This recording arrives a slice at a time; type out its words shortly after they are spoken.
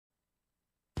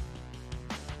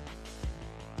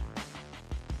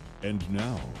And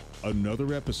now,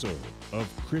 another episode of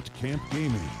Crit Camp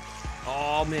Gaming.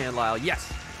 Oh man, Lyle,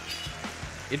 yes!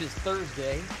 It is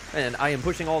Thursday, and I am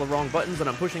pushing all the wrong buttons, and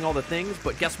I'm pushing all the things,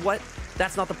 but guess what?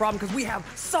 That's not the problem, because we have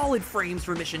solid frames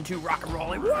for Mission 2 rock and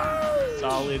rolling. Woo!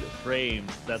 Solid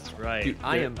frames, that's right. Dude,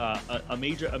 I am... a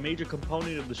major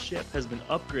component of the ship has been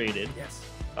upgraded. Yes.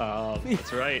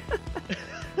 That's right.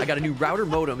 I got a new router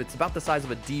modem. It's about the size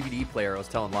of a DVD player, I was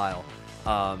telling Lyle.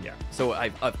 Yeah. So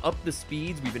I've upped the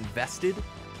speeds, we've invested,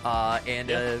 the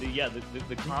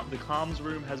comms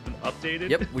room has been updated.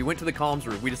 Yep, we went to the comms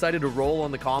room. We decided to roll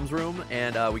on the comms room,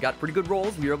 and we got pretty good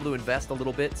rolls. We were able to invest a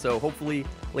little bit, so hopefully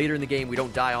later in the game we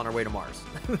don't die on our way to Mars.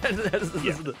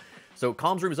 So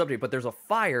comms room is updated, but there's a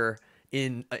fire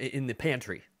in the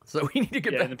pantry, so we need to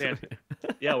get back in the to pantry.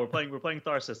 Yeah, we're playing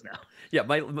Tharsis now. Yeah,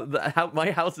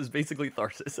 my house is basically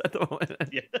Tharsis at the moment.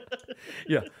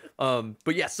 Yeah.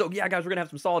 But yeah, so yeah, guys, we're gonna have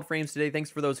some solid frames today. Thanks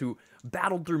for those who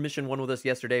battled through Mission 1 with us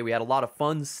yesterday. We had a lot of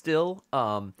fun still.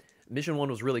 Mission 1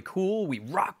 was really cool. We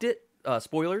rocked it.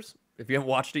 Spoilers if you haven't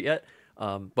watched it yet.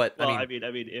 But well, I mean,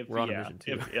 if we're on Mission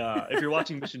 2. If you're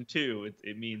watching Mission 2,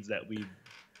 it means that we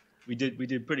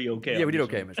did pretty okay. Yeah, we did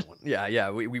okay in Mission 1.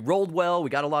 Yeah. We rolled well. We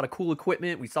got a lot of cool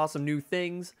equipment. We saw some new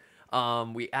things.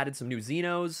 We added some new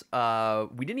Xenos.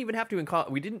 We didn't even have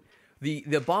to.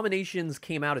 The abominations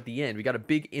came out at the end. We got a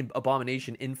big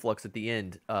abomination influx at the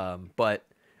end. But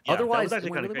yeah, otherwise, that was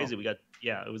actually kind of really crazy. well.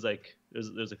 It was like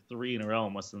there's like 3 in a row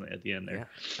almost at the end there. Yeah.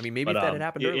 I mean, maybe if that had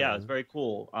happened earlier. Yeah, it's very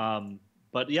cool.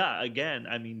 But yeah, again,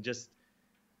 I mean,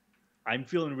 I'm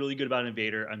feeling really good about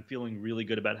Invader. I'm feeling really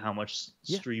good about how much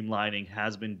streamlining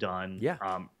has been done. Yeah.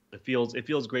 It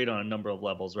feels great on a number of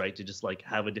levels, right? To just like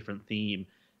have a different theme,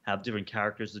 have different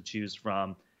characters to choose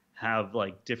from, have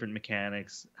like different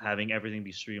mechanics, having everything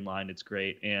be streamlined. It's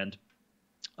great. And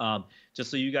just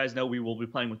so you guys know, we will be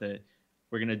playing with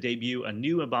we're going to debut a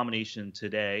new abomination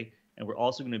today, and we're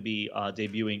also going to be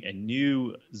debuting a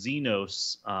new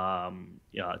Xenos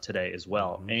today as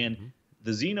well. Mm-hmm. And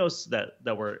the Xenos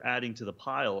that we're adding to the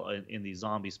pile in the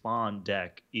zombie spawn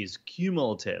deck is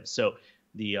cumulative. So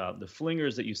the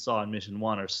flingers that you saw in Mission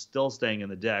 1 are still staying in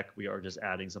the deck. We are just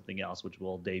adding something else, which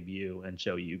we'll debut and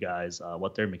show you guys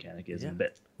what their mechanic is in a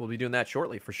bit. We'll be doing that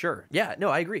shortly for sure. Yeah, no,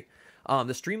 I agree.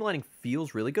 The streamlining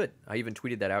feels really good. I even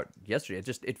tweeted that out yesterday.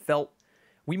 It felt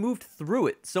we moved through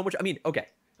it so much. I mean, okay.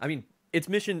 I mean, it's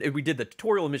Mission. We did the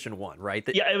tutorial in Mission 1, right?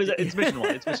 It's Mission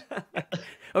 1. It's Mission.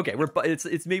 Okay,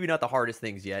 it's maybe not the hardest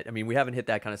things yet. I mean, we haven't hit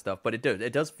that kind of stuff, but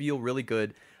it does feel really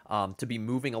good to be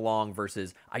moving along.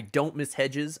 Versus, I don't miss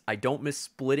hedges. I don't miss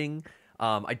splitting.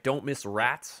 I don't miss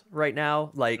rats right now.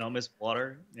 Like, I don't miss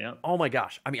water. Yeah. Oh my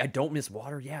gosh. I mean, I don't miss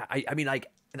water. Yeah. I mean, like,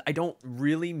 I don't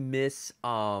really miss.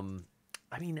 I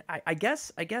mean, I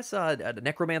guess the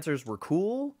necromancers were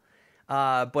cool.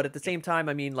 But at the same time,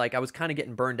 I mean, like, I was kind of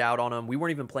getting burned out on them. We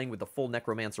weren't even playing with the full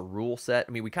Necromancer rule set.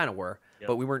 I mean, we kind of were,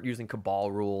 but we weren't using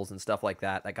Cabal rules and stuff like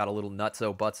that. That got a little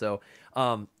nutso-butso.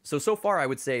 So far, I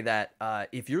would say that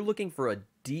if you're looking for a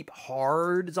deep,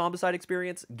 hard Zombicide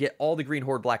experience, get all the Green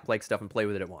Horde Black Plague stuff and play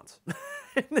with it at once.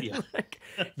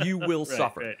 You will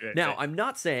suffer. Right, now, I'm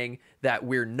not saying that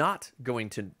we're not going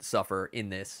to suffer in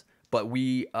this, but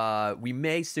we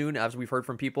may soon, as we've heard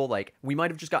from people, like, we might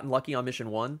have just gotten lucky on Mission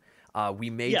 1. We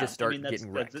may just start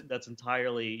getting wrecked. That's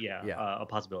entirely a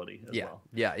possibility as well.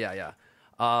 Yeah.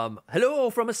 Hello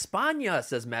from España,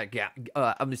 says Matt.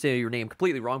 I'm going to say your name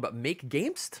completely wrong, but make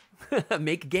gamest?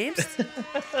 Make gamest?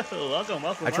 welcome.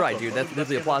 I tried, dude. That's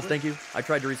the applause. Thank you. I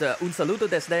tried to read un saludo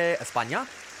desde España,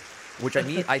 which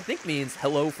I think means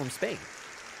hello from Spain.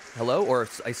 Hello, or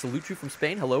I salute you from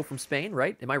Spain. Hello from Spain,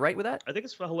 right? Am I right with that? I think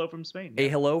it's for hello from Spain. A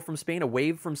hello from Spain, a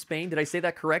wave from Spain. Did I say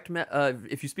that correct, Matt?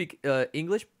 If you speak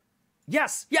English?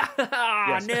 Yes! Yeah!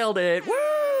 Yes. Nailed it!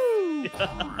 Woo!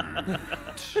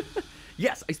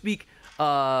 Yes, I speak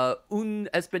un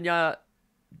español.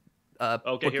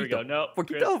 Okay, poquito. here we go. No,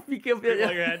 poquito,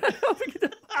 your head.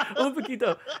 un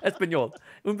poquito español.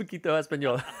 Un poquito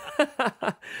español.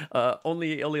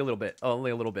 Only a little bit.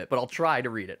 Only a little bit. But I'll try to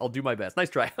read it. I'll do my best. Nice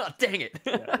try. Dang it.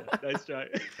 Yeah, nice try.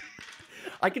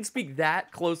 I can speak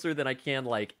that closer than I can,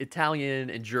 like, Italian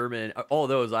and German. All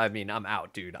those, I mean, I'm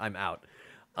out, dude. I'm out.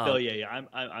 I'm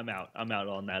out. I'm out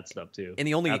on that stuff too. And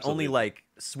the only like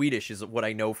Swedish is what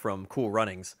I know from Cool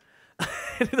Runnings.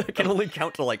 I can only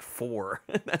count to like 4.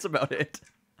 That's about it.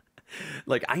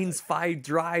 Like eins, zwei,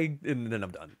 drei, and then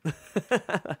I'm done.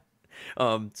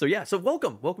 So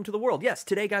welcome to the world. Yes,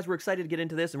 today, guys, we're excited to get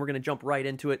into this, and we're going to jump right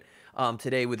into it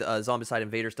today with Zombicide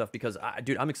Invader stuff, because,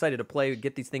 dude, I'm excited to play,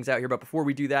 get these things out here. But before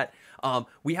we do that,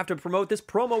 we have to promote this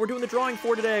promo we're doing the drawing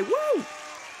for today. Woo!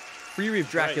 Fury of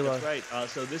Dracula. That's right.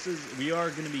 So we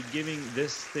are going to be giving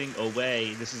this thing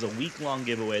away. This is a week-long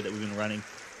giveaway that we've been running.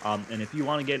 And if you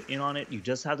want to get in on it, you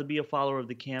just have to be a follower of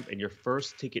the camp, and your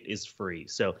first ticket is free.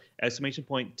 So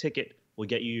 !ticket will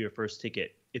get you your first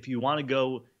ticket. If you want to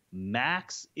go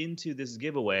max into this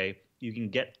giveaway, you can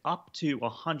get up to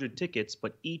 100 tickets,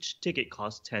 but each ticket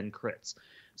costs 10 crits.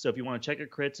 So if you want to check your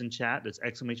crits in chat, that's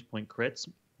 !crits.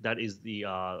 That is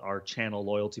our channel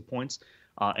loyalty points.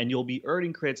 And you'll be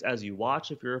earning crits as you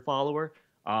watch if you're a follower.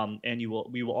 And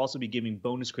we will also be giving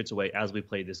bonus crits away as we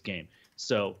play this game.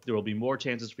 So there will be more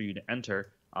chances for you to enter.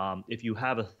 If you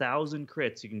have 1,000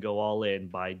 crits, you can go all in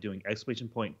by doing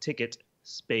 !ticket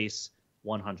space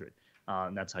 100.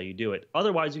 And that's how you do it.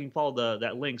 Otherwise, you can follow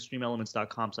that link,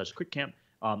 streamelements.com/critcamp,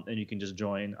 and you can just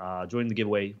join the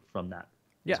giveaway from that.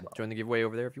 Yeah, well. Join the giveaway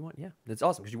over there if you want. Yeah, that's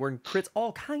awesome because you earn crits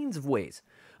all kinds of ways.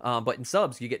 But in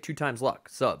subs, you get 2 times luck.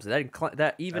 Subs.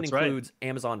 That even includes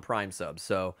Amazon Prime subs.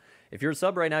 So if you're a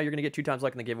sub right now, you're going to get 2 times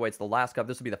luck in the giveaway. It's the last cup.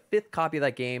 This will be the 5th copy of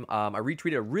that game. I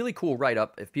retweeted a really cool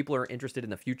write-up. If people are interested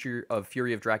in the future of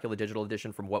Fury of Dracula Digital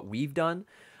Edition from what we've done,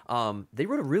 they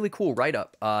wrote a really cool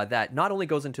write-up that not only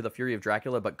goes into the Fury of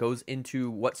Dracula, but goes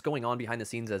into what's going on behind the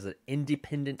scenes as an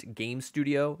independent game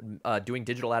studio doing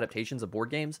digital adaptations of board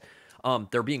games.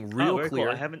 They're being real clear.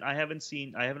 Cool. I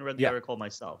haven't read the article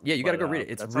myself. Yeah, you got to go read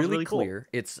it. It's really clear.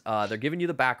 Cool. It's they're giving you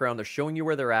the background, they're showing you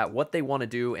where they're at, what they want to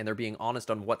do, and they're being honest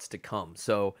on what's to come.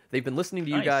 So they've been listening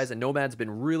to you guys, and Nomad's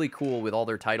been really cool with all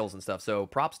their titles and stuff. So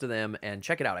props to them, and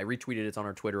check it out. I retweeted it. It's on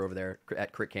our Twitter over there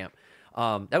at Crit Camp.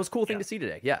 That was a cool thing to see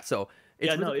today. Yeah, so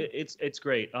it's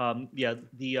great.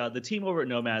 The team over at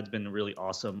Nomad's been really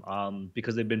awesome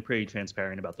because they've been pretty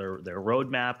transparent about their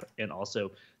roadmap, and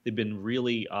also they've been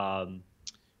really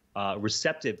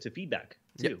receptive to feedback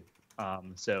too. Yep.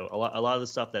 So a lot of the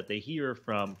stuff that they hear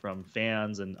from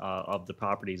fans and of the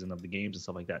properties and of the games and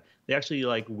stuff like that, they actually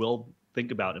will think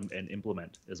about and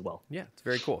implement as well. Yeah, it's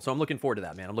very cool. So I'm looking forward to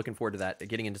that, man. I'm looking forward to that,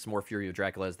 getting into some more Fury of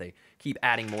Dracula as they keep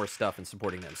adding more stuff and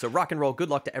supporting them. So rock and roll. Good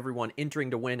luck to everyone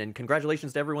entering to win, and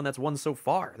congratulations to everyone that's won so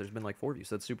far. There's been like 4 of you,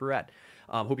 so that's super rad.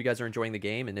 Hope you guys are enjoying the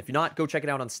game, and if you're not, go check it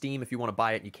out on Steam if you want to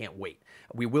buy it and you can't wait.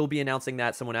 We will be announcing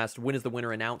that. Someone asked, when is the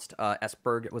winner announced?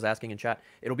 Esberg was asking in chat.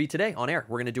 It'll be today on air.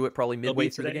 We're going to do it probably midway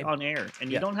through the game. On air, and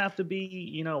you don't have to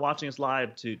be watching us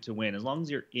live to win. As long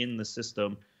as you're in the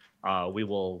system, we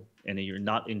will, and you're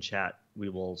not in chat, we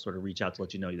will sort of reach out to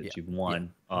let you know that you've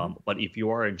won. But if you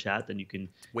are in chat, then you can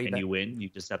you win. You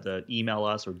just have to email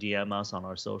us or DM us on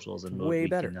our socials, and way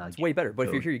better. It's way better. But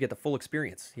if you're here, you get the full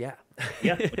experience. Yeah.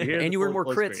 And you earn more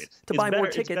crits to buy more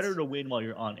tickets. It's better to win while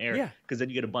you're on air, because then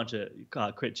you get a bunch of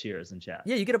crit cheers in chat.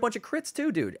 Yeah, you get a bunch of crits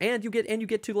too, dude, and you get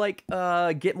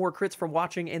to get more crits from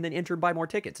watching, and then enter and buy more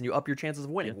tickets, and you up your chances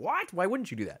of winning. What? Why wouldn't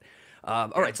you do that?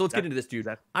 All right, so let's get into this, dude.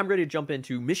 I'm ready to jump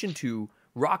into Mission 2,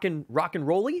 Rock and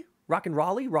Rolly. Rock and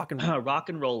Rolly? Rock and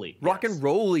Rolly. Rock and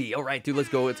Rolly. All right, dude, let's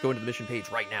go into the mission page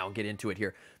right now and get into it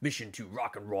here. Mission 2,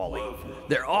 Rock and Rolly.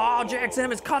 There. Oh,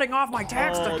 JXM is cutting off my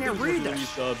text. I can't read this.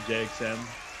 Sub, JXM.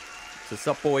 So,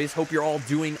 sup, boys? Hope you're all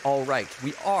doing all right.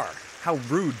 We are. How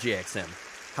rude, JXM.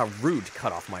 How rude to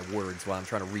cut off my words while I'm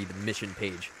trying to read the mission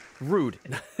page. Rude.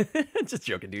 Just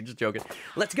joking, dude. Just joking.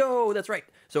 Let's go. That's right.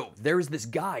 So, there's this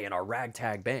guy in our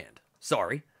ragtag band.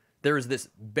 Sorry. There is this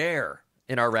bear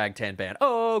in our ragtag band.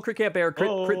 Oh, Crit Camp Bear,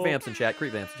 Crit Vamps in chat,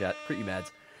 Crit you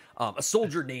mads. A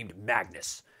soldier named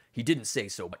Magnus. He didn't say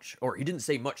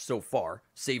much so far,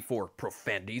 save for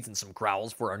profanities and some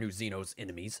growls for our new Xenos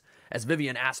enemies. As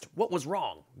Vivian asked what was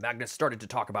wrong, Magnus started to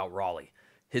talk about Raleigh,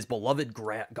 his beloved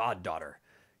goddaughter.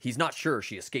 He's not sure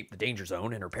she escaped the danger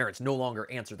zone and her parents no longer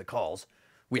answer the calls.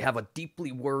 We have a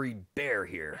deeply worried bear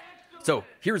here. So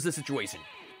here's the situation.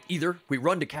 Either we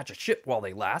run to catch a ship while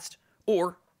they last,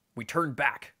 or we turn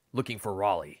back looking for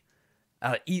Raleigh.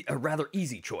 A rather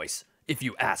easy choice, if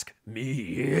you ask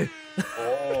me.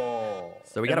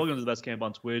 So we got welcome to the best camp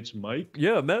on Twitch, Mike.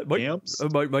 Yeah, Mike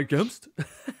Kempst. Mike Kempst.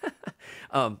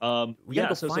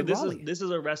 So this is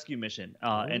a rescue mission,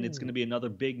 and it's going to be another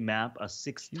big map, a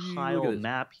 6-tile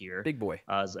map here. Big boy.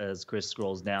 As Chris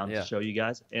scrolls down to show you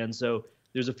guys, and so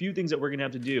there's a few things that we're going to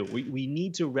have to do. We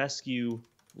need to rescue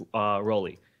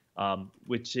Rolly. And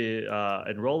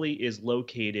Rolly is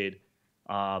located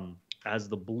as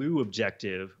the blue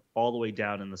objective all the way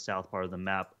down in the south part of the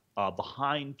map,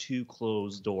 behind 2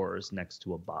 closed doors next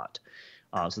to a bot.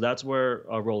 So that's where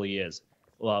Rolly is.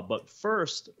 But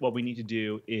first, what we need to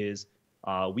do is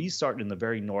we start in the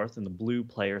very north in the blue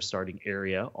player starting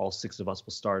area. All 6 of us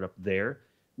will start up there.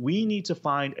 We need to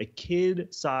find a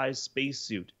kid-sized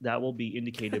spacesuit that will be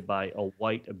indicated by a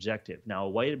white objective. Now, a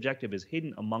white objective is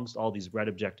hidden amongst all these red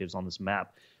objectives on this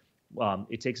map.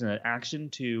 it takes an action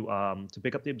to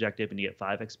pick up the objective, and you get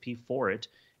 5 XP for it.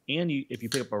 And if you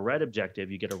pick up a red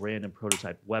objective, you get a random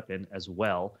prototype weapon as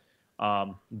well.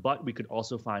 But we could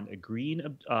also find a green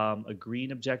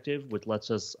objective, which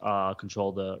lets us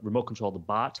remote control the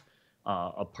bot.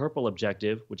 A purple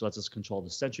objective, which lets us control the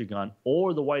sentry gun,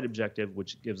 or the white objective,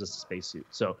 which gives us a spacesuit.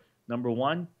 So number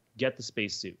 1, get the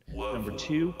spacesuit. Number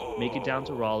 2, make it down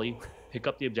to Raleigh, pick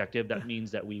up the objective. That means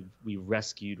that we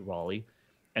rescued Raleigh.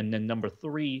 And then number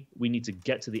 3, we need to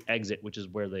get to the exit, which is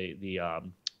where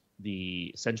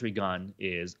the sentry gun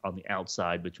is on the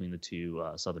outside between the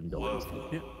 2 southern buildings.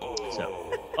 Yeah.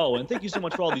 So, and thank you so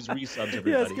much for all these resubs,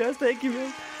 everybody. Yes, thank you,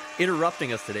 man.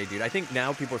 Interrupting us today, dude. I think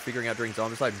now people are figuring out during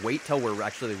Zombicide, wait till we're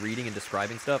actually reading and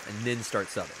describing stuff, and then start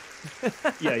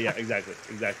subbing. yeah, exactly.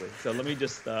 So let me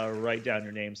just write down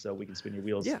your name so we can spin your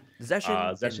wheels. Yeah,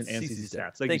 Zeshin and CC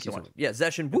Stats. Thank you so much. Yeah,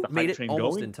 Zeshin made it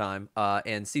almost in time,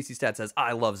 and CC Stats says,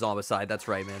 I love Zombicide. That's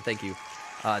right, man. Thank you.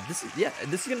 This is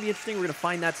going to be interesting. We're going to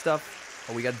find that stuff.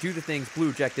 We got to do the things. Blue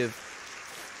objective.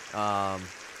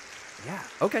 Yeah.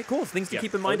 Okay. Cool. So things to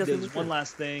keep in mind. There's one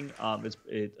last thing.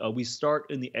 We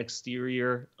start in the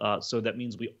exterior, so that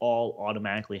means we all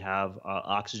automatically have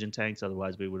oxygen tanks.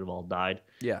 Otherwise, we would have all died.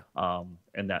 Yeah.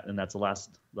 And that's the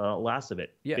last of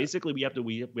it. Yeah. Basically, we have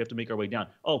to make our way down.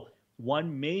 Oh,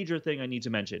 one major thing I need to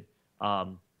mention.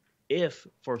 If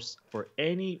for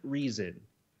any reason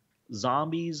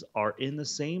zombies are in the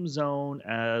same zone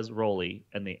as Rolly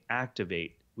and they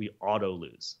activate, we auto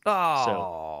lose.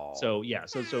 Oh. So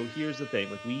here's the thing.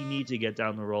 Like, we need to get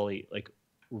down the Rolly like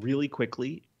really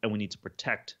quickly, and we need to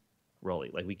protect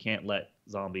Rolly. Like, we can't let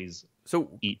zombies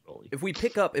eat Rolly. If we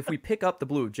pick up the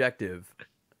blue objective,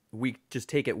 we just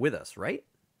take it with us, right?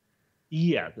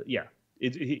 Yeah.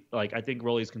 I think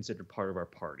Rolly is considered part of our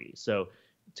party. So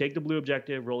take the blue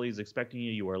objective. Rolly is expecting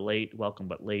you. You are late. Welcome,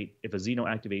 but late. If a Xeno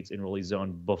activates in Rolly's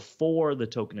zone before the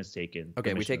token is taken.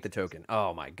 Okay, we take the token.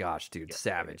 Oh my gosh, dude. Yeah,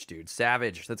 savage, dude.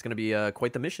 Savage. That's going to be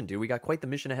quite the mission, dude. We got quite the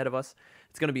mission ahead of us.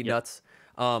 It's going to be nuts.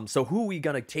 So who are we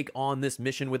going to take on this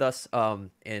mission with us? And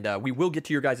we will get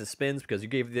to your guys' spins because you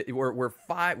gave we're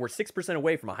 6%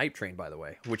 away from a hype train, by the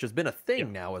way, which has been a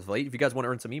thing now as late. If you guys want to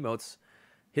earn some emotes,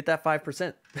 hit that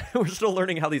 5%. We're still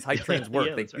learning how these hype trains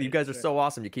work. Right, you guys are so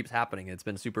awesome. It keeps happening. It's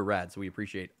been super rad. So we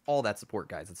appreciate all that support,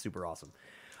 guys. It's super awesome.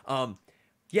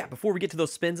 Before we get to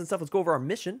those spins and stuff, let's go over our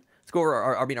mission. Let's go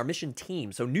over our mission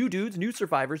team. So new dudes, new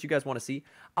survivors you guys want to see.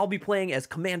 I'll be playing as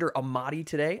Commander Amadi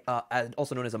today,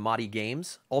 also known as Amadi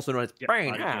Games, also known as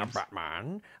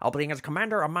Batman. I'll be playing as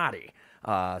Commander Amadi.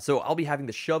 So I'll be having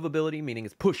the shove ability, meaning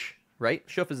it's push, right?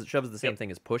 Shove is the same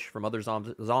thing as push from other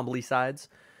zombie sides.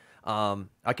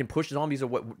 I can push zombies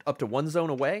up to one zone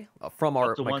away from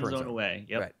our one zone away.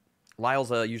 Yep. Right.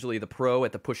 Lyle's usually the pro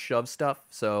at the push shove stuff,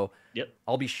 so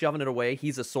I'll be shoving it away.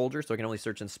 He's a soldier, so I can only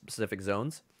search in specific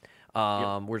zones.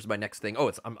 Where's my next thing?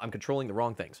 Oh, I'm controlling the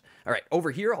wrong things. All right,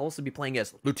 over here I'll also be playing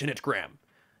as Lieutenant Graham,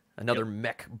 another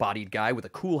mech-bodied guy with a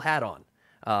cool hat on.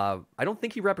 I don't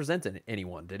think he represented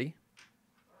anyone, did he?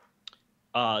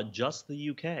 Just the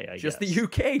UK, I guess. Just the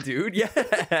UK, dude.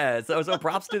 Yeah. So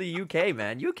props to the UK,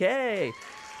 man. UK.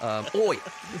 Oi.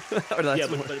 but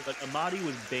Amadi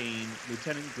was Bane.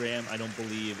 Lieutenant Graham, I don't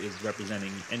believe, is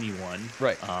representing anyone.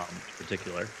 Right. In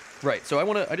particular. Right. So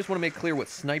I just want to make clear what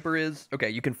sniper is.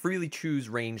 Okay, you can freely choose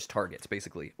ranged targets,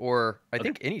 basically, or I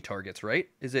think any targets, right?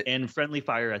 Is it? And friendly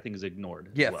fire, I think, is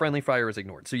ignored. Yeah, friendly fire is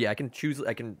ignored. So yeah, I can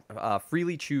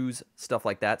freely choose stuff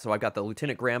like that. So I've got the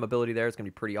Lieutenant Graham ability there. It's gonna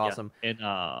be pretty awesome.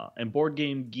 Yeah. And Board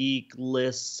Game Geek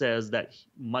list says that he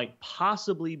might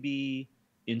possibly be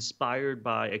inspired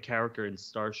by a character in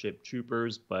Starship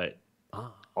Troopers, but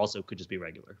also could just be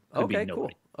regular. Could be cool.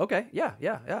 Okay, yeah.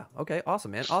 Okay,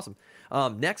 awesome, man, awesome.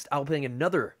 Next, I'll be playing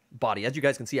another body. As you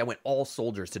guys can see, I went all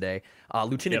soldiers today.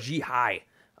 Lieutenant G High.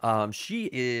 She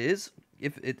is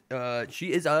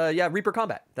Reaper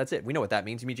Combat. That's it. We know what that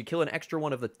means. It means you kill an extra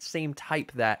one of the same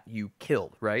type that you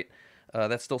killed, right?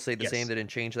 That still stayed the same. They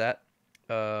didn't change that.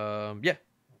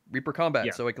 Reaper Combat.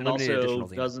 Yeah. So I can eliminate additional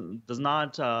things. Does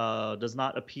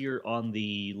not appear on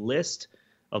the list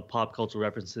of pop culture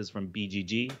references from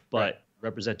BGG, but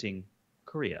representing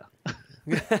Korea.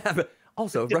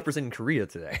 Also representing Korea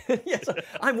today. Yes,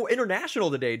 I'm international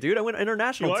today, dude. I went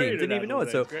international team. Didn't even know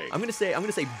it. So I'm gonna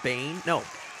say Bane. No,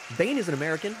 Bane is an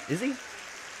American, is he?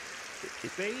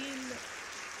 Bane.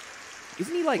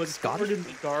 Isn't he like was Scottish? covered in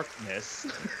the darkness.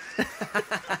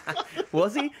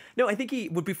 Was he? No, I think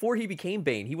before he became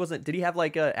Bane, he wasn't. Did he have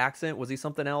like a accent? Was he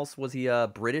something else? Was he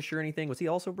British or anything? Was he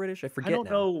also British? I forget. I don't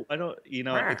now. know. I don't. You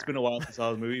know, it's been a while since I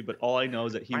saw the movie, but all I know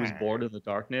is that he was born in the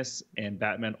darkness, and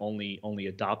Batman only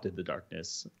adopted the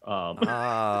darkness.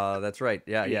 That's right.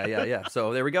 Yeah.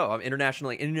 So there we go. I'm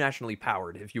internationally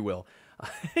powered, if you will.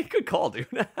 Good call, dude.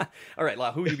 All right,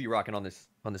 Lau, who would you be rocking on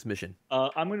this mission?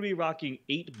 I'm going to be rocking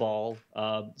 8-Ball.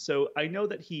 So I know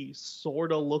that he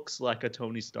sort of looks like a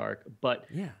Tony Stark, but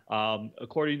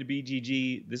according to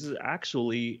BGG, this is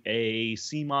actually a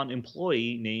CMON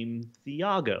employee named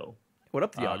Thiago. What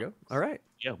up, Thiago? All right.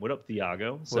 Yeah, what up,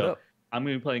 Thiago? What up? I'm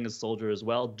going to be playing a soldier as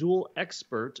well. Dual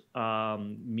expert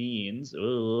means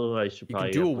I should you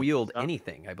probably can dual wield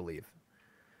anything, I believe.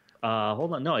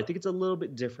 Hold on. No, I think it's a little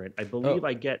bit different. I believe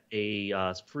I get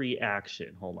a free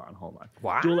action. Hold on.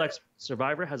 Wow. Dual X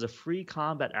Survivor has a free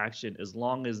combat action as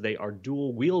long as they are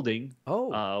dual wielding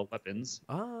weapons.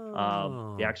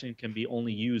 The action can be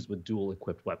only used with dual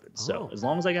equipped weapons. So as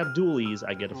long as I have dualies,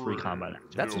 I get a free combat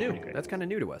action. That's new. That's kind of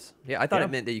new to us. Yeah, I thought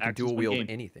it meant that you could dual wield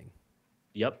anything.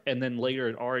 Yep, and then later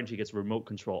in Orange, he gets remote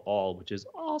control all, which is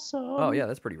awesome. Oh yeah,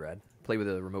 that's pretty rad. Play with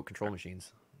the remote control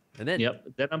machines. And then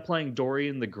then I'm playing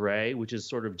Dorian the Gray, which is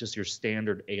sort of just your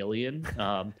standard alien.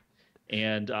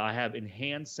 And I have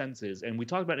enhanced senses, and we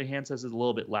talked about enhanced senses a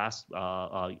little bit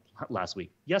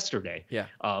yesterday. Yeah.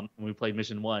 When we played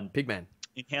Mission 1. Pigman.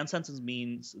 Enhanced senses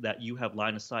means that you have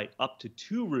line of sight up to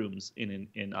 2 rooms in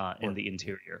the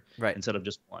interior, right, instead of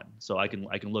just 1. So I can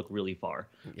look really far,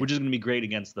 which is going to be great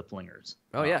against the flingers.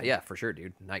 Oh yeah, for sure,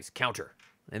 dude. Nice counter.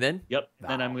 And then? Yep.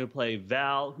 Then I'm going to play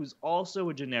Val, who's also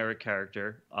a generic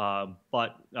character.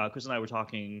 But Chris and I were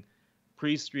talking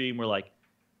pre-stream. We're like,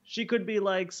 she could be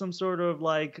like some sort of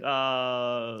like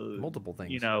multiple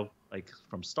things. You know, like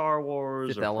from Star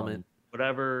Wars Fifth Element,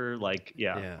 whatever. Like,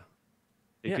 it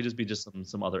could just be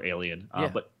some other alien.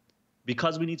 But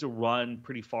because we need to run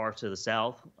pretty far to the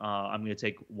south, I'm going to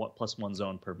take +1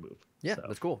 zone per move. Yeah,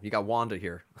 that's cool. You got Wanda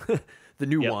here. The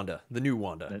new Wanda.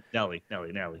 Nelly.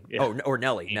 Yeah. Oh, or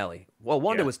Nelly. Well,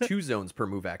 Wanda was 2 zones per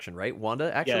move action, right?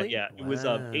 Wanda, actually? Yeah. It was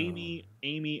Amy,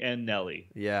 and Nelly.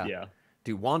 Yeah.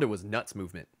 Dude, Wanda was nuts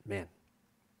movement. Man.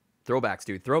 Throwbacks,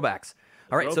 dude. Throwbacks.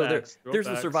 All right, so there's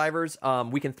the survivors.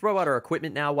 We can throw out our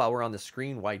equipment now while we're on the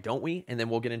screen. Why don't we? And then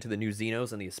we'll get into the new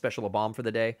Xenos and the special bomb for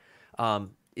the day.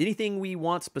 Anything we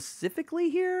want specifically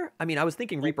here? I mean, I was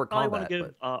thinking Reaper combat. I want to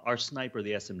give our sniper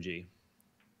the SMG.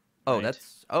 Oh, right?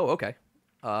 Okay.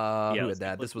 Who had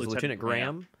that? This was Lieutenant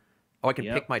Graham. Oh, I can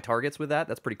pick my targets with that.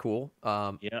 That's pretty cool.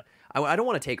 I don't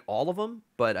want to take all of them,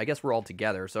 but I guess we're all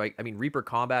together. So I mean, Reaper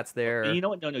combat's there. You know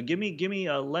what? No. Give me.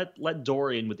 Let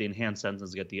Dorian with the enhanced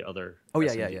senses get the other. Oh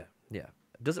SMG. yeah.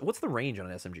 What's the range on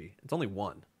an SMG? It's only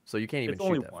 1, so you can't even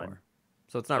shoot that far.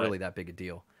 So it's not really that big a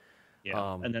deal.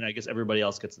 Yeah, and then I guess everybody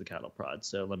else gets the cattle prod.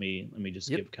 So let me just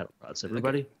give cattle prods to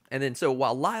everybody. Okay. And then so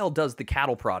while Lyle does the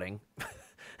cattle prodding,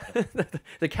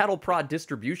 the cattle prod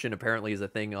distribution apparently is a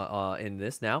thing in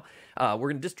this now. We're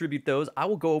going to distribute those. I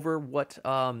will go over what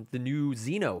the new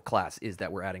Xeno class is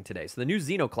that we're adding today. So the new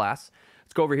Xeno class,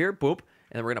 let's go over here, boop,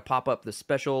 and then we're going to pop up the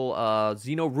special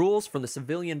Xeno rules from the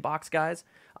civilian box guys.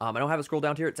 I don't have it scroll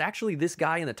down here. It's actually this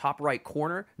guy in the top right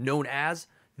corner known as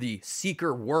the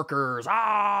Seeker Workers.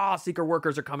 Seeker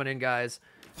Workers are coming in, guys.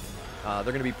 They're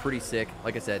going to be pretty sick.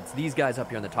 Like I said, it's these guys up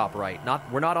here on the top right.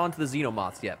 We're not onto the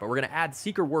Xenomoths yet, but we're going to add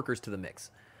Seeker Workers to the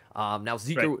mix. Now,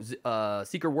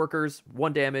 Seeker Workers,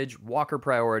 1 damage, worker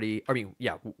priority,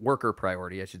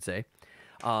 I should say.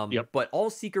 But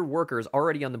all Seeker Workers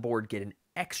already on the board get an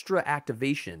extra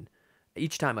activation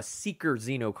each time a Seeker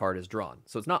Xeno card is drawn.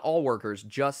 So it's not all workers,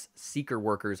 just Seeker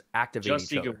Workers activate each other. Just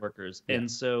Seeker Workers. Yeah. And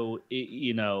so,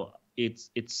 it's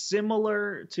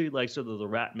similar to like sort of the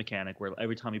rat mechanic where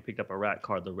every time you picked up a rat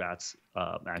card, the rat's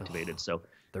activated. So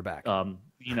they're back.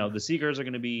 The Seekers are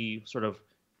going to be sort of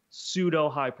pseudo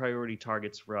high priority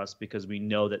targets for us because we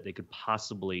know that they could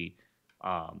possibly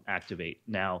activate.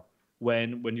 Now,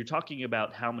 when you're talking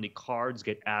about how many cards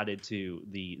get added to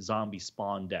the zombie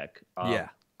spawn deck,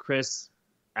 Chris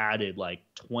added like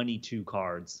 22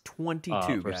 cards.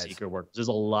 22 for guys. Seeker Workers. There's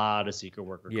a lot of Seeker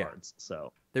Worker cards.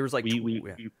 So there was like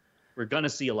we're gonna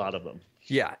see a lot of them.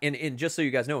 Yeah, and just so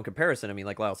you guys know, in comparison, I mean,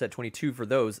 like Lyle said, 22 for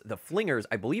those. The flingers,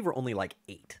 I believe, were only like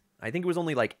 8. I think it was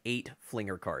only like 8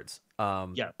 flinger cards.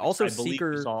 Also, I believe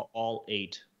we saw all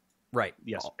 8. Right.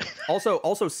 Yes.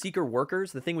 also, Seeker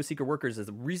Workers. The thing with Seeker Workers is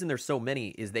the reason there's so many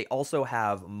is they also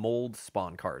have mold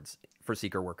spawn cards for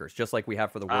Seeker Workers, just like we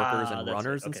have for the workers and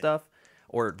runners and stuff,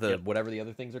 or the whatever the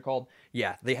other things are called.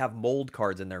 Yeah, they have mold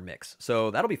cards in their mix,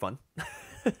 so that'll be fun.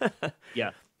 Yeah.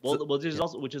 Well,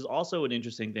 which is also an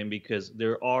interesting thing because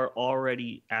there are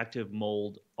already active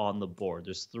mold on the board.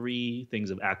 There's 3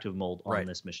 things of active mold on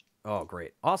this mission. Oh,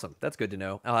 great. Awesome. That's good to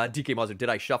know. DK Muzzer, did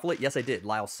I shuffle it? Yes, I did.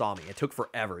 Lyle saw me. It took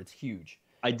forever. It's huge.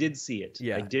 I did see it.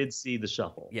 Yeah. I did see the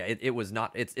shuffle. Yeah, it was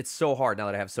not. It's so hard now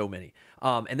that I have so many.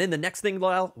 And then the next thing,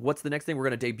 Lyle, what's the next thing? We're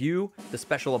going to debut the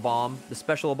Special Abom. The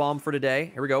Special Abom for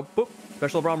today. Here we go. Boop.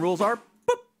 Special Abom rules are,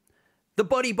 boop, the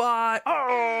Buddybot.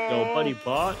 Oh! Go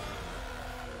Buddybot.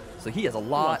 So he has a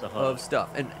lot of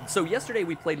stuff. And so yesterday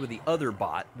we played with the other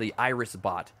bot, the Iris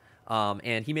bot,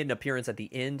 and he made an appearance at the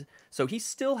end. So he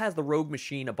still has the Rogue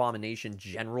Machine Abomination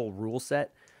general rule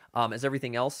set as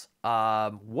everything else.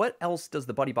 What else does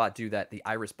the Buddybot do that the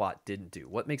Iris bot didn't do?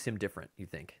 What makes him different, you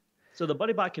think? So the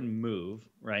Buddybot can move,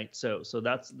 right? So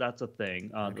that's a thing.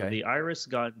 Okay. The Iris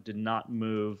gun did not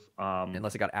move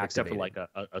unless it got activated, except for like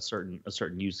a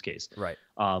certain use case, right?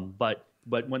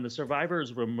 But when the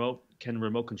survivors can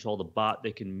remote control the bot,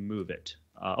 they can move it.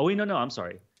 Oh wait, no, I'm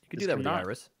sorry. You can do that with the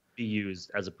Iris. Be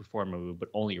used as a perform a move, but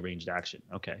only a ranged action.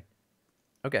 Okay.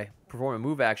 Okay, perform a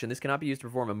move action. This cannot be used to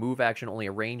perform a move action, only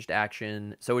a ranged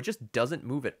action. So it just doesn't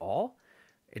move at all.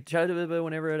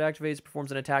 Whenever it activates,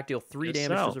 performs an attack, deal 3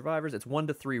 damage to survivors. It's 1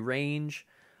 to 3 range.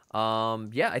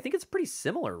 Yeah, I think it's pretty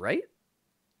similar, right?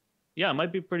 Yeah, it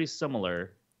might be pretty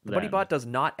similar. The Buddybot does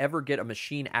not ever get a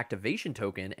machine activation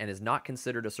token and is not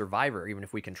considered a survivor, even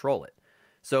if we control it.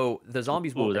 So the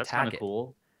zombies won't attack it.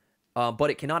 Cool. But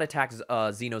it cannot attack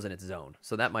Xenos in its zone.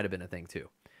 So that might have been a thing, too.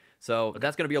 So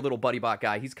that's going to be a little Buddybot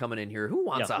guy. He's coming in here. Who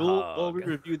wants a hug? We'll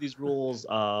review these rules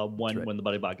when the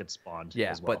Buddybot gets spawned. Yeah,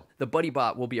 as well. But the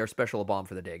Buddybot will be our special bomb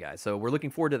for the day, guys. So we're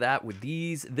looking forward to that with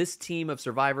this team of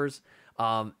survivors.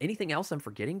 Anything else I'm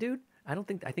forgetting, dude? I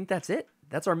think that's it.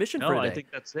 That's our mission for today. I think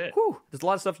that's it. Whew, there's a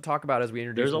lot of stuff to talk about as we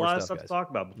introduce. There's a lot of stuff to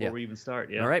talk about before we even start.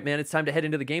 Yeah. All right, man. It's time to head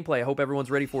into the gameplay. I hope everyone's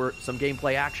ready for some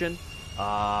gameplay action.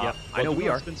 Yep. I know we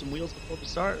are. Spin some wheels before we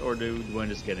start, or do we want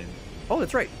to just get in? Oh,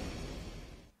 that's right.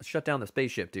 Let's shut down the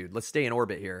spaceship, dude. Let's stay in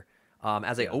orbit here.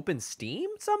 As I open Steam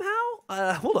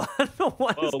somehow? Hold on. I don't know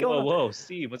what is going on. Whoa,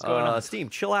 Steam. What's going on? Steam,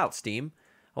 chill out, Steam.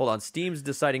 Hold on. Steam's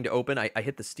deciding to open. I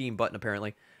hit the Steam button,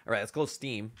 apparently. All right, let's close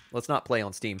Steam. Let's not play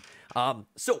on Steam.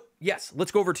 So, yes, let's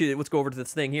go over to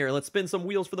this thing here. Let's spin some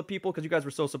wheels for the people because you guys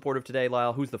were so supportive today,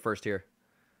 Lyle. Who's the first here?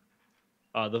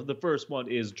 The first one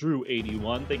is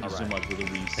Drew81. Thank you so much for the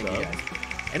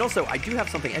resub. And also, I do have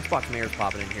something. Xbox Mayor's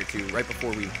popping in here, too, right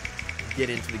before we get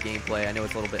into the gameplay. I know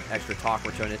it's a little bit extra talk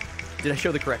we're showing it. Did I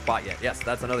show the correct bot yet? Yes,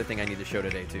 that's another thing I need to show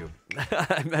today, too.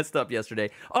 I messed up yesterday.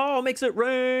 Oh, makes it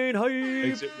rain. Hype.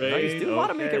 Makes it rain. Nice, dude. A lot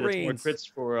of make it rain. More crits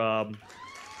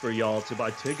for y'all to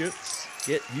buy tickets.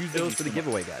 Use those for the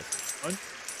giveaway, guys.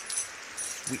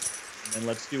 Sweet. And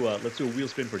let's do a wheel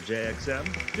spin for JXM.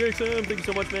 JXM, thank you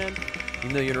so much, man.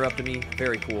 Even though you interrupted me,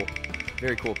 very cool.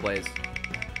 Very cool plays.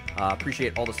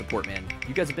 Appreciate all the support, man.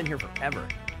 You guys have been here forever.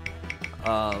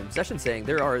 Session saying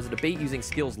there is a debate using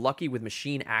skills lucky with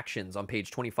machine actions on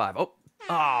page 25. Oh,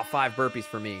 5 burpees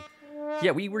for me.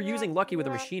 Yeah, we were using lucky with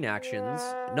the machine actions.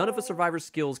 None of a survivor's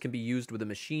skills can be used with a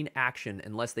machine action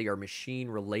unless they are machine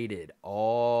related.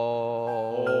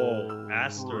 Oh,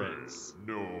 asterisk.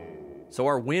 No. So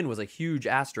our win was a huge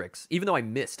asterisk, even though I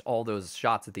missed all those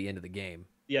shots at the end of the game.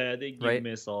 Yeah, I think you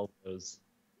missed all those.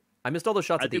 I missed all those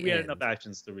shots at the end. I think we had enough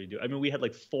actions to redo. I mean, we had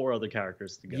like 4 other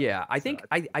characters to go. Yeah, I think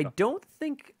I don't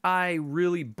think I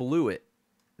really blew it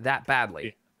that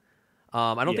badly.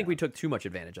 I don't think we took too much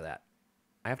advantage of that.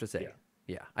 I have to say.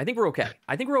 Yeah. I think we're okay.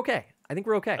 I think we're okay.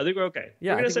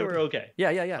 Yeah, we're gonna say we're okay. Yeah.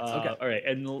 It's okay. All right,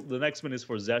 and the next one is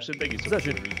for Zeshin. Thank you so much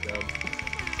for the resub.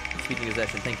 Speaking of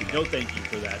Zeshin, thank you, man. No, thank you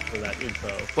for that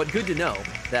info. But good to know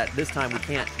that this time we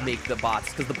can't make the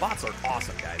bots, because the bots are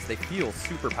awesome, guys. They feel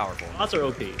super powerful. Bots are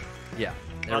OP. Yeah,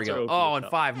 there we go. Oh, and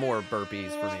 5 more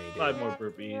burpees for me, dude. 5 more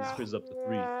burpees, brings up to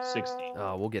 360.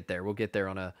 Oh, we'll get there. We'll get there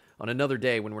on another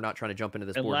day when we're not trying to jump into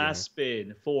this board. And last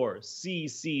spin for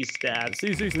CC Stats.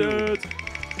 CC Stats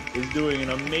is doing an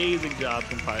amazing job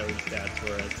compiling stats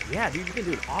for us. Yeah, dude, you've been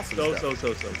doing awesome stuff.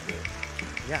 So cool.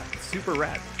 Yeah, super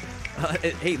rad.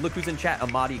 Hey, look who's in chat.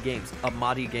 Amadi Games.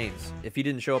 If he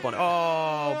didn't show up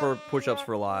on... push-ups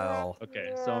for a while.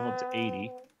 Okay, so I'm up to 80.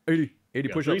 80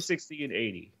 push-ups. 360 and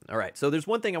 80. All right, so there's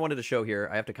one thing I wanted to show here.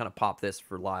 I have to kind of pop this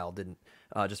for Lyle,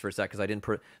 just for a sec, because I didn't...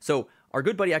 So our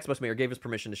good buddy Xbox Mayor gave us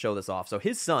permission to show this off. So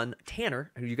his son,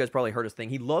 Tanner, who you guys probably heard his thing,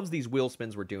 he loves these wheel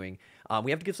spins we're doing. We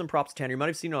have to give some props to Tanner. You might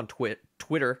have seen it on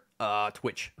Twitter.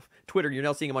 You're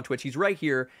now seeing him on Twitch. He's right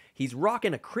here. He's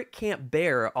rocking a Crit Camp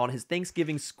Bear on his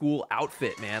Thanksgiving school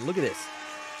outfit, man. Look at this.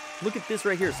 Look at this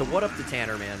right here. So what up to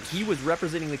Tanner, man? He was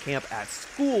representing the camp at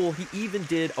school. He even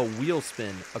did a wheel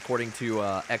spin, according to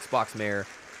Xbox Mayor.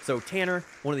 So Tanner,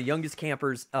 one of the youngest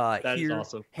campers That is here,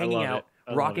 awesome. I hanging love out, it.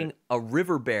 I love rocking it. a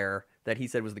river bear that he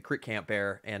said was the Crit Camp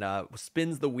bear, and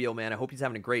spins the wheel, man. I hope he's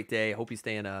having a great day. I hope he's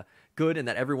staying good, and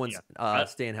that everyone's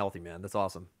staying healthy, man. That's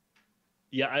awesome.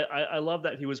 Yeah, I love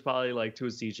that he was probably like to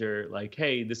his teacher, like,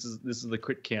 "Hey, this is the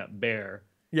Crit Camp bear."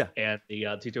 Yeah. And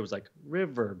the teacher was like,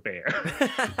 "River bear."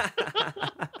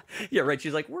 Yeah, right.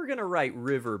 She's like, "We're gonna write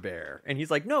River Bear," and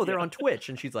he's like, "No, they're on Twitch,"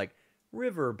 and she's like,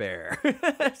 "River Bear."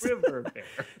 River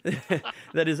bear.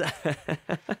 That is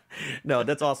no,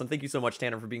 that's awesome. Thank you so much,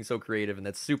 Tanner, for being so creative, and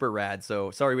that's super rad.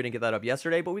 So sorry we didn't get that up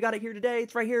yesterday, but we got it here today.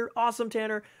 It's right here. Awesome,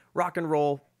 Tanner. Rock and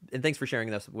roll. And thanks for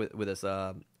sharing this with us.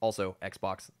 Also,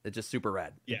 Xbox. It's just super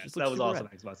rad. Yes, that was awesome,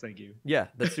 rad. Xbox. Thank you. Yeah,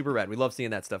 that's super rad. We love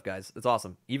seeing that stuff, guys. It's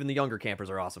awesome. Even the younger campers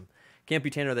are awesome. Can't be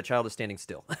Tanner, the child is standing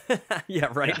still. Yeah,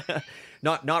 right.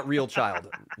 Not real child.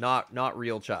 Not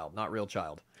real child. Not real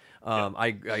child.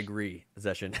 I agree,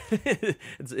 Zeshin.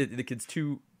 The kid's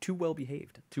too well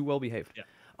behaved. Too well behaved. Yeah.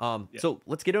 So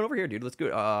let's get on over here, dude. Let's go.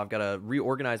 I've got to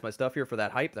reorganize my stuff here for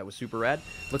that hype. That was super rad.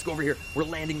 Let's go over here. We're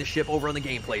landing the ship over on the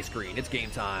gameplay screen. It's game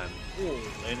time. Ooh,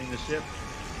 landing the ship.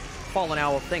 Fallen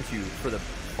Owl, thank you for the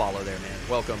follow there, man.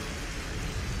 Welcome.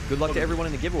 Good luck to everyone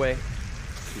in the giveaway.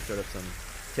 We start up some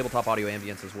tabletop audio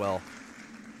ambience as well.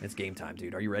 It's game time,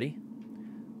 dude. Are you ready?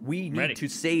 We need to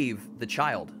save the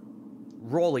child.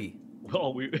 Rolly.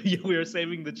 Oh, we are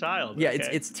saving the child. Yeah, okay.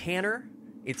 it's Tanner.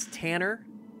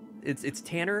 It's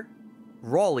Tanner,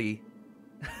 Raleigh,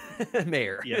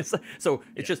 Mayor. Yes. So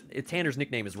it's Tanner's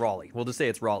nickname is Raleigh. We'll just say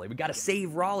it's Raleigh. We got to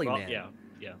save Raleigh, man.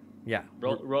 Yeah.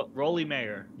 Raleigh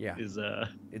Mayor. Yeah. Is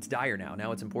It's dire now.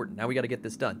 Now it's important. Now we got to get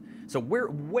this done. So we're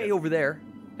way over there,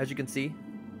 as you can see.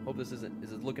 Hope this is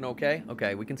it looking okay?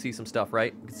 Okay, we can see some stuff,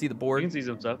 right? We can see the board. We can see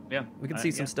some stuff. Yeah. We can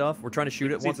see some stuff. We're trying to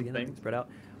shoot it once again. Spread out.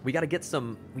 We got to get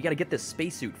this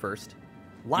spacesuit first.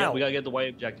 Wow. Yeah, we got to get the white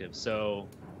objective. So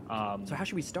so how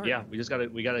should we start? Yeah, we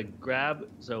gotta grab.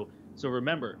 So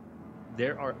remember,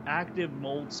 there are active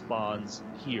mold spawns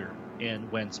here,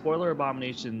 and when spoiler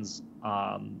abominations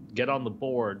get on the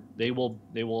board, they will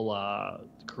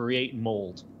create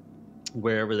mold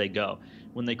wherever they go.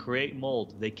 When they create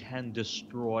mold, they can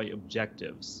destroy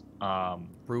objectives,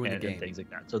 ruin the game, and things like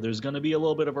that. So there's going to be a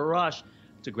little bit of a rush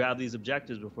to grab these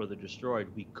objectives before they're destroyed.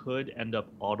 We could end up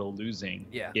auto losing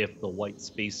if the white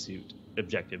spacesuit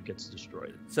objective gets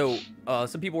destroyed. So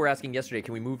some people were asking yesterday,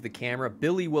 can we move the camera?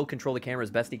 Billy will control the camera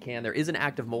as best he can. There is an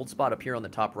active mold spot up here on the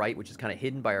top right, which is kind of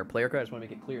hidden by our player card. I just want to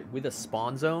make it clear, with a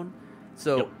spawn zone.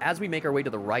 So as we make our way to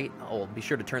the right, I'll be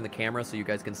sure to turn the camera so you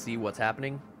guys can see what's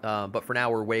happening. But for now,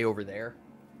 we're way over there.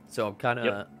 So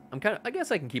I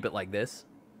guess I can keep it like this,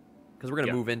 because we're going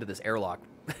to move into this airlock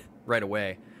right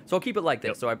away. So I'll keep it like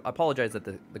this. So I apologize that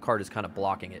the card is kind of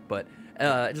blocking it. But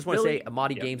I just want to say,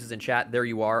 Amadi Games is in chat. There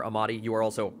you are, Amadi. You are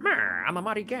also, I'm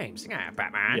Amadi Games. Yeah,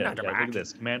 Batman. Yeah, look at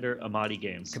this. Commander Amadi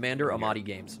Games. Commander Amadi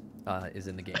Games is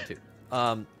in the game, too.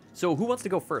 So who wants to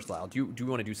go first, Lyle? Do you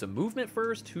want to do some movement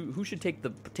first? Who should take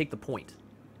the point?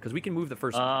 Because we can move the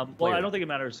first well, player. I don't think it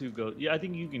matters who goes. Yeah, I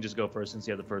think you can just go first since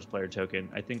you have the first player token.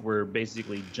 I think we're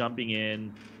basically jumping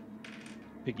in,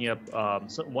 picking up.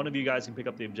 One of you guys can pick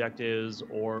up the objectives,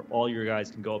 or all your guys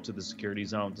can go up to the security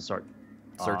zone to start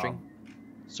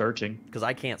searching. Because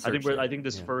I can't search. I think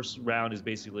this first round is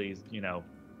basically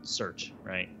search,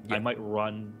 right? I might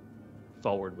run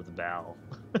forward with Val.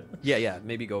 yeah,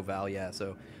 maybe go Val. Yeah.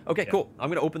 So okay, cool. I'm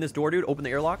gonna open this door, dude. Open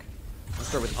the airlock. Let's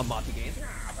start with Amati Games.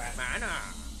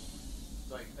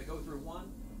 So I go through 1,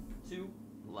 2.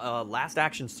 Last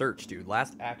action search, dude.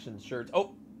 Last action search.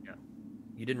 Oh.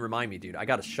 You didn't remind me, dude. I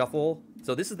got to shuffle.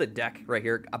 So this is the deck right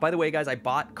here. By the way, guys, I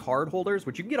bought card holders,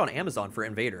 which you can get on Amazon for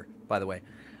Invader, by the way.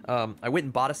 I went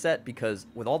and bought a set because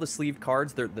with all the sleeved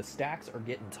cards, the stacks are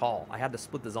getting tall. I had to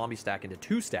split the zombie stack into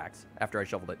 2 stacks after I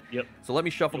shuffled it. Yep. So let me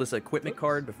shuffle this equipment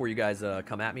card before you guys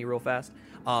come at me real fast.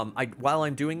 While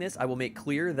I'm doing this, I will make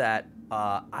clear that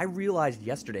I realized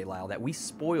yesterday, Lyle, that we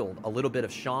spoiled a little bit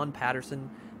of Sean Patterson,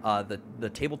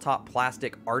 the tabletop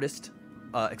plastic artist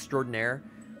extraordinaire.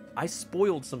 I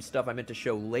spoiled some stuff I meant to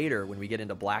show later when we get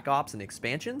into Black Ops and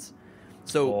expansions.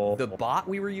 So the bot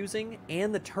we were using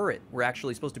and the turret were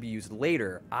actually supposed to be used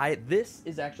later. This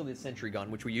is actually the sentry gun,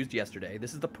 which we used yesterday.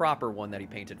 This is the proper one that he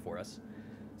painted for us.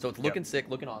 So it's looking sick,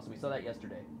 looking awesome. We saw that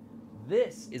yesterday.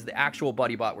 This is the actual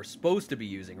Buddybot we're supposed to be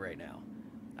using right now.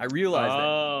 I realized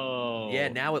that. Yeah,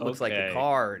 now it looks like the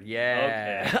card.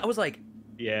 Yeah. Okay. I was like,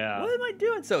 what am I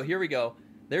doing? So here we go.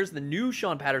 There's the new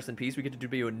Sean Patterson piece. We get to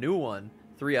do a new one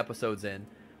 3 episodes in.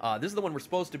 This is the one we're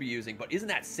supposed to be using, but isn't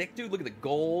that sick, dude? Look at the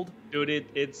gold. Dude,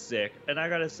 it's sick. And I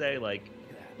gotta say,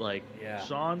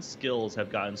 Sean's skills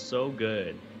have gotten so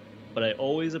good, but I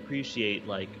always appreciate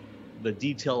the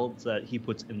details that he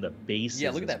puts in the base.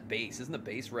 Yeah, look at that base. Isn't the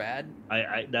base rad?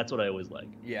 I that's what I always like.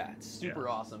 Yeah, it's super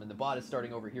awesome. And the bot is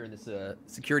starting over here in this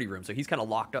security room, so he's kind of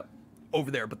locked up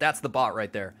over there. But that's the bot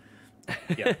right there.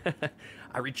 Yeah.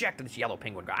 I rejected this yellow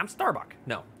penguin guy. I'm Starbuck.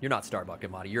 No, you're not Starbuck,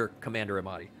 Amadi. You're Commander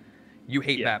Amadi. You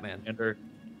hate Batman. Commander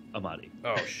Amadi.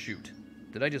 Oh, shoot.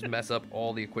 Did I just mess up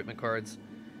all the equipment cards?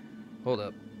 Hold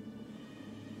up.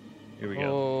 Here we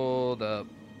go.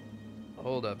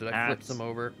 Hold up. Did I flip some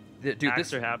over? Dude,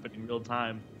 this are happening in real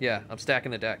time. Yeah, I'm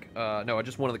stacking the deck. No,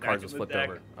 just one of the cards was flipped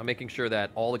over. I'm making sure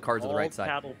that all the cards are the right side.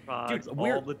 Cattle prods, dude,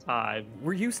 all the time.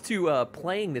 We're used to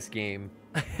playing this game.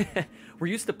 We're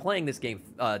used to playing this game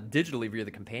digitally via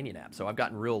the companion app. So I've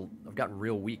gotten real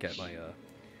weak at my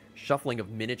shuffling of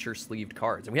miniature sleeved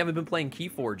cards, and we haven't been playing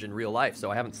Keyforge in real life,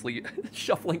 so I haven't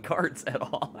shuffling cards at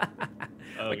all.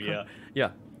 Oh yeah, yeah.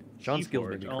 Sean's skills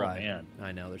made me cry. Oh, man.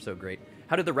 I know, they're so great.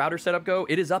 How did the router setup go?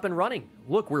 It is up and running.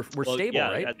 Look, we're stable,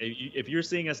 right? If you're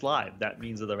seeing us live, that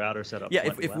means that the router setup.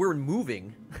 Yeah, if we're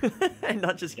moving and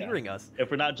not just hearing us.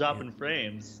 If we're not dropping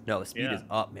frames. No, the speed is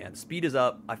up, man. Speed is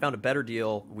up. I found a better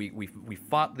deal. We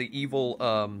fought the evil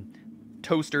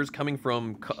toasters coming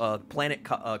from planet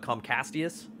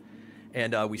Comcastius,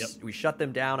 and we shut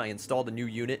them down. I installed a new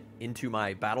unit into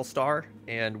my Battlestar,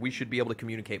 and we should be able to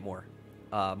communicate more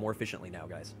efficiently now,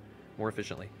 guys. More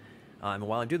efficiently. And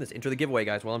while I'm doing this, enter the giveaway,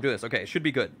 guys. While I'm doing this, okay, it should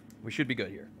be good. We should be good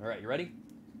here. All right, you ready?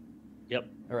 Yep.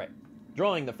 All right.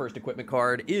 Drawing the first equipment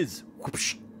card is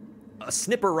whoosh, a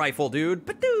snipper rifle, dude.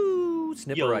 Ba-doo!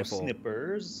 Snipper rifle.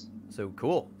 Snippers. So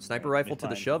cool. Sniper rifle to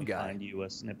the shove guy. Find you a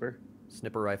snipper.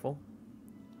 Snipper rifle.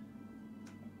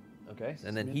 Okay,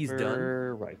 and then he's done.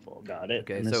 Snipper rifle. Got it.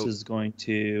 Okay, and this is going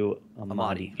to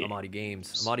Amadi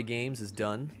Games. Amadi Games is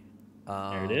done.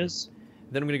 There it is.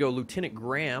 Then I'm going to go Lieutenant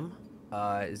Graham.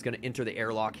 Is going to enter the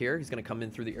airlock here. He's going to come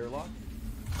in through the airlock.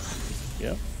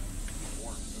 Yep.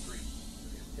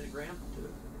 Lieutenant Graham,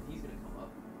 he's going to come up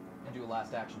and do a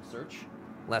last action search.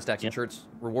 Last action search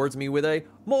rewards me with a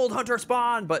mold hunter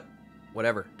spawn, but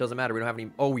whatever, doesn't matter. We don't have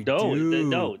any. Oh, we do.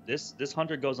 No, this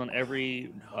hunter goes on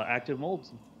every active mold.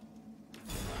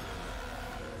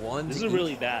 This is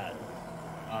really bad.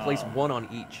 Place one on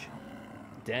each.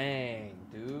 Dang,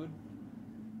 dude.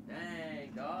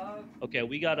 Dang, dog. Okay,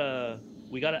 we gotta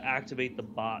activate the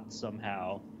bot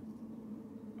somehow,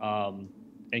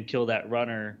 and kill that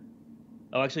runner.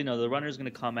 Oh, actually, no. The runner's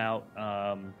gonna come out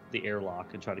the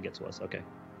airlock and try to get to us. Okay.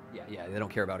 Yeah. They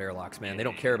don't care about airlocks, man. They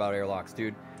don't care about airlocks,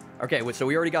 dude. Okay, so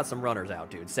we already got some runners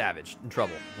out, dude. Savage, in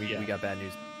trouble. We got bad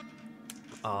news.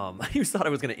 You thought I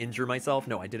was gonna injure myself?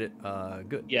 No, I did it.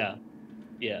 Good. Yeah.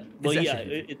 Well,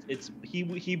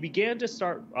 he began to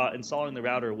start installing the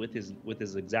router with his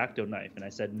X-Acto knife, and I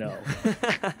said no.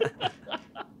 I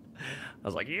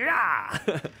was like, yeah.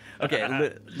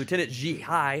 Okay, Lieutenant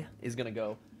Ji-Hai is gonna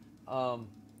go.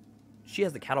 She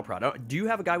has the cattle prod. Do you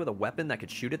have a guy with a weapon that could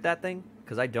shoot at that thing?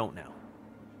 Because I don't now.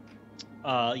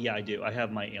 Yeah, I do. I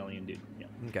have my alien dude. Yeah.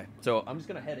 Okay, so I'm just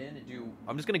gonna head in and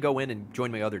I'm just gonna go in and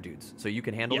join my other dudes. So you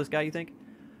can handle this guy, you think?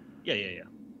 Yeah. Yeah.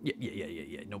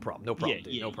 No problem, dude.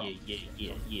 No problem.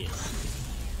 Yeah.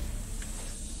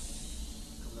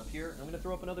 Coming up here, I'm gonna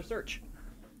throw up another search.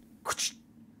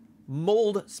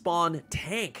 Mold spawn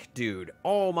tank, dude.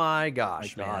 Oh my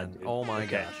gosh, man. Dude. Oh my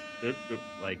gosh.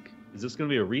 Like, is this gonna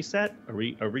be a reset? Are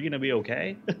we gonna be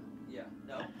okay? Yeah.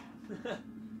 No.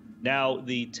 Now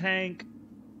the tank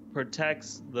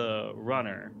protects the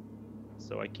runner,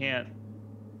 so I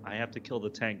have to kill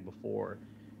the tank before.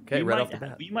 Okay, right off the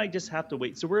bat. We might just have to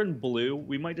wait. So we're in blue.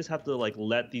 We might just have to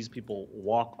let these people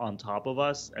walk on top of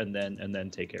us and then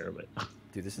take care of it.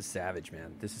 Dude, this is savage,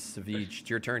 man. This is savage. It's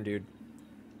your turn, dude.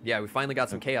 Yeah, we finally got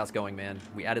some chaos going, man.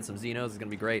 We added some Xenos. It's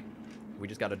gonna be great. We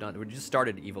just got it done. We just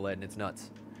started Evil Ed, and it's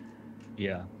nuts.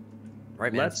 Yeah.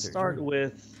 Right, man. Let's start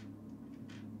with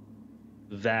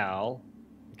Val.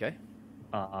 Okay.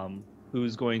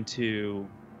 Who's going to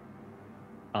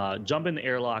jump in the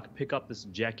airlock, pick up this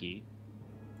Jackie.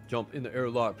 Jump in the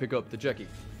airlock, pick up the Jackie.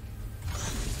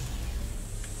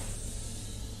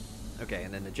 Okay,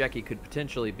 and then the Jackie could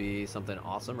potentially be something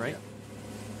awesome, right?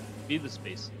 Yeah. Be the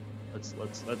space.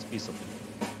 Let's be something.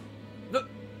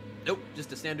 Nope,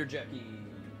 just a standard Jackie.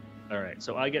 All right,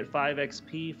 so I get 5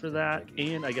 XP for that,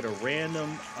 and I get a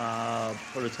random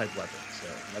prototype weapon. So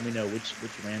let me know which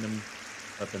random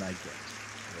weapon I get.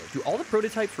 Do all the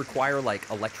prototypes require like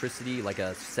electricity, like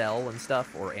a cell and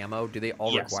stuff, or ammo? Do they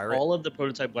all require it? All of the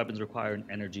prototype weapons require an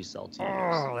energy cell to use.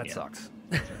 Oh, that sucks.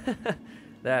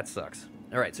 That sucks.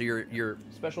 All right, so your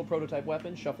special prototype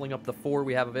weapon, shuffling up the 4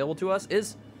 we have available to us,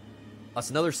 is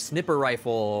another snipper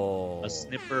rifle. A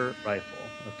snipper rifle.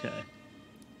 Okay.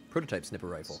 Prototype snipper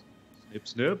rifle.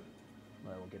 Snip.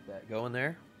 I will get that going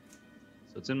there.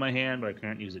 So it's in my hand, but I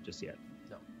can't use it just yet.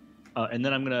 No. And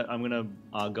then I'm gonna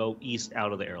go east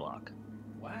out of the airlock.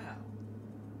 Wow.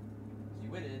 So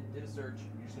you went in, did a search.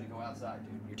 You're just gonna go outside,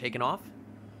 dude. You're taking off?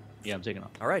 Yeah, I'm taking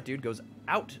off. All right, dude. Goes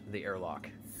out the airlock.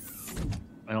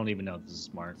 I don't even know if this is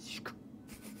smart.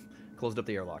 Closed up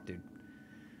the airlock, dude.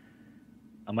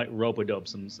 I might rope-a-dope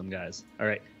some guys. All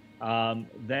right.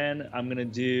 Then I'm gonna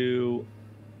do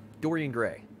Dorian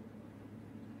Gray.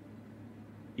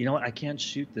 You know what? I can't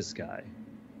shoot this guy.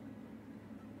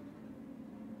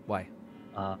 Why?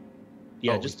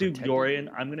 Yeah, Oh, just he's do protected? Dorian.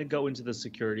 I'm gonna go into the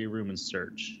security room and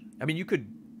search. I mean, you could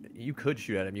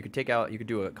shoot at him. You could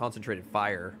do a concentrated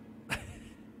fire.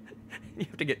 You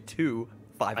have to get 2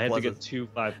 5+. I have to get 2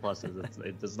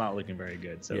 5+. It's not looking very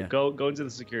good. So Yeah. go into the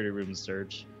security room and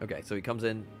search. Okay, so he comes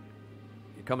in.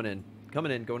 You're coming in. Go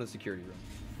into the security room.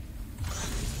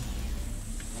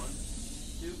 1,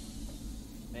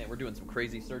 2. Man, we're doing some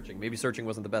crazy searching. Maybe searching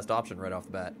wasn't the best option right off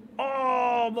the bat.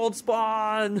 Oh, mold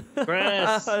spawn!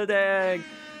 Chris! Dang.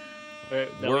 All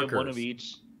right, now we have one Workers. of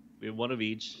each. We have one of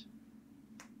each.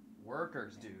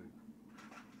 Workers, dude.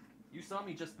 You saw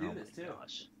me just do Oh this my too.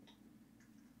 gosh,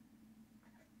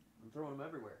 I'm throwing them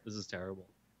everywhere. this is terrible.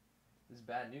 This is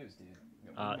bad news, dude. You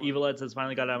got one more. Evil Ed says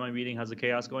finally got out of my meeting. How's the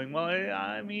chaos going? Well,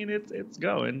 I mean it's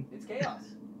going. It's chaos.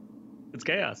 It's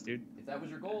chaos, dude. If that was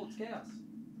your goal, it's chaos.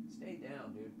 Stay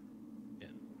down, dude. Yeah.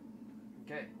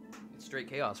 Okay. It's straight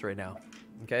chaos right now.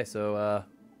 Okay, so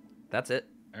that's it.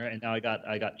 All right, now I got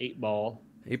 8-ball.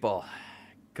 8-ball.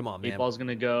 Come on, man. 8-ball's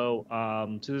gonna go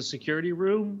to the security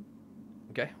room.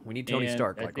 Okay, we need Tony and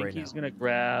Stark I like think right he's now. gonna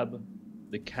grab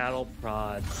the cattle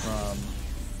prod from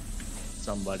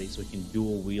somebody so he can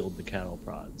dual wield the cattle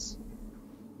prods.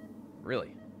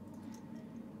 Really?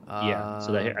 Yeah,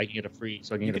 so that I can get a free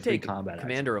you get a could free take combat action.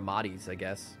 Commander Amati's, I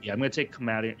guess. Yeah, I'm gonna take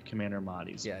Commander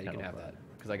Mahdi's. Yeah, you can cattle have prod. that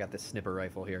because I got this snipper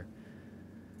rifle here.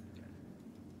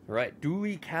 All right,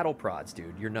 dually cattle prods,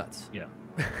 dude. You're nuts. Yeah.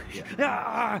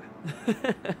 Ah!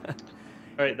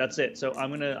 All right, that's it. So I'm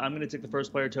gonna take the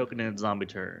first player token and it's zombie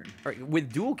turn. All right,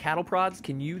 with dual cattle prods,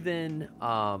 can you then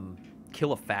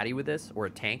kill a fatty with this or a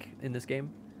tank in this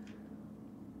game?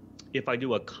 If I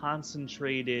do a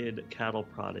concentrated cattle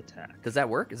prod attack, Does that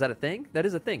work? Is that a thing? That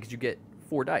is a thing because you get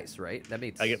 4 dice, right? That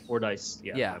means I get 4 dice.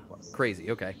 Yeah. yeah, 5+.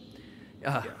 crazy. Okay.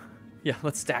 Yeah,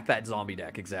 let's stack that zombie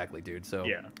deck exactly, dude. So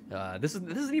Yeah. this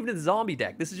isn't even a zombie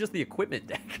deck. This is just the equipment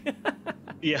deck.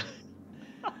 Yeah.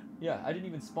 Yeah, I didn't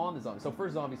even spawn the zombie. So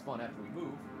first zombie spawn after we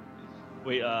move.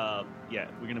 Wait. Yeah,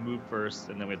 we're gonna move first,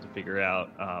 and then we have to figure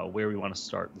out where we want to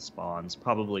start the spawns.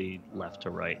 Probably left to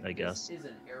right, I guess. This is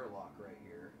an airlock right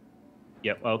here.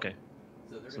 Yep. Okay.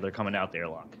 So They're coming out the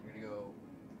airlock. They're gonna go.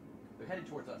 They're headed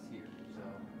towards us here. So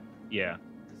Yeah.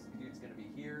 this dude's gonna be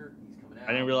here. He's coming out.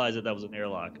 I didn't realize that was an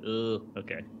airlock. Ugh.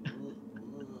 Okay.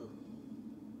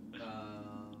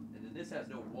 And then this has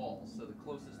no walls, so the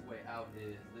closest way out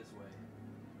is this way.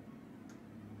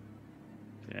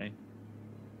 Okay.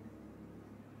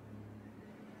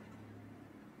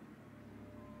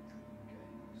 Okay,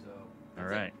 so. All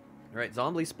right. All right,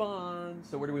 zombie spawn.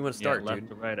 So where do we want to Yeah, start, left dude?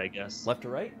 to right, I guess. Left to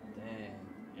right? Dang.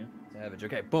 Yeah. Savage.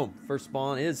 Okay, boom. First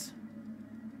spawn is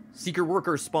Seeker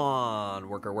Worker spawn.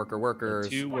 Workers.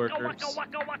 2 workers.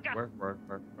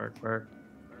 Work.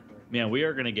 Man,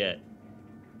 we're gonna get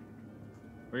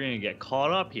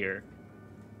caught up here.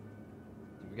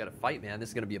 We got to fight, man. This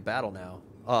is going to be a battle now.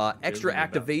 Extra gonna be a battle.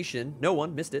 activation. No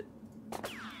one missed it.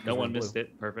 No one missed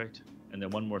it. Perfect. And then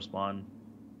one more spawn.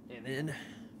 And then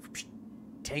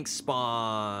tank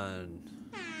spawn.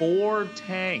 4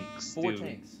 tanks. 4 dude.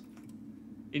 tanks.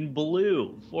 In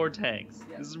blue. 4 tanks.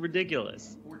 Yeah. This is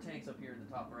ridiculous. 4 tanks up here in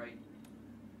the top right.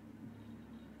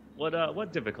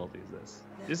 What difficulty is this?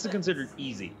 This is considered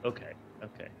easy. Okay.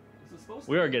 This is supposed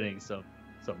We to are be. getting some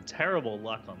terrible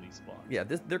luck on these spawns. Yeah,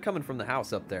 they're coming from the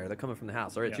house up there. They're coming from the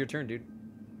house. All right, it's Yeah. your turn, dude.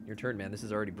 Your turn, man. This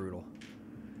is already brutal.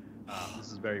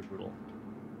 This is very brutal.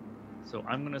 So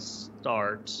I'm gonna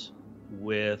start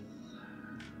with.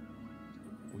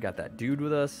 We got that dude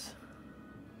with us.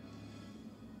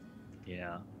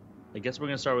 Yeah. I guess we're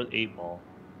gonna start with 8-ball.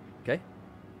 Okay.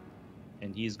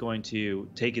 And he's going to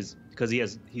take his because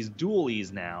he's dual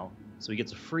ease now, so he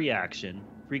gets a free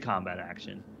combat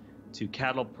action to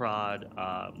cattle prod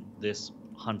this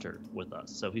hunter with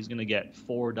us. So he's gonna get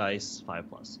 4 dice,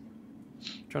 5+.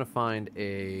 Trying to find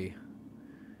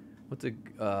what's a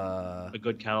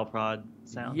good cattle prod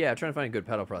sound. Yeah, trying to find a good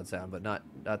pedal prod sound, but not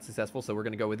successful. So we're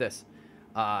gonna go with this.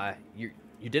 You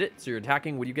did it. So you're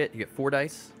attacking. What do you get? You get 4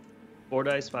 dice. 4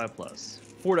 dice, 5+.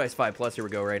 4 dice, 5+. Here we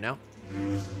go right now.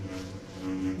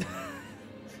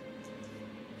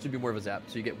 Should be more of a zap.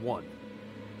 So you get 1.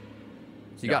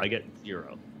 So I get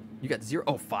 0. You got 0.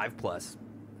 Oh, 5+.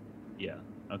 Yeah.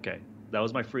 Okay. That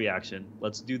was my free action.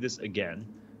 Let's do this again.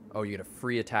 Oh, you get a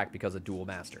free attack because of dual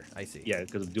master. I see. Yeah,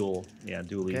 because of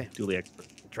dually expert.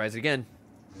 Tries it again.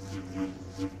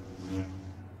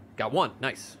 Got 1.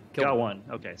 Nice. Got 1.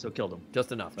 Okay, so killed him.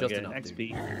 Just enough. So just I get enough. an XP.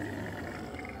 Dude.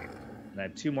 And I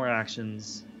have 2 more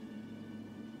actions.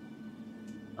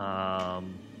 I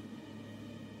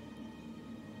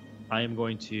am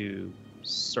going to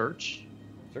search.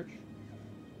 Search.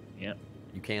 Yeah.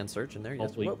 You can search in there.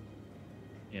 Hopefully. Yes.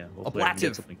 Yeah. Hopefully I can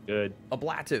get something good.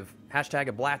 Ablative. Hashtag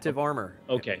ablative armor.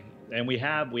 Okay. And we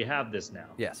have this now.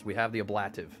 Yes, we have the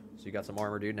ablative. So you got some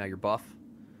armor, dude. Now you're buff.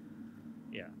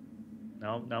 Yeah.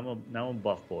 Now I'm a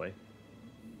buff boy.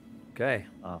 Okay.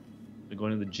 I'm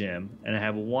going to the gym, and I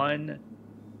have 1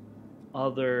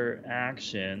 other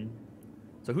action.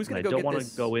 So who's gonna I go don't get want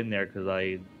this? to go in there because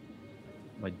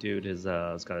my dude has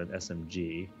got an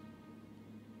SMG.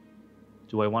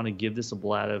 Do I want to give this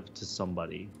ablative to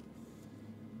somebody?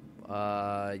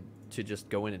 To just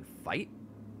go in and fight?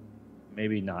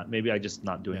 Maybe not. Maybe I just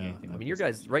not doing anything. I with mean, your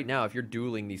this. guys right now, if you're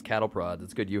dueling these cattle prods,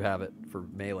 it's good you have it for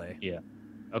melee. Yeah.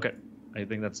 Okay. I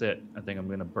think that's it. I think I'm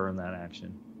gonna burn that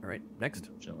action. All right, next.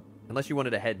 Chilling. Unless you wanted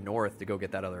to head north to go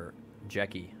get that other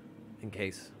Jackie, in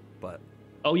case. But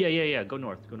Oh yeah. Go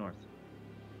north.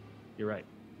 You're right.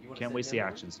 wanna Can't send waste him the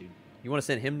north? actions, dude. You want to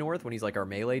send him north when he's like our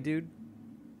melee dude?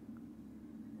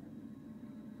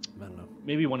 I don't know.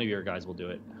 Maybe one of your guys will do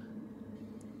it.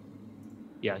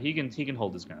 Yeah, he can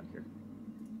hold his ground here.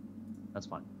 That's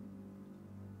fine.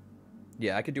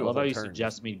 Yeah, I could do I a love how whole you turn.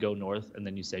 suggest me go north, and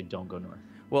then you say don't go north.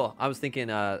 Well, I was thinking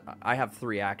I have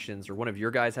 3 actions, or one of your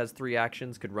guys has 3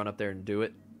 actions, could run up there and do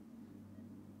it.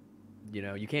 You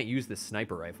know, you can't use this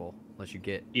sniper rifle unless you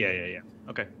get... Yeah.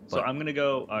 Okay, so But- I'm gonna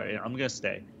go. All right, I'm gonna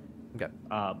stay. Okay.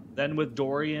 Then with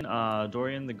Dorian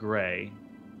the Gray,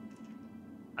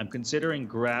 I'm considering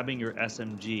grabbing your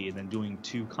SMG and then doing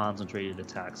 2 concentrated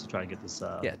attacks to try to get this.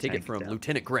 Yeah, take it tank from down.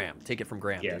 Lieutenant Graham. Take it from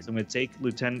Graham, Yeah, dude. so I'm gonna take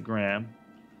Lieutenant Graham.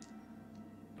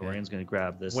 Okay. Dorian's gonna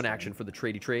grab this. 1 thing. action for the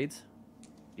tradey trades.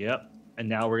 Yep. And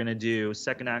now we're gonna do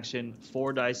second action,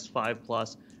 4 dice,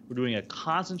 5+. We're doing a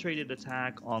concentrated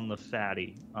attack on the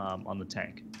fatty, on the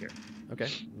tank here. Okay,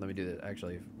 let me do that,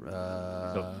 actually.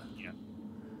 So, yeah.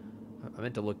 I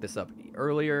meant to look this up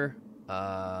earlier.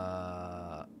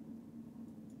 I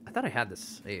thought I had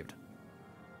this saved.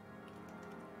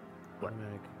 What?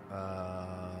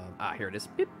 Here it is.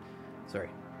 Beep. Sorry.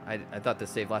 I thought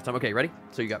this saved last time. Okay, ready?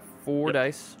 So you got 4 Yep.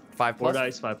 dice, 5+. 4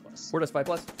 dice, 5+. 4 dice,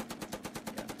 5+.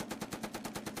 Yeah.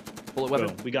 Bullet weapon.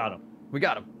 Boom, we got him. We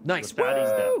got him. Nice. The fatty's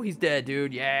Woo! dead. He's dead,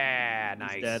 dude. Yeah,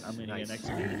 nice. He's dead. I'm gonna nice. get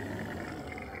an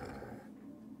XP.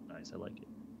 Nice, I like it.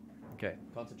 Okay.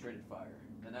 Concentrated fire.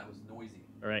 And that was noisy.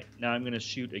 All right, now I'm gonna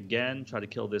shoot again. Try to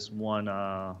kill this one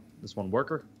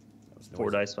worker. That was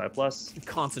 4 noisy. dice, 5+.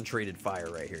 Concentrated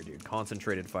fire right here, dude.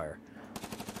 Concentrated fire.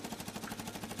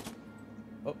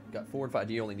 Oh, got 4 and 5.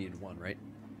 You only needed 1, right?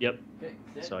 Yep. Okay.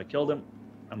 So I killed him.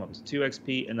 I'm up to 2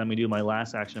 XP, and then we do my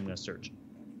last action. I'm gonna search.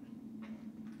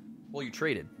 Well, you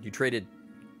traded. You traded.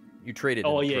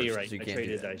 Oh in yeah, first, you're right. So you I can't do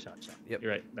traded. that. I shot. Yep.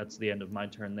 You're right. That's the end of my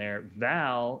turn there.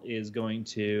 Val is going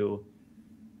to.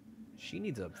 She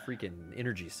needs a freaking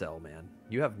energy cell, man.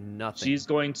 You have nothing. She's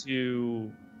going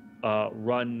to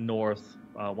run north.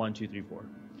 1, 2, 3, 4.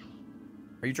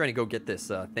 Are you trying to go get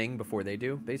this thing before they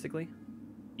do, basically?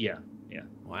 Yeah.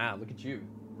 Wow, look at you.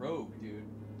 Rogue, dude.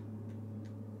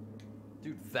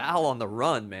 Dude, Val on the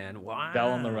run, man. Wow.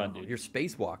 Val on the run, dude. You're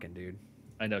spacewalking, dude.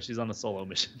 I know she's on a solo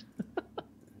mission.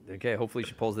 Okay, hopefully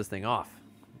she pulls this thing off.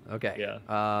 Okay. Yeah.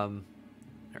 All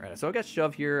right, so I got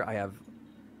Shove here. I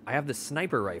have the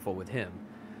sniper rifle with him.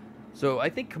 So I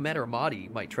think Commander Amati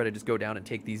might try to just go down and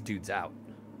take these dudes out.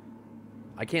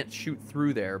 I can't shoot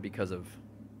through there because of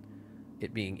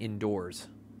it being indoors,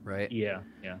 right? Yeah.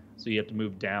 So you have to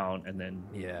move down and then.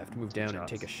 Yeah, I have to move Take down and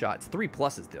shots. take a shot. It's 3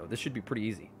 pluses, though. This should be pretty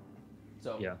easy.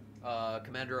 So, Yeah.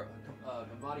 Commander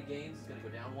Amati Gaines is going to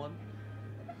go down 1.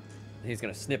 He's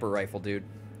going to snipper rifle, dude.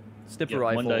 Snipper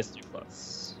rifle. 1 dice,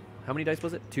 2+. How many dice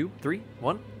was it? 2, 3,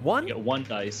 1? 1? You get 1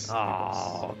 dice. 3+.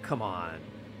 Oh, come on.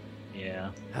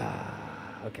 Yeah.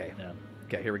 Okay. Yeah.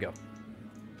 Okay, here we go.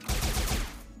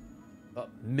 Oh,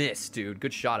 miss, dude.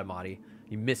 Good shot, Amati.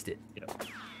 You missed it. Yep.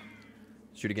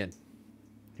 Shoot again.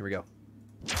 Here we go.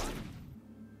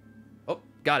 Oh,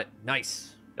 got it.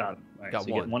 Nice. Got him. All right, Got so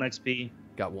you one. get 1 XP.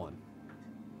 Got 1.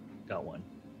 Got 1.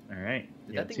 All right.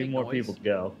 Did You that got thing 2 make more noise? people to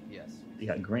go. Yes. You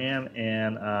got Graham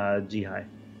and Jihai.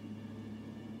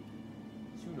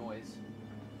 2 noise.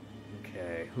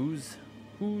 Okay, who's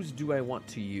do I want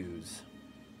to use?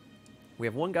 We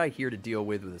have 1 guy here to deal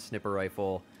with a snipper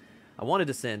rifle. I wanted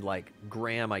to send like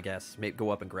Graham, I guess, maybe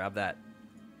go up and grab that.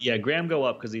 Yeah, Graham, go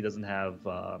up because he doesn't have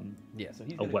Yeah, so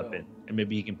he's a weapon, and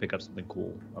maybe he can pick up something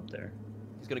cool up there.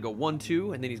 He's gonna go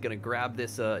 1-2, and then he's gonna grab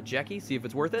this Jackie, see if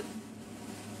it's worth it.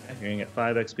 Okay, you're gonna get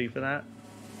 5 XP for that.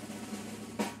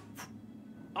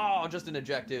 Oh, just an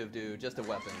objective, dude. Just a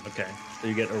weapon. Okay, so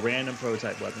you get a random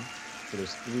prototype weapon. So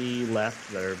there's 3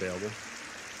 left that are available.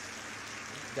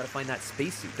 We gotta find that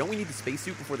spacesuit. Don't we need the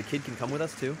spacesuit before the kid can come with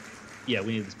us too? Yeah,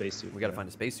 we need the spacesuit. We gotta find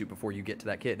a spacesuit before you get to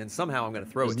that kid, and somehow I'm gonna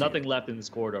throw There's it. There's nothing left in this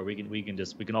corridor. We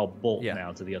can all bolt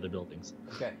now to the other buildings.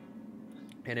 Okay.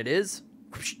 And it is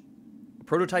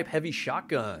prototype heavy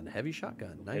shotgun. Heavy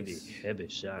shotgun. Nice. Heavy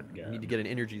shotgun. We need to get an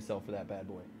energy cell for that bad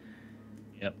boy.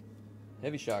 Yep.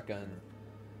 Heavy shotgun.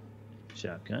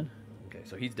 Shotgun. Okay,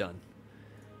 so he's done.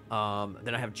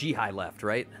 Then I have G-High left,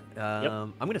 right? Yep.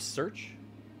 I'm gonna search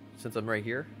since I'm right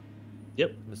here.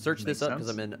 Yep. I'm gonna search this up because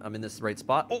I'm in this right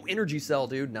spot. Oh, energy cell,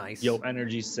 dude. Nice. Yo,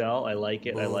 energy cell. I like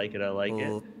it. I like it. I like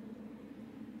it.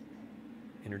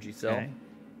 Energy cell.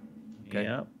 Okay.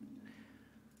 Yep.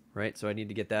 Right. So I need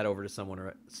to get that over to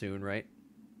someone soon, right?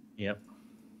 Yep.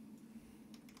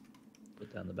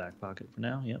 Put that in the back pocket for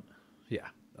now. Yep. Yeah.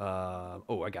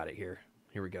 Oh, I got it here.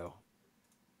 Here we go.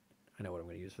 I know what I'm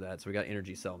going to use for that. So we got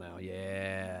energy cell now.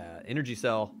 Yeah. Energy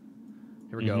cell.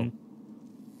 Here we go.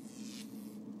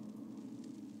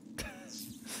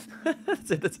 That's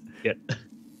it. That's yeah.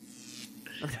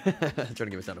 trying to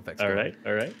give a sound effects. All right.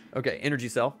 All right. Okay. Energy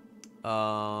cell.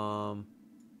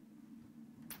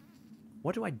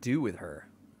 What do I do with her?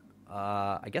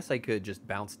 I guess I could just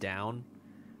bounce down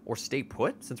or stay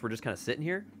put since we're just kind of sitting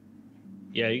here.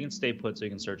 Yeah, you can stay put so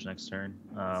you can search next turn.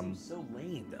 Seems so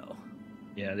lame, though.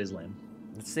 Yeah, it is lame.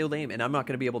 It's so lame, and I'm not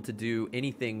going to be able to do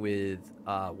anything with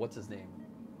what's his name,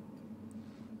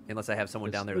 unless I have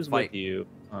someone down there to fight. With you?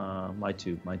 My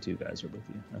two guys are with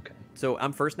you. Okay. So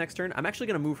I'm first next turn. I'm actually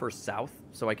going to move her south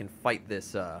so I can fight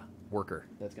this worker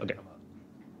that's going to come up.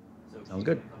 So sounds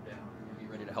good. Come down. Be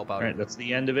ready to help out. All right, that's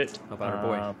the end of it. Help out our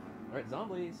boy. All right,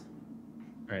 zombies.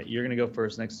 All right, you're going to go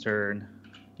first next turn.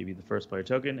 Give you the first player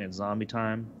token. It's zombie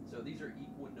time. So these are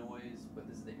equal noise, but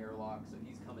this is the airlock, so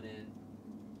he's coming in.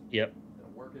 Yep. The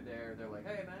worker there, they're like,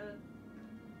 hey, man.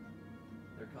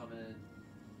 They're coming.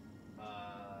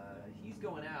 He's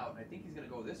going out. I think he's going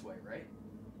to go this way, right?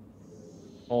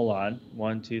 Hold on.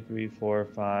 1, 2, 3, 4,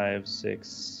 5, 6,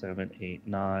 7, 8,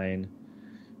 9.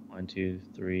 1, 2,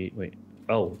 3. Wait.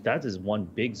 Oh, that is one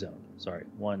big zone. Sorry.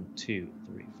 1, 2,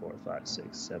 3, 4, 5,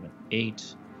 6, 7, 8.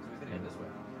 So he's going to go this way.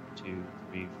 2,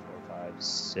 3, 4, 5,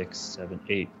 6, 7,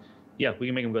 8. Yeah, we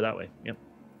can make him go that way. Yep.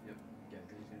 Yep. Okay,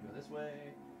 so he's going to go this way.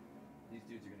 These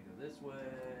dudes are going to go this way.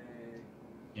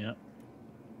 Yep.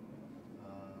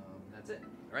 That's it.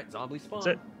 All right, zombie spawn.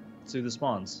 That's it. Let's do the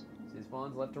spawns. See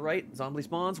spawns left to right. Zombie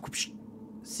spawns.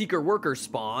 Seeker worker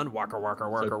spawn. Waka waka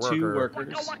waka so worker. 2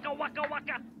 workers. Waka waka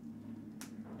waka.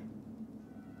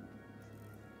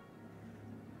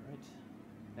 Right.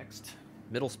 Next.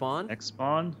 Middle spawn. Next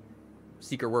spawn.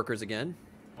 Seeker workers again.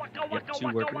 Yep, 2 workers. 2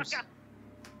 workers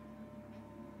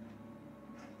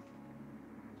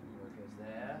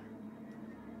there.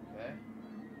 Okay.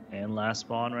 And last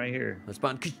spawn right here. Let's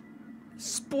spawn.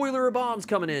 Spoiler of bombs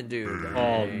coming in, dude.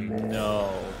 Oh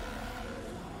no.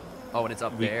 Oh, and it's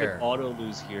up we there. could auto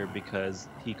lose here because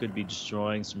he could be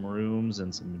destroying some rooms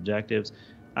and some objectives.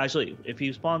 Actually, if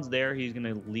he spawns there, he's going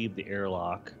to leave the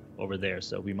airlock over there,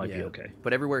 so we might be okay.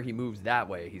 But everywhere he moves that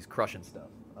way, he's crushing stuff.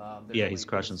 Yeah, he's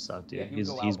crushing stuff, dude. Yeah,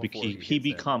 he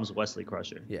becomes Wesley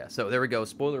Crusher. Yeah, so there we go.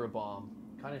 Spoiler of bomb.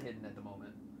 Kind of hidden at the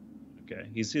moment. Okay,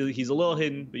 he's a little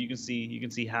hidden, but you can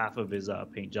see half of his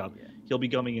paint job. Yeah. He'll be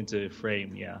coming into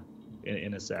frame,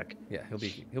 in a sec. Yeah,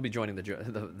 he'll be joining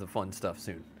the fun stuff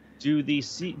soon. Do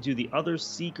the other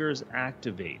seekers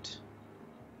activate?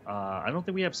 I don't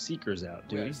think we have seekers out,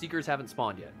 do we? Seekers haven't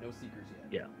spawned yet. No seekers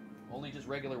yet. Yeah. Only just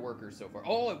regular workers so far.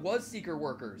 Oh, it was seeker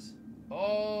workers.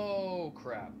 Oh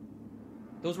crap.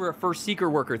 Those were our first seeker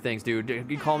worker things, dude.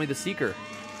 You call me the seeker.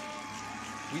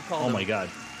 We call them... Oh my god.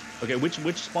 Okay, which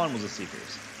spawn was the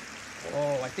seekers?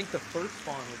 Oh, I think the first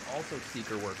spawn was also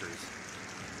seeker workers.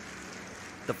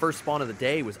 The first spawn of the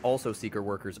day was also seeker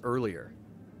workers earlier.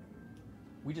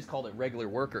 We just called it regular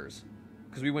workers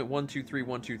because we went 1, 2, 3,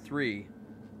 1, 2, 3.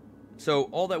 So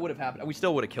all that would have happened, we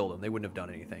still would have killed them. They wouldn't have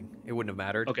done anything. It wouldn't have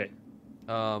mattered. Okay.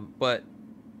 But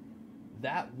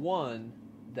that one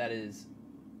that is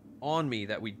on me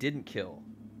that we didn't kill,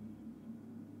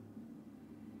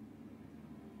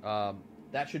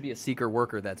 that should be a seeker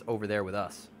worker that's over there with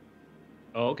us.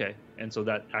 Oh, okay. And so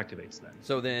that activates then.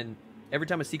 So then every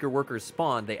time a seeker worker is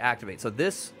spawned, they activate. So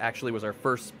this actually was our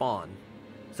first spawn.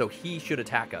 So he should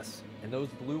attack us. And those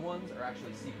blue ones are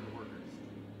actually seeker workers.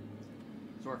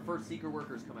 So our first Seeker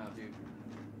workers come out, dude.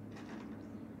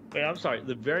 Wait, I'm sorry.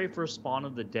 The very first spawn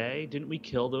of the day, didn't we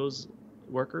kill those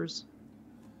workers?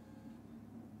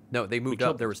 No, they moved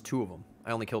up. There was 2 of them.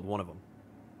 I only killed 1 of them.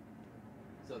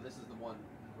 So this is the one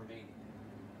remaining.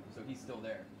 So he's still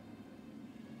there.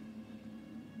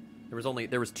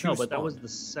 There was 2 No, but spawned. that was the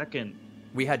second.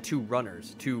 We had 2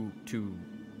 runners, two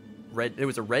red. There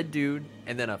was a red dude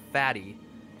and then a fatty,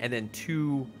 and then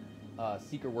 2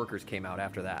 Seeker workers came out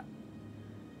after that.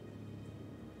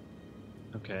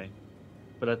 Okay,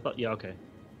 but I thought okay.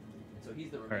 So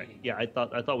he's the remaining. All right.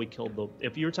 Yeah, I thought we killed the.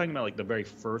 If you were talking about like the very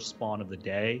first spawn of the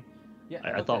day, Yeah,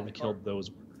 I thought we killed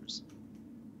those workers.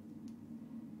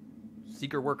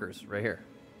 Seeker workers right here.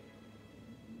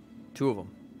 2 of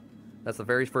them. That's the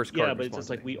very first card. Yeah, but it's just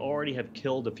like we already have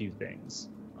killed a few things.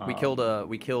 We killed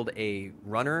a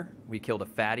runner. We killed a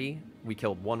fatty. We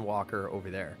killed 1 walker over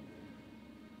there.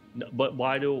 No, but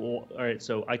why do? All right,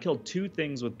 so I killed 2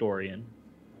 things with Dorian.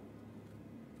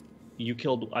 I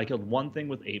killed 1 thing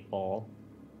with 8-Ball,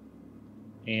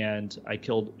 and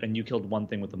you killed 1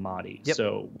 thing with the Mahdi. Yep.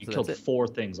 So we killed 4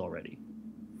 things already.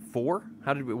 4?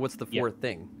 What's the 4th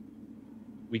thing?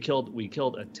 We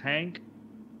killed a tank,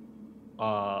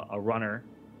 a runner,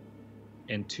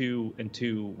 and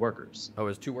two workers. Oh, it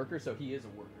was 2 workers, so he is a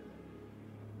worker.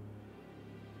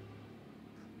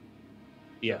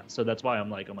 Yeah, so that's why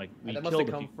I'm like we that killed must have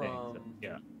a come few from. things.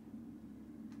 Yeah.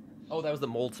 Oh, that was the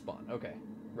mold spawn. Okay,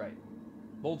 right.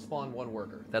 Mold spawn 1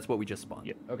 worker. That's what we just spawned.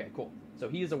 Yep. Okay, cool. So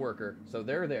he is a worker. So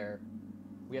they're there.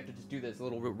 We have to just do this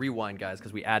little rewind, guys,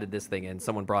 because we added this thing in.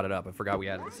 Someone brought it up. I forgot we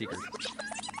added the seekers.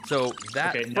 So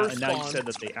that first now spawn... you said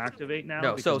that they activate now.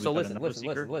 No, so listen.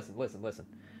 Listen.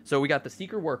 So we got the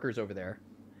seeker workers over there.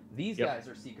 These Yep. guys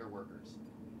are seeker workers.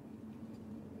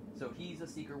 So he's a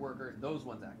seeker worker. Those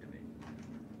ones activate.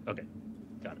 Okay,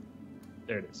 got it.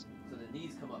 There it is. So then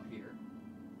these come up here.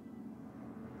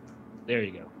 There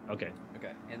you go. Okay.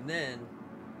 Okay, and then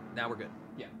now we're good.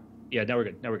 Yeah. Yeah, now we're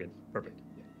good. Perfect.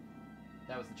 Yeah.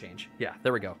 That was the change. Yeah,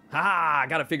 there we go. Ha!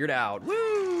 Got it figured out.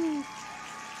 Woo!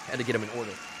 Had to get them in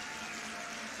order.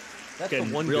 That's Getting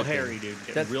the one real good hairy, thing.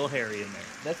 dude. Getting real hairy in there.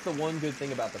 That's the one good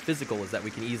thing about the physical is that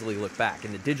we can easily look back.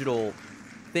 In the digital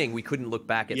thing, we couldn't look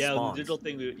back at spawns. The digital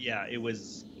thing. It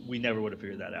was. We never would have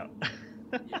figured that out.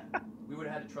 Yeah. We would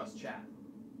have had to trust chat.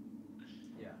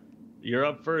 Yeah. You're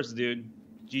up first, dude.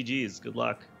 GG's. Good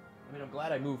luck. I mean, I'm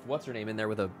glad I moved what's her name in there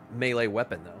with a melee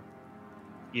weapon though.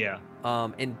 Yeah.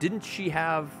 And didn't she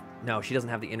have? No, she doesn't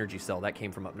have the energy cell. That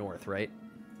came from up north, right?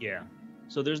 Yeah.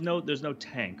 So there's no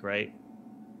tank, right?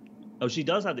 Oh, she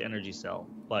does have the energy cell,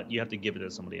 but you have to give it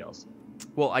to somebody else.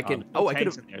 Well, I can. I could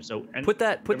have. So put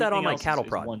that on my cattle is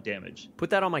prod. 1 damage. Put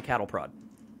that on my cattle prod.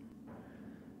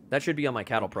 That should be on my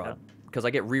cattle prod because I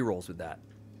get rerolls with that.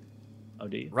 Oh,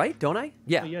 do you? Right? Don't I?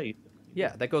 Yeah. Oh, yeah.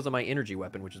 Yeah, that goes on my energy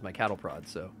weapon, which is my cattle prod.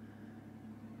 So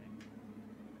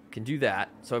can do that.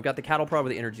 So I've got the cattle prod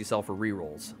with the energy cell for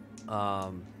rerolls.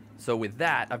 So with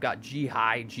that, I've got G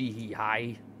high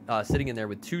sitting in there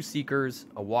with 2 seekers,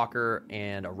 a walker,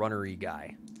 and a runnery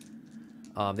guy.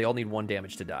 They all need 1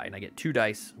 damage to die, and I get 2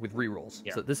 dice with rerolls.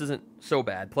 Yeah. So this isn't so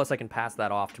bad. Plus, I can pass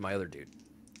that off to my other dude.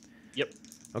 Yep.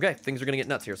 Okay, things are gonna get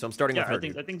nuts here. So I'm starting with her. I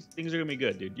think things are gonna be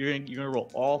good, dude. You're gonna roll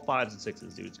all 5s and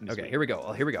 6s, dude. It's gonna be Okay, sweet. here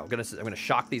we go. I'm gonna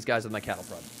shock these guys with my cattle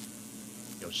prod.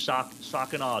 Yo,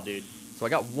 shock and awe, dude. So I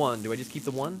got 1. Do I just keep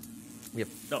the 1? We have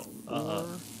No. 4.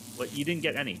 But you didn't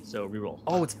get any, so reroll.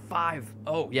 Oh, it's 5.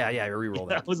 Oh, yeah, I reroll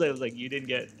that. I was like, you didn't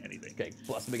get anything. Okay,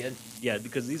 bless them again. Yeah,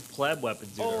 because these pleb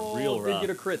weapons, dude, are real rough. Did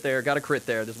get a crit there. Got a crit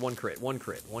there. There's one crit. One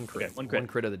crit. Okay, one crit. One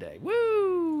crit of the day.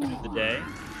 Woo! The day.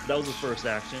 That was the first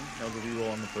action. That was a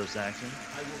reroll on the first action.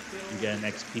 I will kill. You get an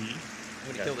XP.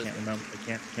 I'm gonna kill this. Can't remember. I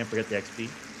can't forget the XP.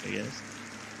 There he is.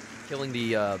 Killing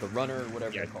the runner or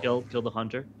whatever. Yeah, they're called. kill the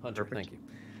hunter. Hunter. Perfect. Thank you.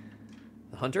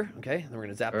 The hunter. Okay, then we're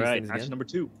gonna zap All these right, things again. action number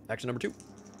 2. Action number 2.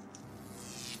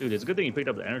 Dude, it's a good thing you picked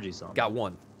up the energy cell. Got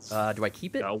 1. Do I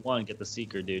keep it? Got 1. Get the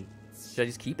seeker, dude. Should I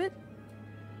just keep it?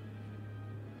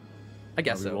 I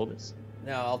guess so. Roll this.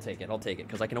 No, I'll take it.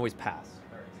 Because I can always pass.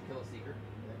 All right, so kill a seeker.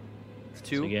 It's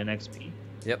 2. So you get an XP.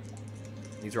 Yep.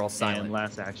 These are all silent. And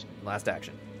last action. Last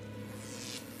action.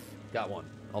 Got 1.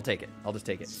 I'll take it. I'll just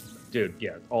take it. Dude,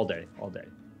 yeah, all day.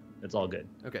 It's all good.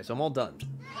 Okay, so I'm all done.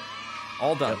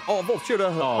 All done. Yep. Oh, Volp, shoot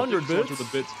 100 bits. For the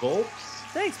bits, Volps.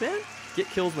 Thanks, man. Get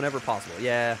kills whenever possible.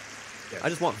 Yeah. I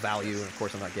just want value, and of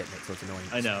course I'm not getting it, so it's annoying.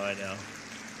 I know.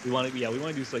 We want to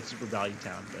do like super value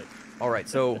town, but. All right,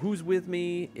 so who's with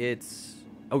me?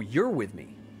 You're with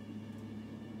me.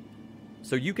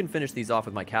 So you can finish these off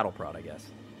with my cattle prod, I guess.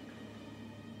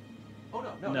 Oh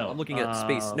no. I'm looking at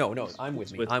space. No, I'm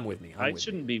with me. I'm with me. I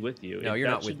shouldn't be with you. No, you're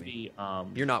not with me.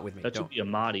 You're not with me. That should be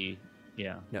Amadi.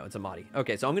 Yeah. No, it's Amadi.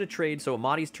 Okay, so I'm going to trade. So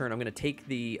Amadi's turn. I'm going to take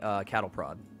the cattle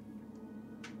prod.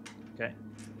 Okay.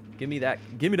 Give me that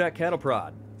cattle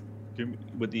prod.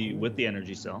 With the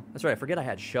energy cell. That's right. I forget I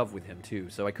had shove with him too.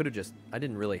 So I could have just. I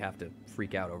didn't really have to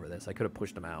freak out over this. I could have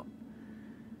pushed him out.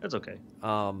 That's okay.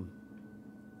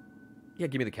 Yeah,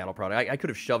 give me the cattle prod. I could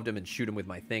have shoved him and shoot him with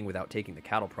my thing without taking the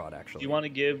cattle prod, actually. Do you want to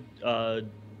give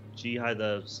Jihai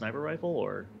the sniper rifle,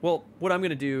 or? Well, what I'm going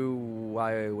to do...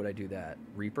 Why would I do that?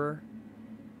 Reaper?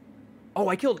 Oh,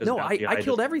 I killed... No, I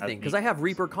killed everything, because I have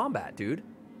Reaper combat, dude.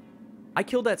 I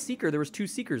killed that Seeker. There was 2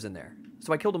 Seekers in there.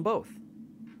 So I killed them both.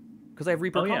 Because I have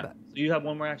Reaper combat. So you have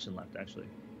one more action left, actually.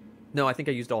 No, I think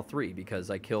I used all 3, because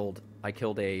I killed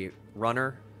a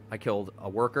runner, I killed a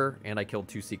worker, and I killed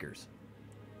 2 Seekers.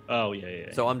 Oh,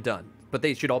 yeah. So I'm done. But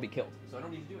they should all be killed. So I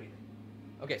don't need to do anything.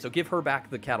 Okay, so give her back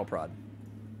the cattle prod.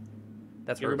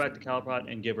 That's give her back the cattle prod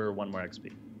and give her 1 more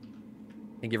XP.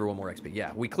 And give her 1 more XP.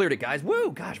 Yeah, we cleared it, guys.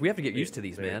 Woo! Gosh, we have to get used to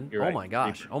these, man. You're oh right. my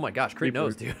gosh. Reaper. Oh my gosh. Crit Reaper.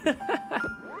 knows, dude.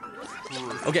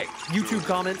 Okay, YouTube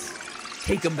comments.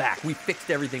 Take them back. We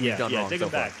fixed everything we've done wrong take so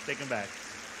them back. far. Take them back.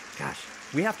 Gosh,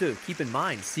 we have to keep in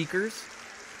mind Seekers,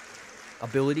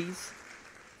 abilities.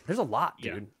 There's a lot,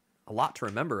 dude. Yeah. A lot to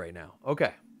remember right now.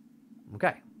 Okay. It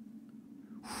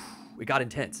got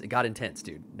intense. It got intense,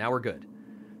 dude. Now we're good.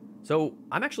 So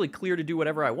I'm actually clear to do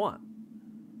whatever I want.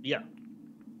 Yeah.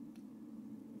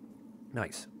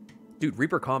 Nice. Dude,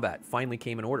 Reaper Combat finally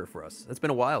came in order for us. It's been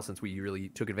a while since we really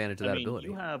took advantage of that ability.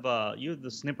 You have the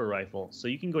sniper rifle, so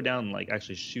you can go down and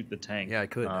actually shoot the tank. Yeah, I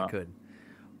could.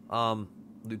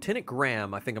 Lieutenant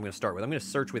Graham, I think I'm going to start with. I'm going to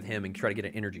search with him and try to get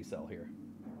an energy cell here.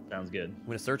 Sounds good. I'm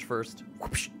going to search first.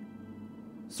 Whoosh.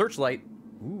 Searchlight.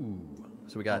 Ooh.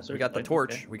 So we got the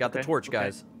torch. Okay. We got the torch,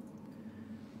 guys.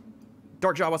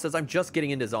 Dark Jawa says, I'm just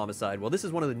getting into Zombicide. Well, this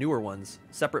is one of the newer ones,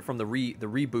 separate from the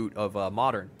reboot of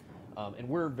Modern. And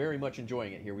we're very much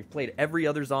enjoying it here. We've played every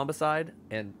other Zombicide,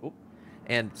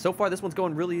 and so far this one's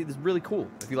going really cool.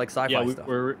 If you like sci-fi stuff.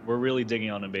 We're really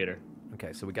digging on Invader.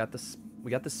 Okay, so we got this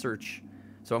search.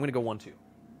 So I'm gonna go 1-2.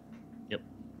 Yep.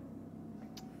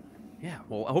 Yeah.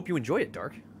 Well, I hope you enjoy it,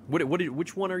 Dark.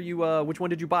 Which one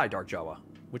did you buy, Dark Jawa?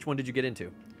 Which one did you get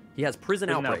into? He has Prison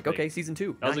Outbreak. Okay, season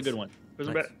 2. That was a good one.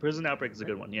 Prison Outbreak is a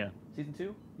good one. Yeah. Season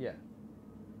 2? Yeah.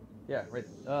 Yeah, right.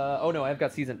 Oh no, I've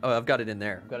got it in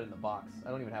there. I've got it in the box. I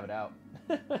don't even have it out.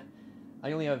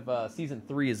 I only have season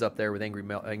 3 is up there with Angry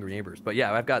Neighbors. But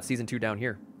yeah, I've got season 2 down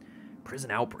here.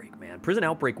 Prison Outbreak, man. Prison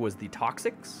Outbreak was the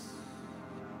Toxics?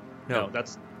 No,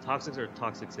 that's Toxics or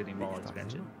Toxic City Mall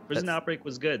expansion. Prison Outbreak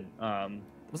was good.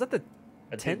 Was that the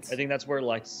tents? I think that's where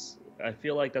I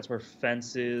feel like that's where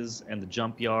Fences and the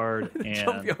Jump Yard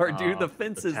and dude, the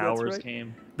Fences, the towers that's right.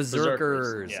 came.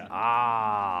 Berserkers.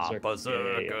 Yeah.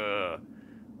 Berserker. Yeah.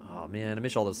 Oh man, I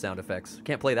miss all those sound effects.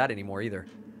 Can't play that anymore either.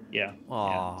 Yeah.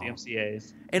 Aww. Yeah.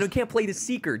 DMCA's. And we can't play the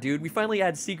Seeker, dude. We finally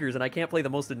had Seekers, and I can't play the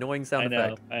most annoying sound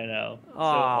effect. I know. So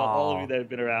all of you that have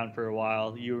been around for a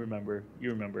while, you remember.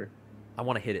 I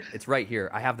want to hit it. It's right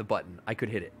here. I have the button. I could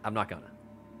hit it. I'm not gonna.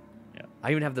 Yeah. I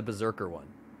even have the Berserker one.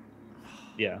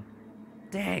 Yeah.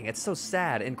 Dang, it's so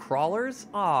sad. And Crawlers?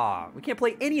 Aw, we can't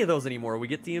play any of those anymore. We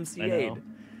get DMCA'd.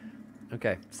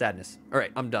 Okay, sadness. All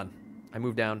right, I'm done. I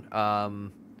moved down.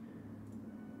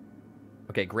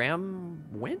 Okay, Graham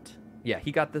went? Yeah,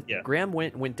 he got the... Yeah. Graham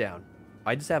went down.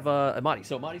 I just have Amadi.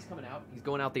 So Amadi's coming out. He's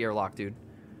going out the airlock, dude.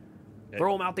 Okay.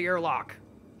 Throw him out the airlock.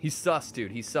 He's sus,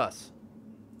 dude. He's sus.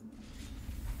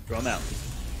 Throw him out.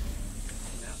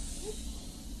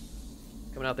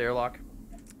 Coming out the airlock.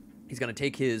 He's going to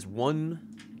take his 1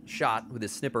 shot with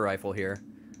his sniper rifle here.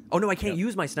 Oh, no, I can't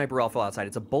use my sniper rifle outside.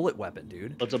 It's a bullet weapon,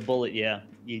 dude. It's a bullet, yeah.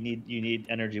 You need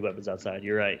energy weapons outside.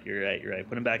 You're right.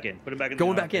 Put him back in.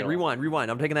 Going back in.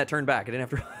 Rewind. I'm taking that turn back. I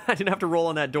didn't have to roll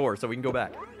on that door, so we can go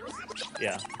back.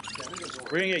 Yeah.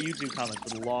 We're going to get YouTube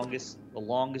comments for the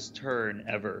longest turn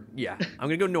ever. Yeah. I'm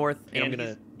going to go north, and I'm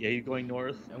going to... Yeah, you're going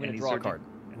north. I'm going to draw a card.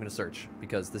 I'm going to search,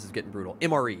 because this is getting brutal.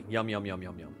 MRE. Yum, yum, yum,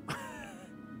 yum, yum.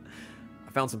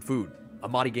 I found some food.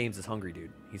 Amadi Games is hungry,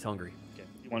 dude. He's hungry. Okay.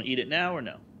 You want to eat it now or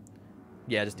no?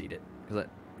 Yeah, just eat it. Yeah,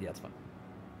 it's fine.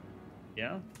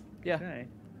 Yeah? Yeah. Okay.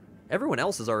 Everyone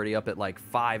else is already up at like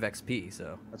 5 XP,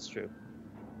 so. That's true.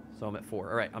 So I'm at 4.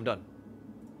 All right, I'm done.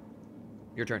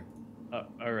 Your turn.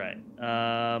 All right.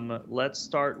 Let's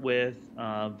start with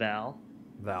Val.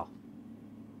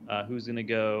 Who's going to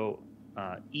go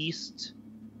east,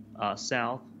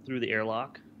 south through the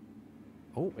airlock.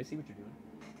 Oh, I see what you're doing.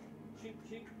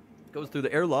 Goes through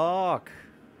the airlock.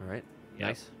 All right. Yep.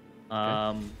 Nice.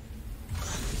 Okay.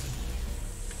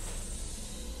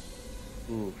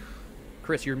 Ooh.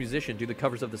 Chris, you're a musician. Do the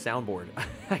covers of the soundboard.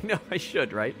 I know I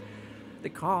should, right? They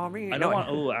call me. I don't want.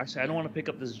 Oh, actually, I don't want to pick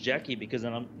up this Jackie because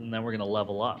then we're gonna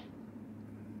level up.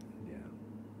 Yeah.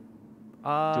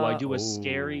 Do I do a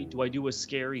scary? Do I do a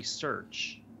scary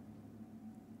search?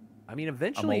 I mean,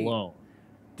 eventually. I'm alone.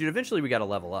 Dude, eventually we got to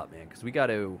level up, man, because we got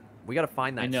to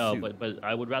find that. I know, suit. but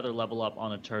I would rather level up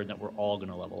on a turn that we're all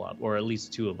gonna level up, or at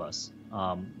least 2 of us,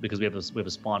 because we have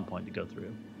a spawn point to go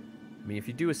through. I mean, if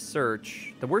you do a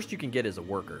search, the worst you can get is a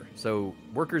worker. So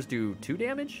workers do 2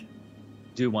 damage.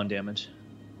 Do 1 damage.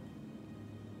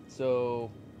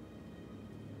 So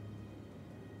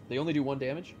they only do 1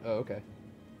 damage. Oh, okay.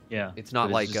 Yeah. It's not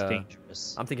but like just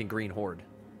dangerous. I'm thinking Green Horde.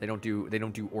 They don't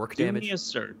do orc Do damage. me a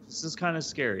search. This is kind of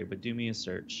scary, but do me a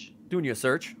search. Doing you a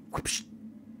search.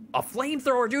 A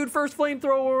flamethrower, dude. First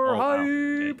flamethrower. Oh, wow.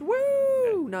 Hype. Okay.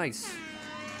 Woo! Okay. Nice.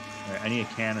 All right, I need a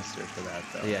canister for that,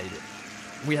 though. Yeah, you did.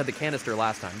 We had the canister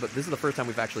last time, but this is the first time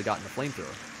we've actually gotten the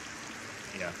flamethrower.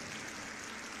 Yeah.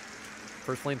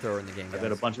 First flamethrower in the game, guys. I've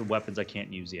got a bunch of weapons I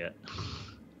can't use yet.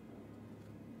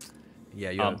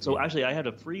 Yeah, you So actually, I had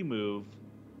a free move.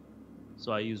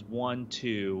 So I used 1,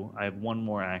 2. I have 1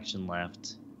 more action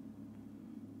left.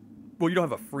 Well, you don't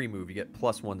have a free move. You get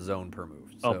 +1 zone per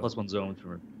move. So. Oh, +1 zone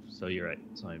per. So you're right.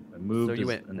 So I moved. So you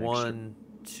went an 1,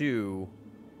 2,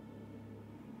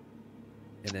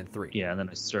 and then 3. Yeah, and then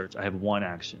I search. I have 1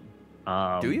 action.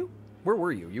 Do you? Where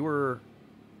were you? You were.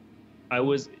 I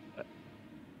was.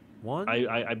 1.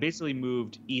 I basically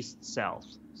moved east south,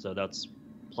 so that's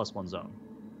 +1 zone.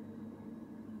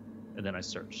 And then I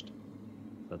searched.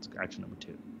 That's action number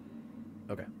 2.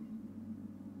 Okay.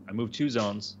 I moved 2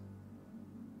 zones.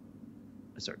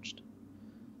 I searched.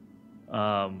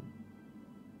 I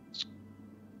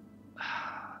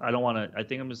don't want to. I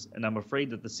think I'm afraid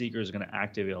that the Seeker is going to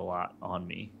activate a lot on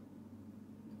me.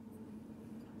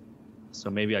 So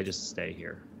maybe I just stay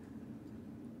here.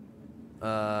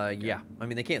 Yeah. I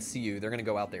mean, they can't see you. They're gonna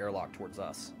go out the airlock towards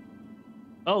us.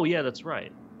 Oh yeah, that's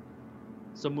right.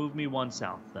 So move me 1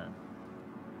 south then.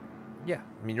 Yeah.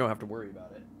 I mean, you don't have to worry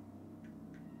about it.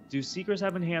 Do Seekers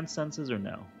have enhanced senses or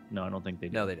no? No, I don't think they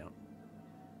do. No, they don't.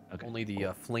 Okay, Only the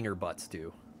cool. flinger butts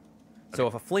do. So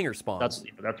if a flinger spawns,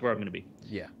 That's where I'm going to be.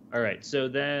 yeah. All right, so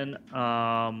then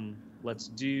let's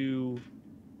do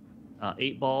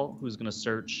 8-Ball, who's going to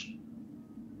search.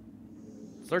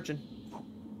 Searching.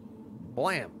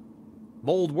 Blam.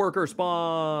 Mold worker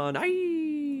spawn.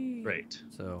 Aye. Great.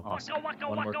 So Awesome. 1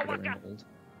 worker in mold.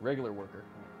 regular worker.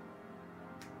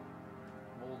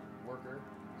 Mold worker.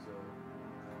 So.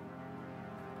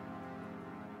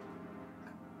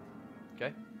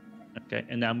 Okay. Okay,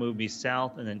 and now move me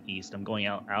south and then east. I'm going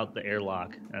out the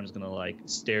airlock, and I'm just going to like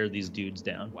stare these dudes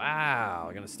down. Wow.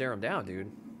 You're gonna stare them down, dude.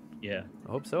 Yeah.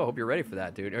 I hope so. I hope you're ready for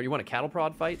that, dude. Or you want a cattle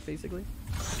prod fight, basically?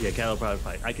 Yeah, cattle prod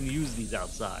fight. I can use these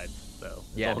outside, though.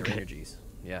 It's Yeah, all their good. energies.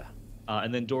 Yeah.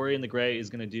 And then Dorian the Gray is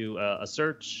going to do a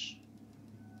search.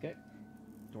 Okay.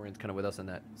 Dorian's kind of with us in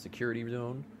that security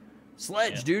zone.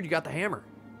 Sledge, Yeah. dude. You got the hammer.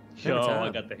 Yo, Hammer time.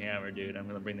 I got the hammer, dude. I'm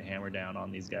going to bring the hammer down on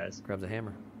these guys. Grabs a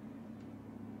hammer.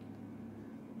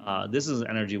 This is an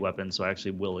energy weapon, so I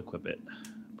actually will equip it.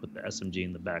 Put the SMG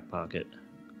in the back pocket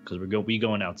because we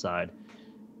going outside.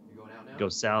 You going out now? Go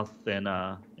south and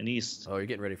east. Oh, you're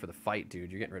getting ready for the fight,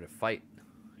 dude. You're getting ready to fight.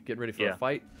 Getting ready for Yeah. a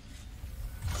fight.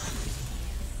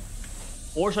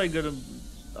 Or should I go to?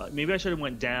 Maybe I should have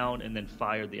went down and then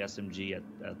fired the SMG at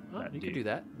Oh, that you dude. could do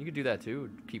that. You could do that too.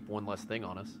 Keep one less thing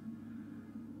on us.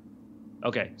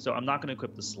 Okay, so I'm not going to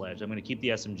equip the sledge. I'm going to keep the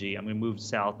SMG. I'm going to move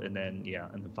south and then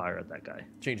fire at that guy.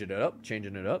 Changing it up.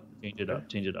 Changing it up. Change it up.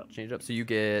 Change it up. Change it up. So you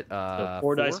get So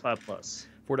 4 dice, 5+.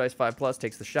 4 dice, 5+.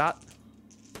 Takes the shot.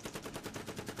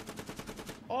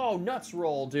 Oh, nuts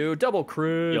roll, dude. Double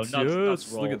crits. Yo, nuts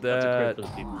Yes. roll. Look at That's a that. crit for the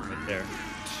people right there.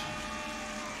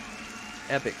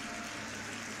 Epic.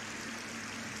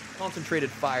 Concentrated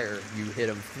fire. You hit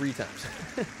him 3 times.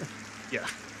 Yeah.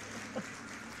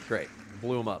 Great.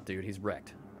 Blew him up, dude. He's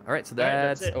wrecked. All right, so All right,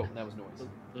 that's... that's it. Oh, that was noise.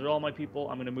 Those are all my people.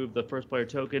 I'm going to move the first player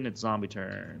token. It's zombie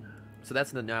turn. So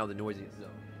that's now the noisiest zone.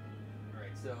 All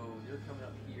right, so you're coming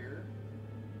up here.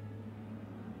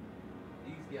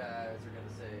 These guys are going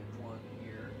to say 1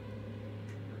 here.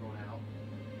 They're going out.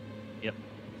 Yep.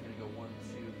 He's going to go 1,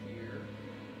 2 here.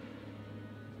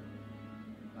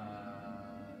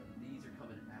 These are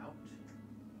coming out.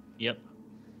 Yep.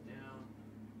 Down.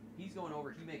 He's going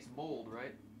over. He makes mold,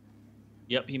 right?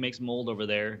 Yep, he makes mold over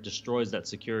there. Destroys that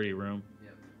security room.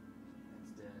 Yep.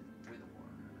 That's dead with a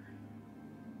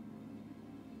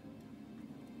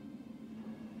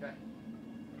worker. Okay.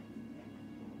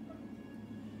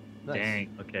 Nice. Dang.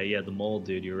 Okay, yeah, the mold,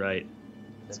 dude. You're right.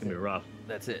 It's going to be rough.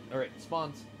 That's it. All right,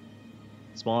 spawns.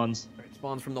 Spawns. All right,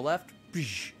 spawns from the left.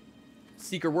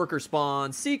 Seeker worker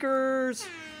spawn. Seekers.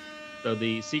 So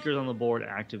the Seekers on the board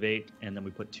activate, and then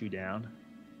we put 2 down.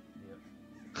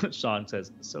 Yep. Sean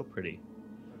says, so pretty.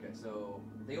 Okay, so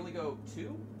they only go 2?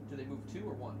 Do they move 2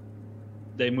 or 1?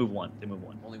 They move 1. They move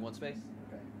 1. Only 1 space?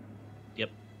 Okay. Yep.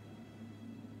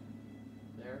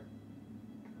 There.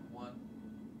 1.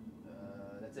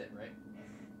 That's it, right?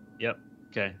 Yep.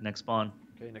 Okay, next spawn.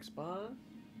 Okay, next spawn.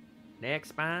 Next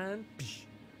spawn.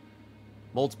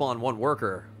 Mold spawn 1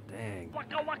 worker. Dang.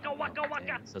 Waka waka waka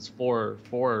waka. So it's 4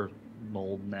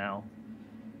 mold now.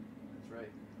 That's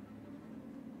right.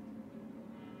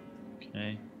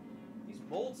 Okay. These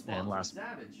mold spawns are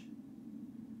savage.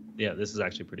 Yeah, this is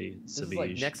actually pretty savage. This is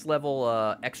like next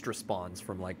level extra spawns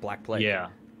from like Black Plague. Yeah.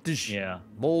 Yeah.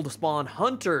 Mold spawn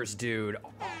hunters, dude.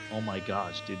 Oh my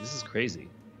gosh, dude, this is crazy.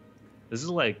 This is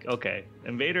like, okay,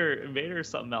 Invader is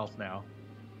something else now.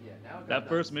 Yeah, now that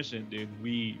first mission, dude,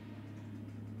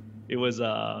 it was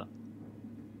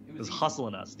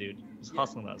hustling us, dude. It was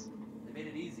hustling us. They made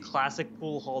it easy. Classic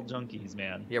pool hall junkies,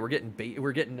 man. Yeah, we're getting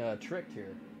tricked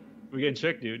here. We're getting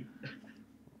tricked, dude.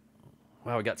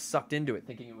 Wow, we got sucked into it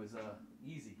thinking it was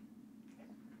easy.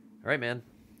 All right, man.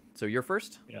 So you're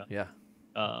first? Yeah. Yeah.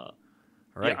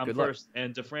 All right, yeah, I'm good first. luck.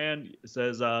 And DeFran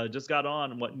says, just got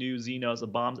on what new Xenos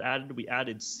bombs added. We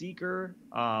added Seeker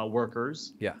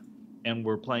workers. Yeah. And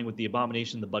we're playing with the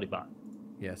Abomination, the Buddybot.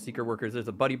 Yeah, Seeker workers. There's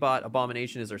a Buddybot.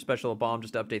 Abomination is our special bomb.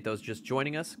 Just to update those just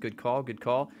joining us. Good call, good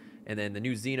call. And then the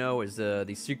new Xeno is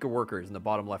the Seeker workers in the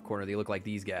bottom left corner. They look like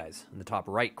these guys in the top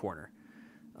right corner.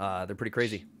 They're pretty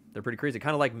crazy. They're pretty crazy.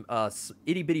 Kind of like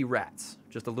itty-bitty rats.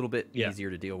 Just a little bit easier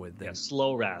to deal with. Than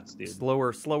slow rats, dude.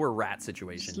 Slower rat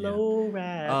situation. Slow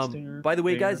rats. By the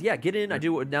way, guys, yeah, get in. I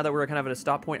do, now that we're kind of at a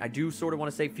stop point, I do sort of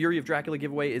want to say Fury of Dracula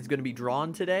giveaway is going to be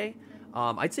drawn today.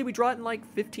 I'd say we draw it in like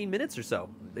 15 minutes or so.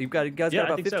 You guys got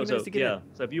about 15 minutes to get in.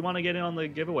 So if you want to get in on the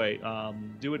giveaway,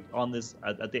 do it on this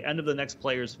at the end of the next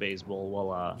players phase.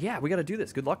 We'll yeah, we got to do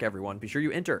this. Good luck, everyone. Be sure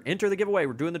you enter the giveaway.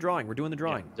 We're doing the drawing. Yeah,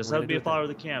 just have to be a follower of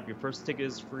the camp. Your first ticket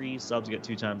is free. Subs get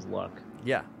 2 times the luck.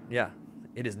 Yeah.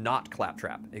 It is not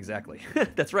Claptrap. Exactly.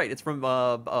 That's right. It's from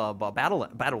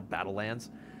Battlelands,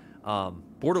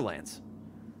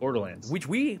 Borderlands, which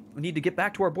we need to get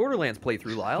back to our Borderlands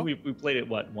playthrough, Lyle. we played it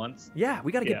once. Yeah,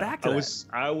 we got to get back to that.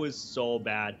 I was so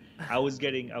bad. I was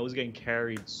getting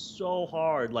carried so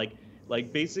hard. Like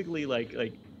basically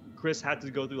like Chris had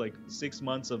to go through like 6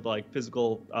 months of like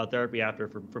physical therapy after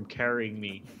from carrying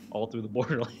me all through the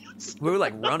Borderlands. We were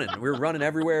like running. We were running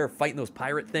everywhere, fighting those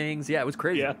pirate things. Yeah, it was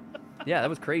crazy. Yeah, yeah, that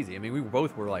was crazy. I mean, we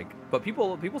both were like, but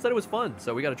people said it was fun,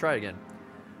 so we got to try it again.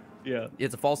 Yeah,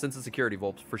 it's a false sense of security,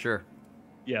 Volps, for sure.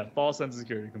 Yeah, false sense of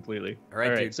security completely. All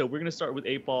right, dude. So we're going to start with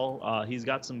 8-Ball. He's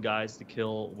got some guys to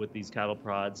kill with these cattle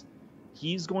prods.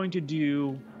 He's going to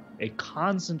do a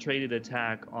concentrated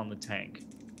attack on the tank.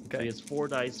 Okay. So he has 4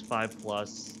 dice,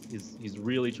 5+. He's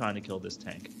really trying to kill this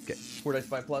tank. Okay, 4 dice,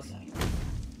 5+.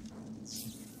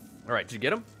 All right, did you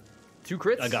get him? 2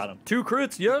 crits? I got him. 2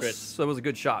 crits, yes. 2 crits. That was a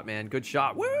good shot, man. Good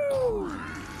shot. Woo! I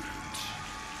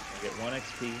get 1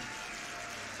 XP.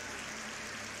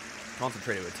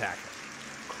 Concentrated attack.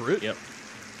 Crit? Yep.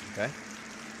 Okay.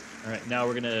 All right, now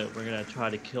we're gonna try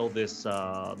to kill this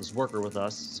this worker with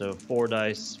us. So 4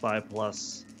 dice,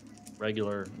 5+,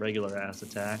 regular ass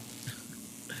attack.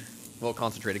 Well,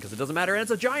 concentrated because it doesn't matter, and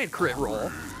it's a giant crit roll.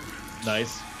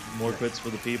 Nice. More crits for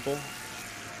the people.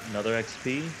 Another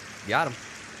XP. Got him.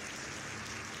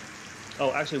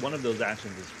 Oh, actually, one of those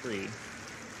actions is free.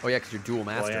 Oh yeah, because you're dual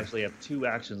master. So I actually have 2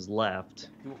 actions left.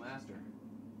 Dual master.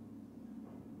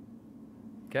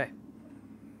 Okay.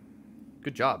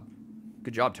 Good job.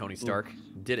 Good job, Tony Stark.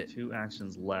 You did it. 2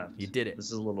 actions left. You did it. This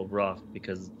is a little rough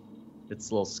because it's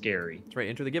a little scary. That's right.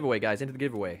 Enter the giveaway, guys. Enter the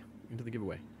giveaway. Enter the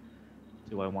giveaway.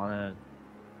 Do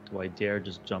I dare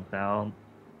just jump down?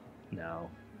 No.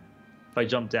 If I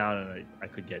jump down, I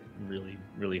could get really,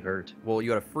 really hurt. Well,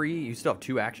 you still have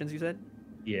 2 actions, you said?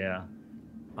 Yeah.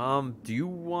 Do you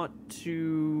want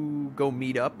to go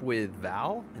meet up with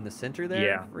Val in the center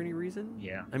there for any reason?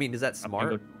 Yeah. I mean, is that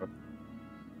smart?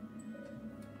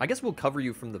 I guess we'll cover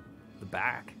you from the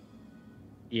back.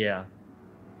 Yeah.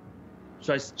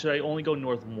 Should I only go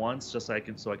north once just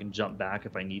so I can jump back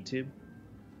if I need to?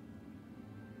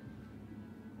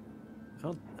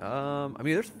 Oh, I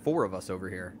mean, there's 4 of us over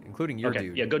here, including your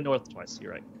dude. Yeah, go north twice.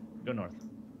 You're right. Go north.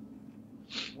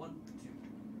 1,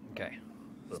 2. Okay.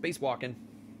 Spacewalking.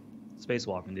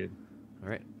 Spacewalking, dude. All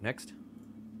right. Next.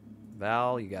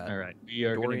 Val, you got. All right. We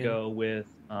are going to go with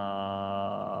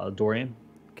Dorian.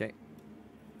 Okay.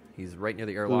 He's right near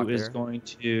the airlock there. Who is going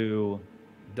to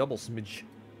double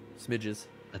smidges.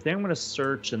 I think I'm gonna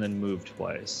search and then move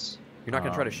twice. You're not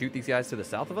gonna try to shoot these guys to the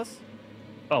south of us?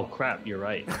 Oh crap! You're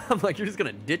right. I'm like, you're just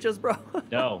gonna ditch us, bro?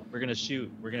 No, we're gonna shoot.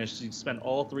 We're gonna spend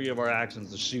all 3 of our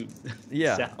actions to shoot.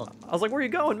 Yeah. South. I was like, where are you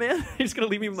going, man? You're just gonna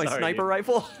leave me with my Sorry, sniper dude.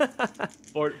 rifle?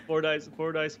 Four dice,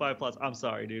 5+. I'm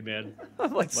sorry, dude, man.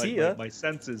 I'm like, see ya. My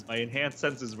senses, my enhanced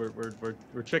senses were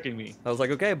tricking me. I was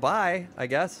like, okay, bye, I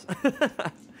guess.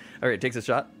 All right, takes a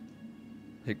shot.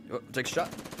 Takes a shot.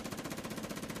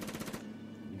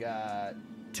 You got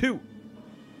 2.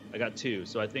 I got 2,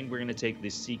 so I think we're gonna take the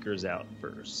Seekers out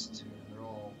first. They're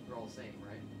all the same,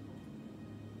 right?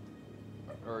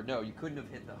 Or no, you couldn't have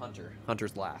hit the hunter.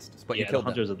 Hunter's last, but Yeah, you killed the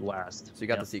Hunters them. at last. So you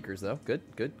got Yep. the Seekers though. Good.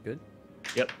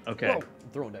 Yep. Okay. Whoa, I'm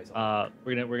throwing dice.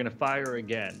 We're gonna fire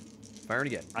again. Firing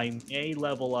again. I may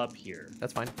level up here.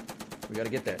 That's fine. We gotta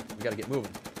get there. We gotta get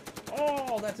moving.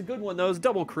 Oh, that's a good one. Those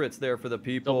double crits there for the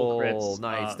people. Double crits.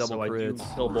 Nice, double so crits. I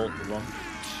do kill both of them.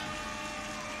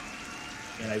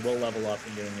 And I will level up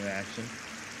and get a new action.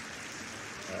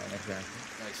 Next action.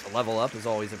 Nice. A level up is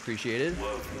always appreciated.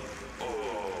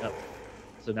 Yep.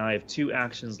 So now I have 2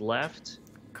 actions left.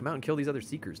 Come out and kill these other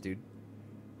Seekers, dude.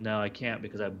 No, I can't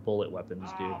because I have bullet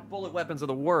weapons, dude. Bullet weapons are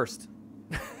the worst.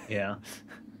 Yeah.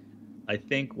 I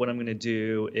think what I'm gonna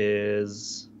do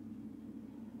is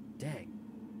Dang.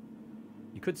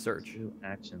 You could search. 2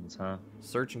 actions, huh?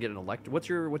 Search and get an electric. What's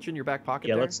in your back pocket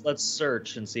Yeah, there? let's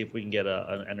search and see if we can get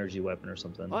an energy weapon or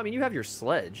something. Well, I mean, you have your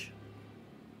sledge.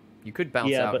 You could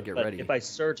bounce Yeah, out but, and get but ready. if I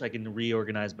search, I can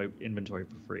reorganize my inventory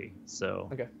for free. So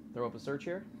Okay. Throw up a search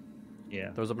here.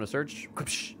 yeah. Throws open a search.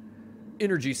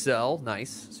 Energy cell.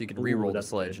 Nice. So you can Ooh, re-roll the that's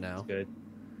sledge good. now. That's good.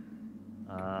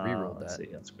 Reroll Let's that.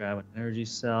 see. Let's grab an energy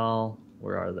cell.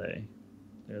 Where are they?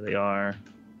 There they are.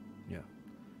 Yeah.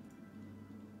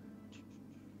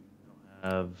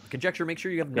 Have Conjecture, make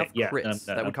sure you have enough crits.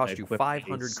 That would cost you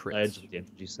 500 crits. With the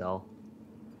energy cell.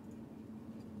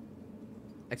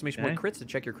 Exclamation point crits to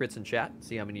check your crits in chat.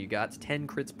 See how many you got. It's 10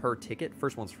 crits per ticket.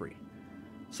 First one's free.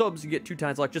 Subs, you get 2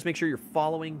 times luck. Just make sure you're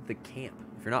following the camp.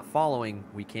 If you're not following,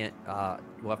 we can't.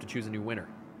 We'll have to choose a new winner.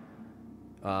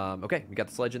 Okay, we got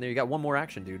the sledge in there. You got one more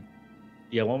action, dude.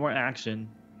 Yeah, one more action.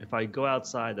 If I go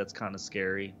outside, that's kind of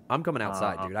scary. I'm coming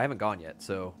outside, dude. I haven't gone yet,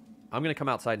 so I'm gonna come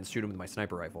outside and shoot him with my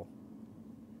sniper rifle.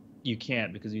 You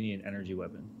can't because you need an energy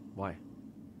weapon. Why?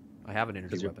 I have an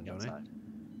energy weapon, don't I? Outside.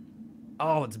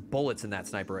 Oh, it's bullets in that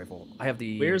sniper rifle. I have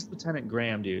the. Where's Lieutenant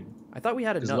Graham, dude? I thought we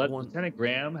had another one. Lieutenant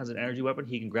Graham has an energy weapon.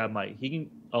 He can grab my. He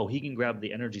can grab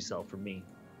the energy cell from me.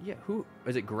 Yeah, who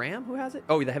is it? Graham who has it?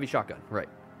 Oh, the heavy shotgun, right?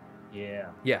 Yeah.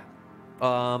 Yeah.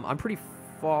 I'm pretty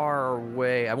far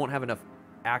away. I won't have enough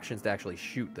actions to actually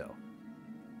shoot though.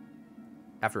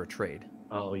 After a trade.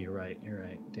 Oh, you're right. You're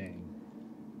right. Dang.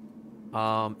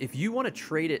 If you want to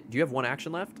trade it, do you have 1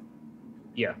 action left?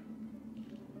 Yeah.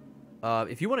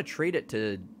 If you want to trade it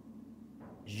to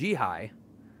Jihai,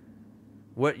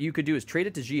 what you could do is trade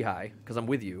it to Jihai, because I'm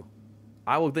with you.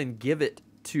 I will then give it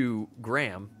to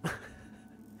Graham.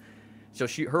 So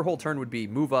her whole turn would be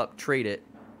move up, trade it,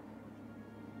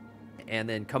 and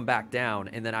then come back down,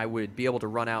 and then I would be able to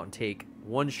run out and take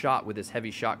 1 shot with this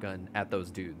heavy shotgun at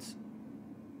those dudes.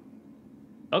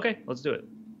 Okay, let's do it.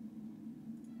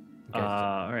 Okay,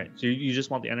 all right. So you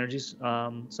just want the energy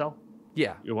cell?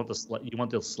 yeah. You want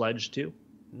the sledge too?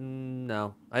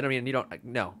 No, I don't mean you don't.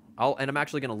 No, I'm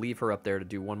actually gonna leave her up there to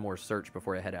do 1 more search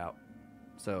before I head out.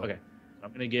 So Okay.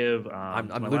 I'm gonna give. I'm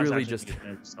my last literally action just. to give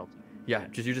energy cell to you. Yeah,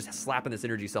 you're just slapping this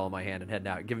energy cell in my hand and heading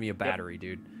out, giving me a battery,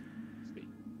 dude. Sweet.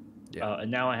 Yeah.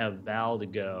 And now I have Val to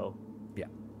go. Yeah.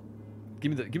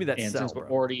 Give me that And cell, since we're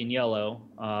bro. already in yellow,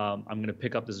 I'm gonna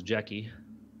pick up this Jackie.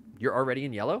 You're already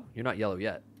in yellow? You're not yellow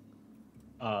yet.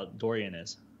 Dorian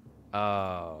is.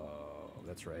 Oh,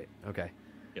 that's right. Okay.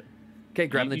 Yep. Okay,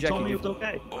 grabbing the You Jackie. told me it was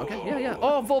okay. Okay, yeah.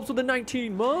 Oh, Volps with the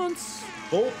 19 months.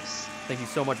 Bolts. Thank you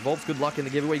so much, Volps. Good luck in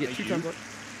the giveaway. You get Thank 2 you. times luck.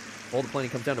 All the planning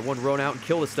comes down to 1 run out and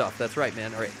kill the stuff. That's right,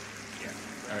 man. All right. Yeah.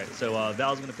 All right. So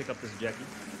Val's gonna pick up this Jackie.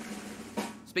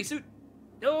 Spacesuit.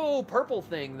 Oh, purple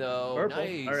thing, though. Purple.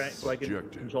 Nice. All right. So I can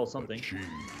Objective control something. achieved. You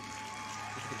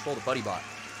can control the Buddybot.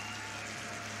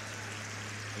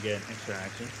 Again, extra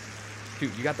action.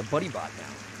 Dude, you got the Buddybot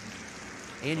now.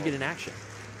 And you get an action.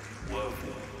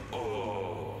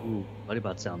 Ooh,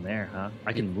 Buddybot's down there, huh?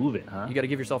 I can move it, huh? You got to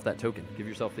give yourself that token. Give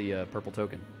yourself the purple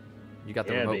token. You got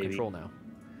the Yeah, remote baby. control now.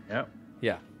 Yep.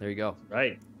 Yeah, there you go.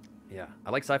 Right. Yeah,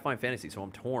 I like sci-fi and fantasy, so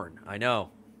I'm torn. I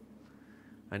know,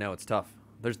 it's tough.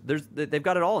 They've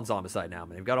got it all in Zombicide now,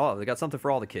 man. They got something for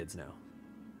all the kids now.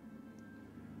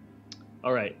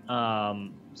 All right.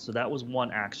 So that was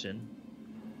 1 action.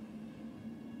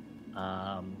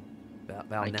 Val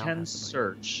I now can has the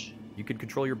search. You can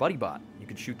control your Buddybot. You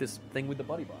could shoot this thing with the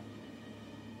Buddybot.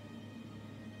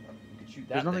 You could shoot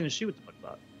that. There's nothing thing. to shoot with the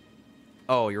Buddybot.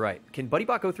 Oh, you're right. Can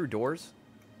Buddybot go through doors?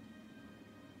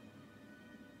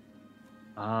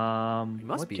 He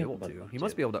must be able to. He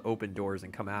must be able to open doors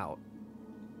and come out.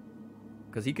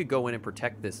 Because he could go in and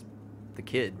protect the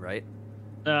kid, right?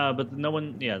 But no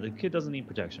one. Yeah, the kid doesn't need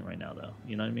protection right now, though.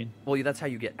 You know what I mean? Well, yeah, that's how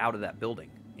you get out of that building,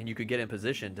 and you could get in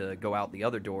position to go out the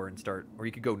other door and start, or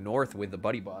you could go north with the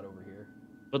Buddybot over here.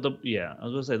 But I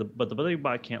was gonna say, but the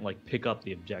Buddybot can't like pick up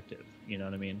the objective. You know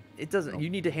what I mean? It doesn't. You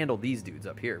need to handle these dudes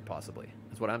up here, possibly.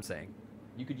 That's what I'm saying.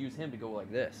 You could use him to go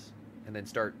like this, and then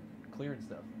start clearing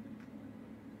stuff.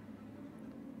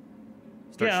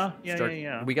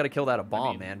 Yeah. We got to kill that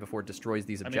bomb, man, before it destroys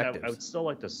these objectives. I would still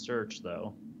like to search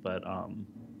though, but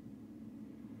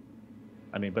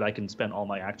but I can spend all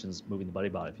my actions moving the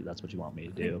Buddybot if that's what you want me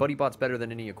to do. Buddybot's better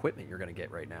than any equipment you're going to get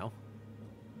right now.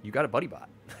 You got a Buddybot.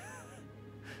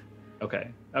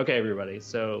 Okay, everybody.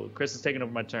 So Chris is taking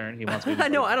over my turn. He wants me to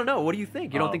I don't know. What do you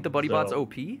think? You don't think the Buddybot's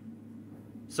OP?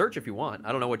 Search if you want.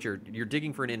 I don't know what you're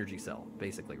digging for an energy cell,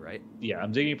 basically, right? Yeah,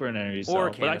 I'm digging for an energy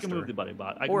cell, but I can move the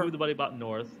Buddybot. I can move the Buddybot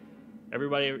north.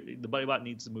 Everybody, the Buddybot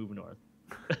needs to move north.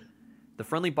 The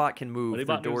friendly bot can move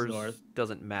through doors. North.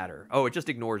 Doesn't matter. Oh, it just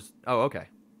ignores. Oh, okay.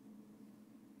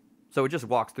 So it just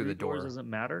walks through the door. Doors doesn't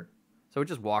matter. So it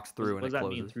just walks through and it closes. What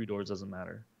does that mean? Through doors doesn't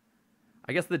matter.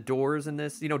 I guess the doors in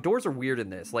this, doors are weird in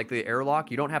this. Like the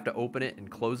airlock, you don't have to open it and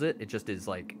close it. It just is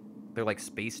like they're like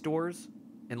space doors.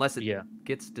 Unless it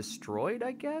gets destroyed,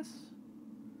 I guess.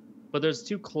 But there's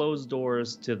 2 closed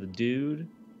doors to the dude.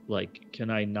 Like, can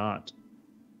I not?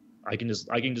 I can just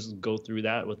go through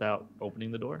that without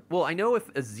opening the door. Well, I know if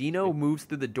a Xeno moves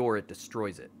through the door, it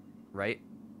destroys it, right?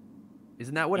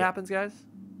 Isn't that what happens, guys?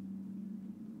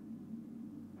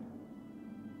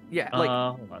 Yeah. Like,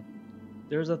 hold on.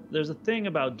 There's a thing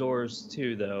about doors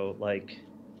too, though. Like.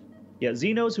 Yeah,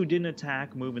 Xenos who didn't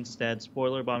attack move instead.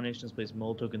 Spoiler, abominations place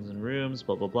mold tokens in rooms,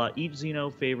 blah, blah, blah. Each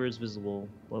Xeno favors visible,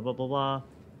 blah, blah, blah,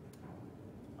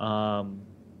 blah.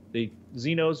 The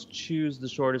Xenos choose the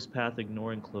shortest path,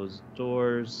 ignoring closed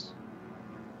doors.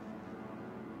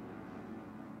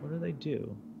 What do they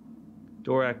do?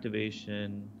 Door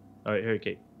activation. All right, here,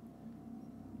 okay.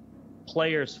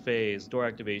 Player's phase, door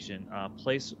activation.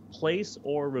 Place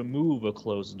or remove a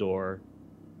closed door.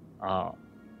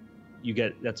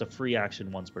 That's a free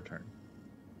action once per turn.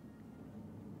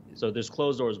 So there's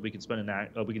closed doors. We can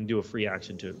we can do a free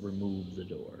action to remove the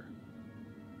door,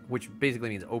 which basically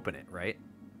means open it, right?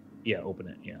 Yeah, open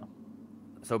it. Yeah.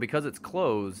 So because it's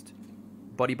closed,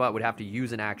 Buddybot would have to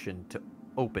use an action to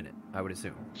open it, I would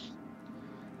assume.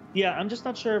 Yeah, I'm just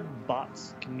not sure if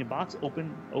bots can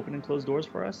open and close doors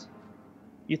for us.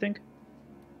 You think?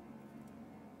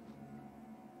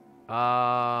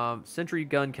 Sentry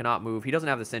gun cannot move. He doesn't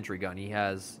have the sentry gun.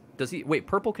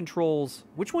 Purple controls.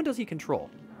 Which one does he control?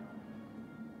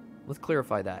 Let's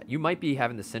clarify that. You might be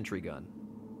having the sentry gun.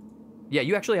 Yeah,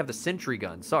 you actually have the sentry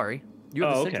gun. Sorry. You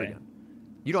have the sentry gun.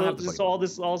 You don't have the all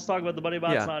this talk about the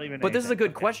Buddybot's not even But this is a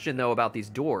good question though about these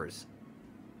doors.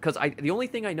 Because the only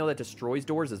thing I know that destroys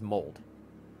doors is mold.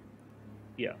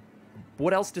 Yeah.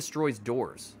 What else destroys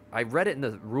doors? I read it in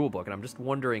the rule book, and I'm just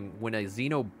wondering, when a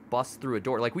Xeno busts through a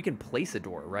door, like we can place a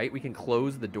door, right? We can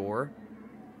close the door.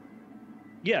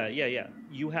 Yeah.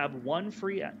 You have one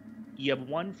free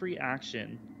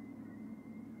action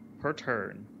per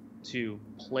turn to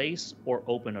place or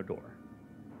open a door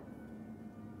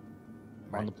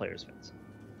on the player's phase.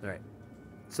 All right.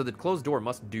 So the closed door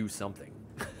must do something.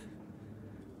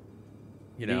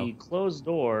 The closed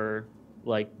door,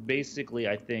 like, basically,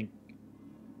 I think,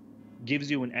 gives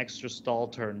you an extra stall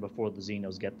turn before the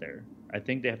Xenos get there. I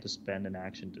think they have to spend an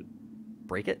action to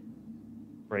break it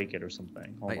or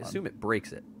something. Hold on. Assume it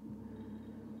breaks it.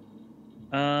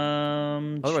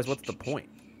 Otherwise, what's the point?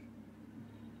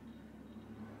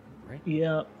 Right?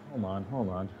 Yeah. Hold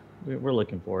on. We're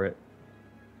looking for it.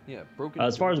 Yeah, broken.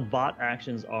 As far as bot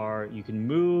actions are, you can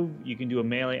move, you can do a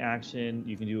melee action,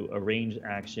 you can do a ranged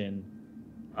action,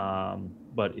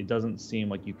 but it doesn't seem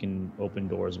like you can open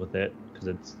doors with it because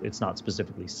it's not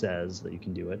specifically says that you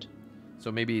can do it.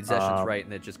 So maybe Zeshan's right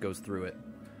and it just goes through it.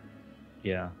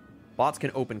 Yeah. Bots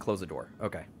can open, close a door.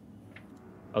 Okay.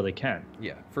 Oh, they can?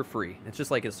 Yeah, for free. It's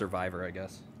just like a survivor, I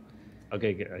guess.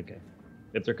 Okay.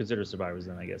 If they're considered survivors,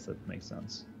 then I guess that makes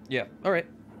sense. Yeah. All right.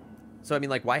 So, I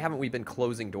mean, like, why haven't we been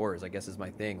closing doors, I guess is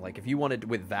my thing. Like, if you wanted,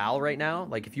 with Val right now,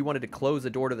 like, if you wanted to close a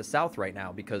door to the south right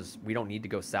now because we don't need to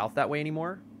go south that way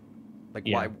anymore, like,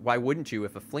 why wouldn't you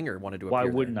if a flinger wanted to appear Why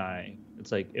wouldn't I?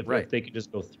 It's like, if they could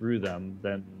just go through them,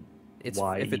 then if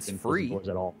why it's even free close the doors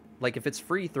at all? Like, if it's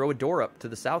free, throw a door up to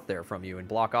the south there from you and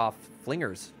block off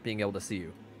flingers being able to see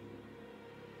you.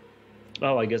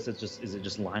 Oh, I guess is it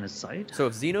just line of sight? So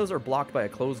if Xenos are blocked by a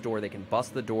closed door, they can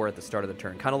bust the door at the start of the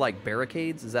turn. Kind of like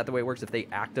barricades. Is that the way it works? If they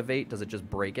activate, does it just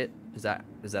break it? Is that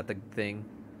the thing?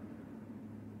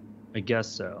 I guess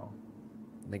so.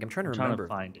 Like, I'm trying to remember.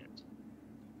 Trying to find it.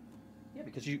 Yeah,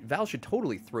 because Val should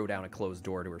totally throw down a closed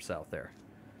door to her south there.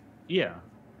 Yeah.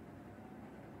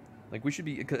 Like, we should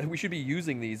be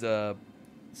using these.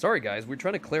 Sorry guys, we're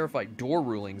trying to clarify door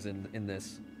rulings in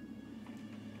this.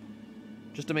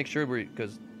 Just to make sure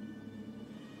because.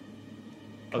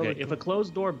 Okay, if a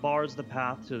closed door bars the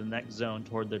path to the next zone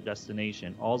toward their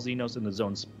destination, all Xenos in the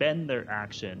zone spend their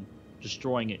action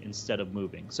destroying it instead of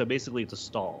moving. So basically it's a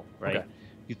stall, right? Okay.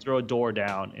 You throw a door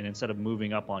down, and instead of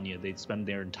moving up on you, they'd spend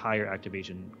their entire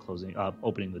activation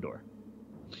opening the door.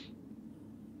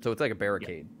 So it's like a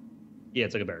barricade. Yeah,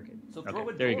 it's like a barricade. So throw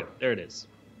a there you door. go. There it is.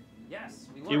 Yes,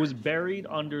 It was buried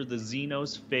under the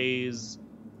Xenos phase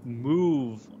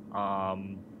move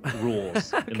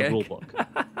rules in the rule book.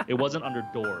 It wasn't under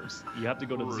doors. You have to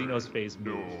go to the Xenos phase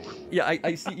move. Yeah,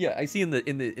 I see. Yeah, I see in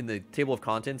the table of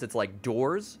contents, it's like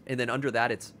doors, and then under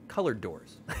that, it's colored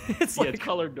doors. It's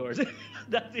colored doors.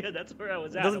 That's where I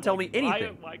was at. It doesn't tell me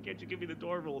anything. Why can't you give me the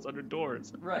door rules under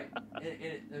doors? Right.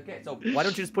 Okay, so why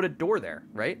don't you just put a door there,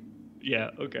 right?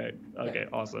 Yeah. Okay.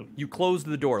 Awesome. You closed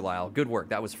the door, Lyle. Good work.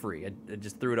 That was free. I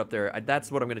just threw it up there.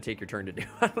 That's what I'm going to take your turn to do.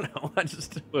 I don't know.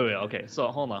 Wait. Okay. So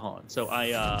hold on. So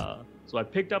I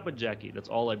picked up a Jackie. That's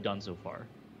all I've done so far.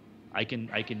 I can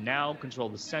now control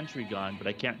the sentry gun, but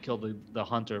I can't kill the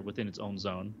hunter within its own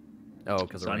zone. Oh,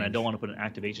 because and I don't want to put an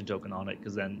activation token on it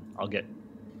because then I'll get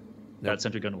that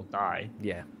sentry gun will die.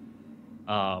 Yeah.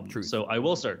 True. So I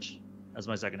will search as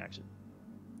my second action.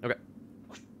 Okay.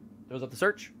 Goes up the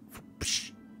search.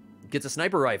 Gets a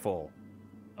sniper rifle.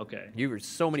 Okay. You were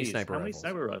so many sniper rifles. How many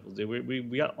sniper rifles? Dude?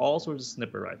 We got all sorts of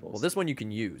sniper rifles. Well, this one you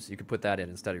can use. You could put that in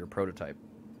instead of your prototype.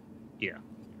 Yeah.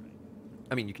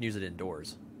 I mean, you can use it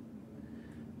indoors.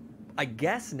 I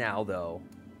guess now, though,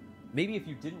 maybe if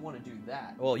you didn't want to do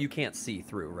that. Well, you can't see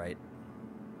through, right?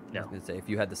 No. I was going to say, if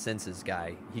you had the senses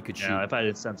guy, he could shoot. Yeah, if I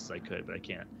had senses, I could, but I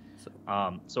can't.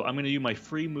 So I'm going to do my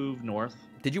free move north.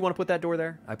 Did you want to put that door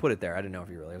there? I put it there. I didn't know if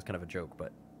you really. It was kind of a joke,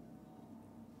 but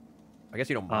I guess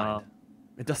you don't mind.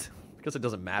 It doesn't because it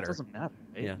doesn't matter. It doesn't matter.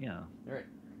 Right? Yeah. All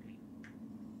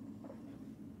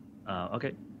right.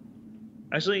 Okay.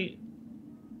 Actually,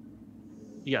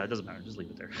 yeah, it doesn't matter. Just leave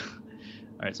it there.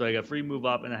 All right. So I got free move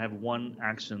up, and I have one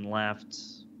action left.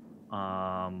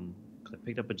 I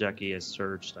picked up a Jackie. I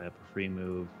searched. I have a free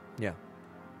move. Yeah.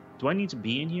 Do I need to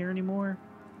be in here anymore?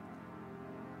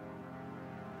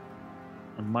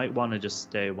 I might want to just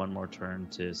stay one more turn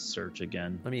to search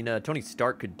again. I mean, Tony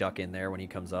Stark could duck in there when he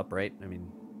comes up, right? I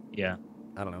mean, yeah.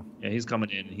 I don't know. Yeah, he's coming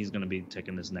in. He's going to be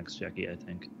taking this next Jackie, I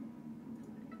think.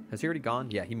 Has he already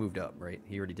gone? Yeah, he moved up, right?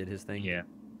 He already did his thing? Yeah.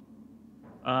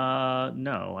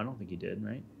 No, I don't think he did,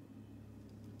 right?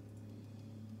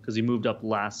 Because he moved up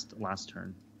last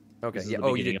turn. Okay, yeah.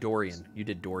 Oh, you did Dorian. You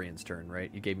did Dorian's turn,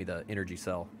 right? You gave me the energy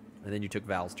cell, and then you took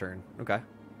Val's turn. Okay.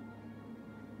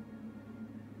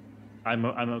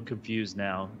 I'm confused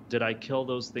now. Did I kill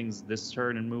those things this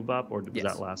turn and move up, or was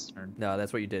that last turn? No,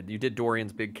 that's what you did. You did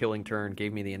Dorian's big killing turn,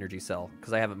 gave me the energy cell,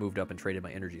 because I haven't moved up and traded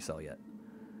my energy cell yet.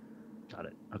 Got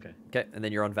it. Okay. Okay, and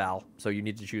then you're on Val, so you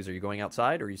need to choose. Are you going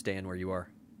outside, or are you staying where you are?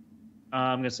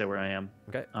 I'm going to stay where I am.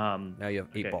 Okay. Now you have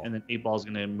 8 Ball. And then 8 Ball's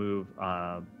going to move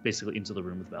basically into the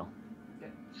room with Val.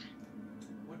 Okay.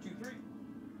 1, 2, 3.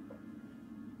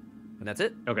 And that's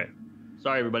it? Okay.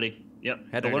 Sorry, everybody.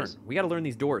 Yep. Had to learn. We got to learn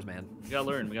these doors, man. We got to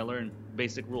learn. We got to learn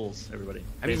basic rules, everybody.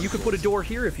 I mean, you could put a door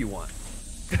here if you want.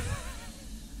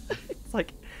 It's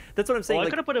like, that's what I'm saying. Well, I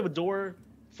could have put a door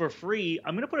for free.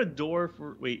 I'm going to put a door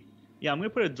for, I'm going to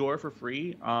put a door for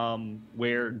free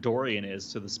where Dorian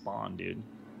is to the spawn, dude.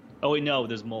 Oh, wait, no,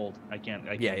 there's mold. I can't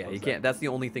Yeah, you can't. That's the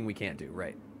only thing we can't do,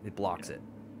 right? It blocks it.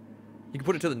 You can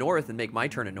put it to the north and make my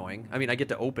turn annoying. I mean, I get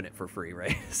to open it for free,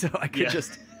 right? So I could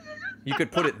just... You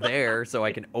could put it there so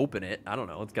I can open it. I don't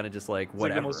know. It's kind of just like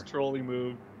whatever. It's like the most trolly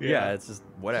move. Yeah, it's just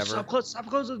whatever. Stop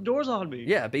closing the doors on me.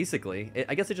 Yeah, basically.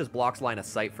 I guess it just blocks line of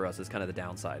sight for us is kind of the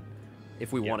downside.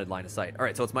 If we wanted line of sight. All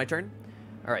right, so it's my turn.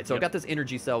 All right, so I've got this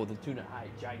energy cell with the tuna high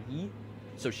Jai-Hee.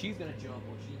 So she's going to jump.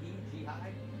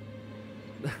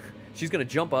 She's going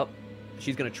to jump up.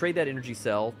 She's going to trade that energy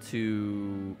cell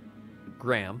to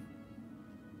Graham.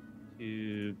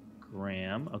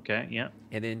 Okay, yeah.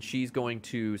 And then she's going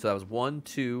to, so that was 1,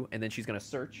 2, and then she's going to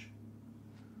search.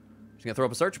 She's going to throw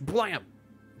up a search. Blam!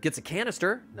 Gets a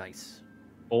canister. Nice.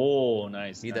 Oh,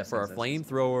 nice. Need that for our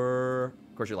flamethrower.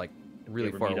 Of course, you're like, really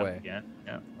ever far meet up away. again.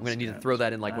 Yeah, I'm gonna need to throw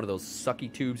that in like one of those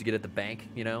sucky tubes you get at the bank,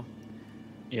 you know?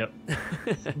 Yep.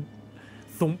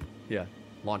 Thump. Yeah.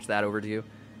 Launch that over to you.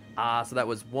 So that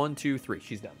was 1, 2, 3.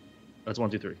 She's done. That's 1,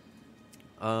 2, 3.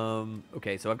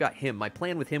 Okay, so I've got him. My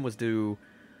plan with him was do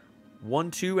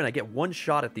 1, 2, and I get 1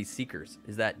 shot at these Seekers.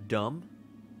 Is that dumb?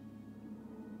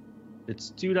 It's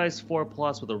 2 dice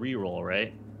 4+ with a reroll,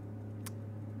 right?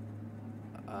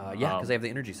 Yeah, because I have the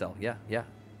energy cell. Yeah.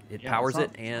 It Yeah, powers it's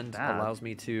it not and bad. allows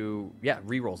me to,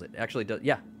 re-rolls it. Actually, does.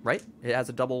 Yeah, right? It has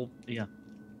a double.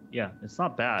 Yeah, it's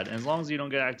not bad. And as long as you don't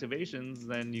get activations,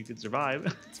 then you could survive.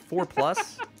 It's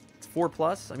 4+. It's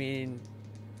 4+. I mean,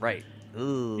 right.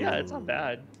 Ooh. Yeah, it's not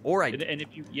bad. Or And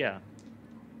if you,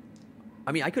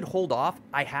 I mean, I could hold off.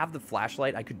 I have the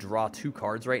flashlight. I could draw 2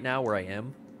 cards right now where I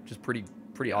am, which is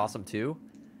pretty awesome too.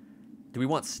 Do we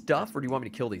want stuff, or do you want me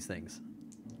to kill these things?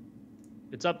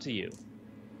 it's up to you.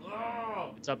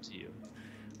 It's up to you.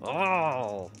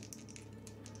 Oh,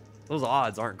 those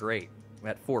odds aren't great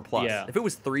at 4+. Yeah. If it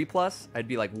was 3+, I'd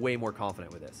be like way more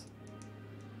confident with this.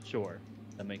 Sure,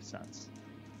 that makes sense.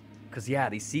 Because yeah,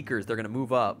 these Seekers, they're gonna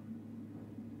move up.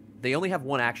 They only have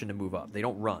 1 action to move up. They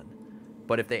don't run.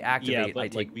 But if they activate, Yeah, but I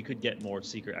take. like we could get more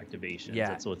secret activations.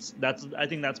 Yeah. I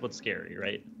think that's what's scary,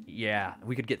 right? Yeah,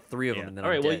 we could get 3 of them, and then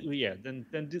All right. I'm dead. Well, yeah. Then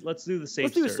let's do the safe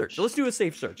Let's do a search. search. Let's do a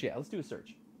safe search. Yeah, let's do a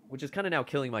search. Which is kind of now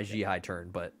killing my Jihai turn,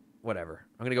 but whatever.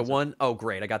 I'm gonna go 1. Oh,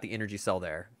 great! I got the energy cell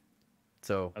there.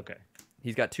 So Okay.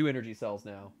 he's got 2 energy cells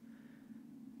now.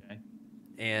 Okay.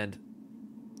 And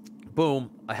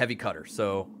boom, a heavy cutter.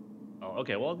 So. Oh,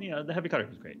 okay. Well, yeah, the heavy cutter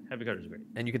is great. Heavy cutter is great.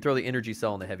 And you can throw the energy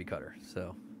cell in the heavy cutter.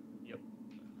 So. Yep.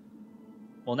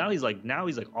 Well, now he's like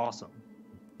awesome.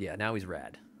 Yeah, now he's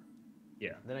rad.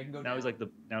 Yeah. Then I can go. Now he's like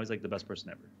the best person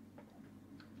ever.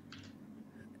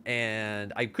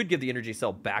 And I could give the energy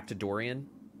cell back to Dorian.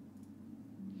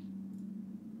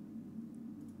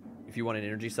 If you want an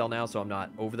energy cell now, so I'm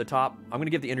not over the top, I'm going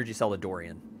to give the energy cell to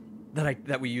Dorian.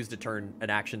 That we used to turn an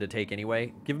action to take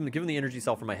anyway. Give him the energy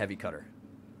cell for my heavy cutter.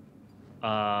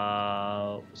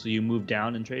 So you moved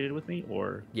down and traded with me,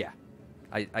 or? Yeah,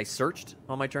 I searched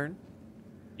on my turn.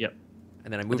 Yep.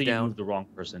 And then I I moved think down. you moved the wrong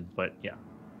person, but yeah.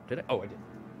 Did I? Oh, I did.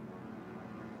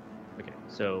 Okay,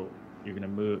 so you're gonna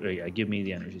move. Oh, yeah, give me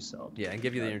the energy cell. Yeah, and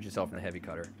give you the energy cell from the heavy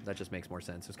cutter. That just makes more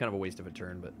sense. It's kind of a waste of a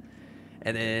turn, but.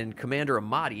 And then Commander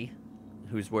Amati,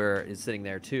 is sitting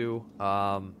there too.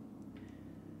 Dang,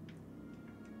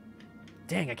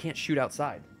 I can't shoot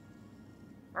outside.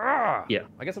 Yeah.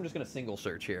 I guess I'm just gonna single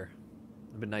search here.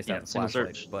 It'd been nice to Yeah, have a single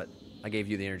flashlight, search. but I gave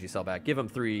you the energy cell back. Give him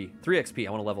 3 XP.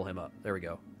 I want to level him up. There we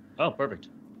go. Oh, perfect.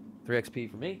 3 XP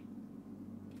for me.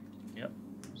 Yep.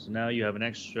 So now you have an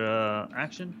extra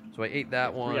action. So I ate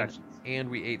that 3 one, actions. and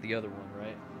we ate the other one,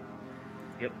 right?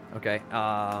 Yep. Okay.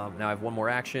 Now I have 1 more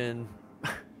action.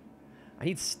 I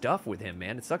need stuff with him,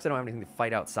 man. It sucks I don't have anything to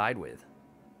fight outside with.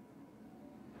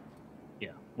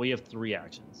 Yeah. Well, you have 3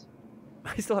 actions.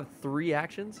 I still have 3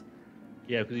 actions?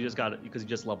 Yeah, because you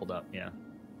just leveled up. Yeah.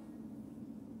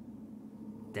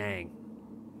 Dang.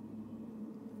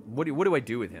 What do I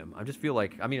do with him? I just feel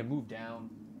like I moved down.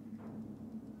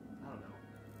 I don't know.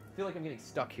 I feel like I'm getting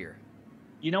stuck here.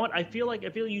 You know what? I feel like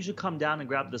you should come down and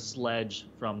grab the sledge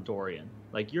from Dorian.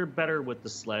 Like, you're better with the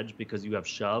sledge because you have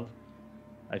shove.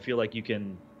 I feel like you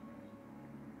can,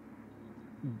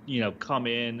 come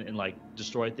in and like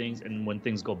destroy things, and when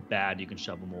things go bad, you can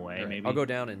shove them away. Right. Maybe I'll go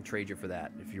down and trade you for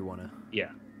that if you want to.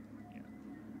 Yeah.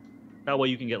 That way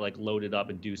you can get like loaded up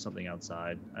and do something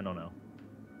outside. I don't know.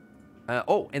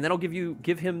 And then I'll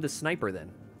give him the sniper then.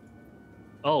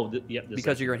 Oh,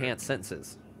 Because of your enhanced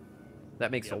senses. That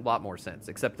makes a lot more sense.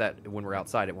 Except that when we're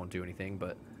outside, it won't do anything.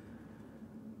 But.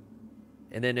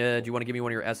 And then, do you want to give me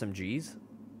one of your SMGs?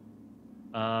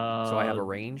 So I have a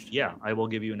ranged? Yeah, I will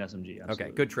give you an SMG. Absolutely.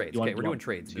 Okay, good trades. Okay, we're doing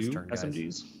trades this 2 turn, guys.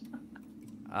 SMGs?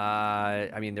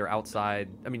 They're outside.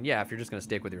 Yeah, if you're just going to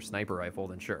stick with your sniper rifle,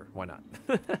 then sure, why not?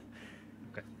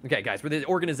 Okay, guys, we're the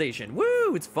organization.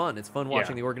 Woo! It's fun. It's fun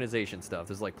watching the organization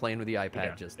stuff. It's like playing with the iPad.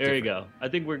 Yeah. Just there different. you go. I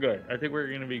think we're good. I think we're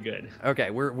going to be good. Okay,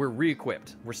 we're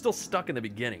re-equipped. We're still stuck in the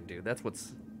beginning, dude. That's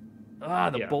what's...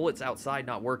 the bullets outside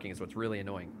not working is what's really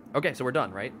annoying. Okay, so we're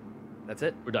done, right? That's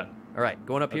it? We're done. All right,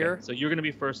 going up here. So you're going to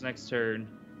be first next turn.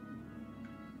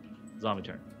 Zombie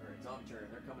turn. All right, zombie turn.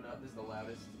 They're coming up. This is the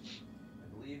loudest,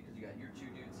 I believe, because you got your 2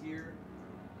 dudes here.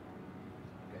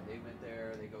 Okay, they went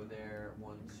there. They go there.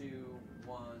 1, 2,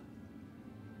 1,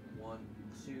 1,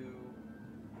 2.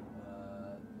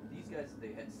 These guys,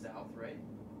 they head south, right?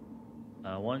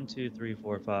 1, 2, 3,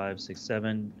 4, 5, 6,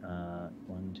 7.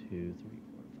 1, 2, 3, 4,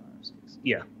 5, 6.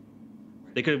 Yeah.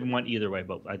 They could have went either way,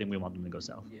 but I think we want them to go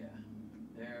south. Yeah.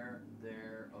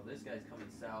 There. Oh, this this guy's coming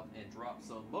south and drop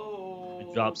some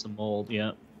mold. Drop some mold,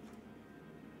 yeah. Some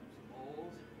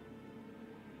mold.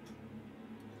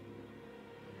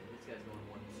 And this guy's going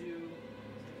 1, 2.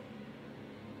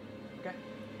 Okay.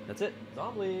 That's it.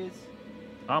 Zombies.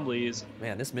 Zombies.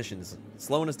 Man, this mission's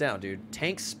slowing us down, dude.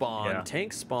 Tanks spawn. Yeah.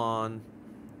 Tanks spawn.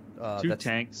 Two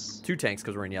tanks. 2 tanks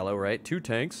because we're in yellow, right? 2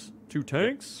 tanks. 2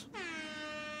 tanks. I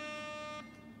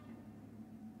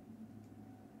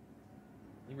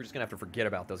think we're just gonna have to forget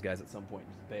about those guys at some point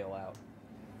and just bail out.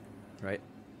 Right?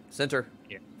 Center.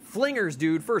 Yeah. Flingers,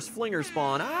 dude. First flinger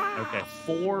spawn. Ah! Okay,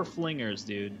 4 flingers,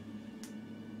 dude.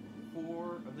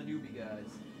 4 of the newbie guys.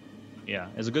 Yeah,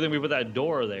 it's a good thing we put that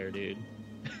door there, dude.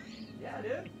 Yeah,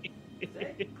 dude.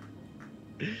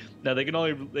 No, they can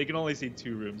only see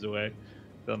 2 rooms away.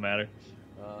 Doesn't matter.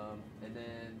 And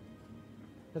then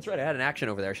that's right. I had an action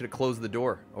over there. I should have closed the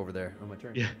door over there on my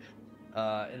turn. Yeah.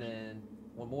 And then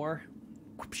one more.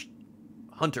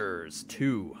 Hunters.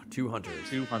 2 hunters.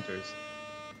 2 hunters.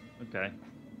 Okay.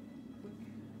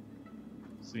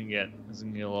 So you can get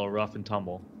a little rough and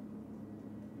tumble.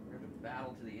 We're going to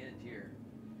battle to the end here.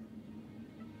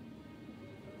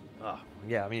 Oh,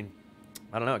 yeah. I mean,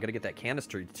 I don't know. I got to get that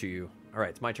canister to you. All right,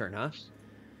 it's my turn, huh?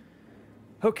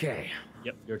 Okay.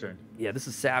 Yep, your turn. Yeah, this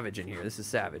is savage in here. This is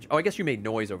savage. Oh, I guess you made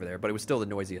noise over there, but it was still the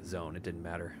noisiest zone. It didn't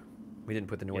matter. We didn't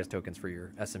put the noise tokens for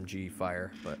your SMG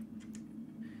fire, but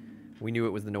we knew it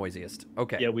was the noisiest.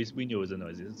 Okay. Yeah, we knew it was the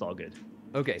noisiest. It's all good.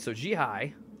 Okay, so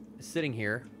Jihai is sitting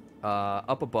here,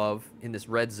 up above in this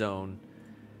red zone.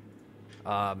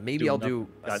 Maybe I'll do.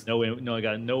 I got no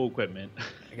equipment.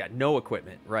 I got no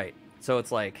equipment, right? So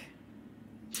it's like,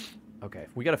 okay,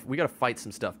 we gotta fight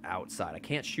some stuff outside. I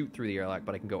can't shoot through the airlock,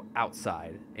 but I can go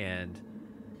outside and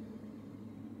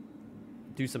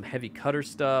do some heavy cutter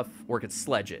stuff, or I could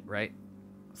sledge it, right?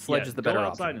 Sledge is the better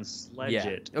option. option. Go outside and sledge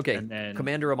it. Okay, and then,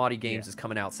 Commander Amati Games is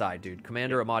coming outside, dude.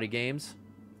 Commander Amati Games,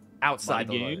 outside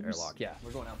the airlock. Yeah,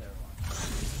 we're going out there.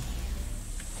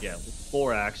 Yeah,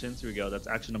 4 actions. Here we go. That's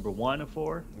action number 1 of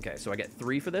 4. Okay, so I get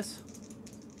 3 for this.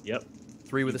 Yep.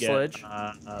 3 with you a get,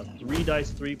 sledge. 3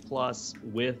 dice, 3 plus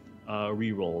with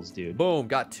rerolls, dude. Boom,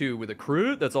 got 2 with a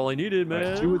crit. That's all I needed, man.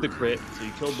 Right, 2 with the crit, so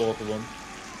you killed both of them.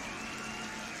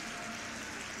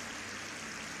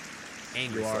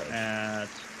 Angry You are sledge. at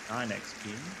 9 XP.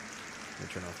 Let me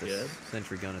turn off this Good.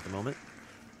 sentry gun at the moment.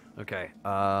 Okay.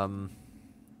 So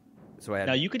I had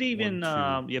Now you could even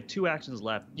 1, 2. you have 2 actions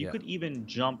left. You Yeah. could even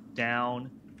jump down,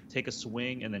 take a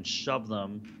swing, and then shove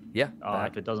them. Yeah.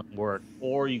 If it doesn't work,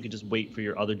 or you could just wait for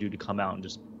your other dude to come out and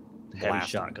just heavy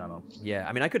Blast him. shotgun him. Yeah.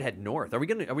 I mean, I could head north. Are we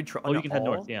gonna? Are we? Oh, you can head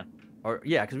north. Yeah. Or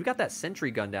yeah, because we got that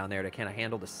sentry gun down there to kind of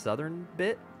handle the southern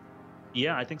bit.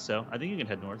 Yeah, I think so. I think you can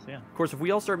head north. Yeah. Of course, if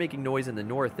we all start making noise in the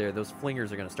north, there, those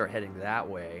flingers are gonna start heading that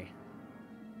way.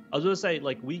 I was gonna say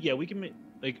we can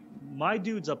my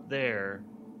dudes up there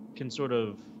can sort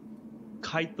of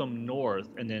kite them north,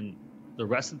 and then the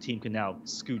rest of the team can now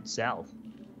scoot south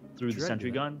through the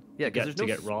sentry gun. Yeah, to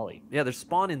get Raleigh. Yeah, there's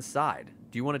spawn inside.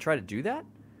 Do you want to try to do that?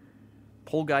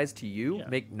 Pull guys to you, Yeah.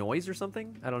 make noise or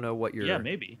something? I don't know what you're. Yeah,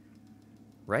 maybe.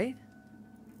 Right?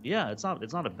 Yeah, it's not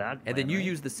a bad plan. And then you right?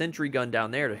 use the sentry gun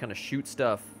down there to kind of shoot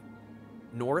stuff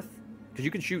north, because you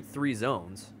can shoot 3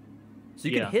 zones. So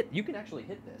you can you can actually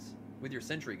hit this with your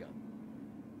sentry gun.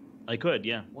 I could,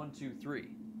 yeah. 1, 2, 3.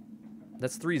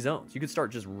 That's 3 zones. You could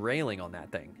start just railing on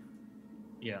that thing.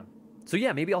 Yeah. So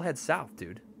yeah, maybe I'll head south,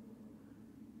 dude.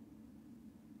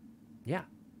 Yeah.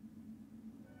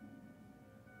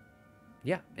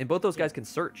 Yeah, and both those guys can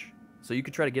search. So you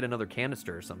could try to get another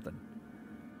canister or something.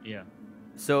 Yeah.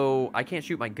 So I can't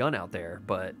shoot my gun out there,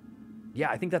 but yeah,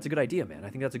 I think that's a good idea, man. I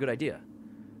think that's a good idea.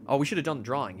 Oh, we should have done the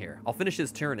drawing here. I'll finish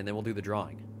his turn and then we'll do the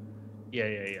drawing. Yeah.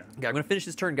 Okay, I'm gonna finish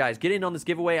this turn, guys. Get in on this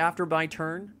giveaway after my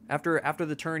turn, after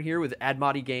the turn here with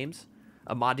Amati Games.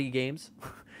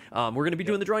 We're gonna be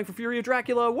doing the drawing for Fury of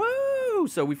Dracula. Woo!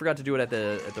 So we forgot to do it at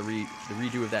the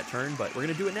redo of that turn, but we're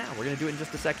gonna do it now. We're gonna do it in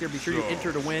just a sec here. Be sure you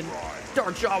enter to win.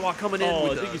 Dark Jawa coming in.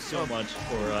 Oh, thank you so much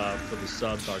for the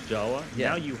sub, Dark Jawa. Yeah.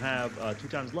 Now you have 2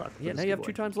 times luck. Yeah, now you have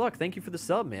 2 times luck. Thank you for the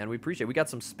sub, man. We appreciate it. We got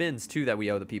some spins, too, that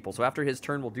we owe the people. So after his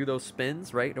turn, we'll do those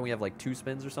spins, right? Don't we have, 2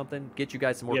 spins or something? Get you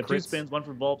guys some more crits. We have 2 spins, 1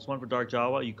 for Vulps, 1 for Dark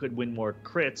Jawa. You could win more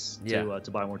crits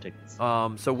to buy more tickets.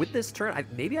 So with this turn,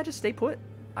 maybe I just stay put.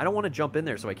 I don't want to jump in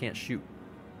there so I can't shoot.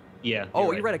 Yeah.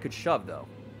 You're right. I could shove, though.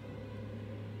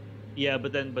 Yeah,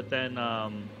 but then I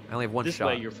only have 1 this shot.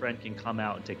 way your friend can come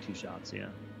out and take 2 shots, yeah.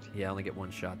 Yeah, I only get 1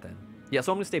 shot then. Yeah,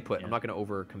 so I'm going to stay put. Yeah. I'm not going to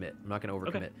overcommit.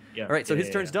 Okay. Yeah. All right, so his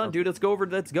turn's done, dude. Let's go.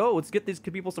 Let's get these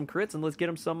people some crits and let's get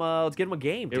them a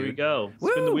game, dude. Here we go.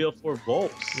 Woo! Spin the wheel for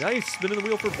Vulps. Nice. Spinning the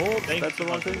wheel for Volt. Thank That's you the so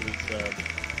wrong much thing. for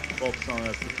this, Bulb's telling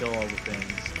us to kill all the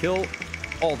things. Kill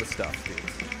all the stuff, dudes.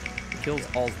 Kills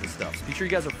all the stuff. Be sure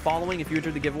you guys are following if you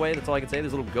entered the giveaway. That's all I can say.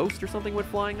 There's a little ghost or something went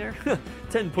flying there.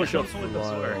 10 push-ups.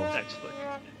 Actually.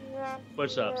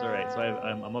 Push-ups. All right. So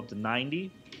I'm up to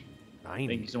 90. 90.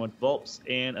 Thank you so much, Bulbs.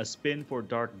 And a spin for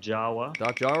Dark Jawa.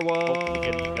 Dark Jawa.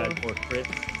 Hopefully get you guys more crits.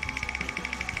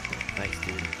 Nice,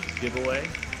 dude. Giveaway.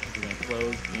 We're going to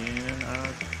close in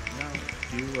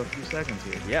a few seconds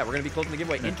here. Yeah, we're going to be closing the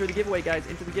giveaway. Enter the giveaway, guys.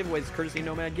 Enter the giveaway. It's courtesy of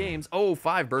Nomad Games. Oh,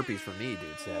 5 burpees for me,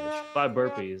 dude. Savage. 5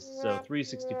 burpees. So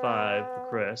 365 for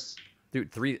Chris.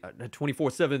 Dude,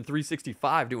 24/7,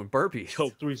 365 doing burpees. Yo,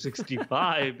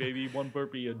 365, baby. 1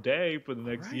 burpee a day for the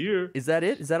next year. Is that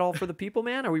it? Is that all for the people,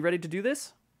 man? Are we ready to do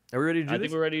this? Are we ready to do this? I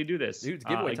think we're ready to do this. Dude, it's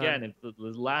giveaway time. Again, it's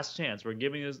the last chance. We're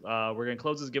giving this. We're going to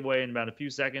close this giveaway in about a few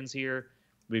seconds here.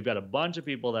 We've got a bunch of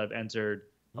people that have entered.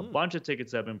 A bunch of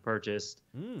tickets have been purchased.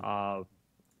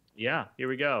 Yeah, here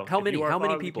we go. How many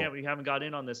people? We haven't got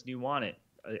in on this and you want it.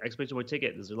 Expedition Boy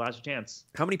ticket. This is your last chance.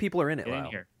 How many people are in it, Get in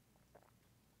here.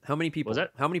 How many people? Was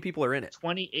that? How many people are in it?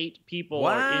 28 people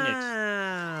are in it.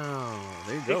 Wow.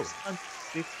 There you go.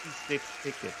 656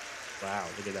 tickets. Wow,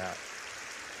 look at that.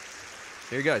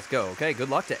 There you guys go. Okay, good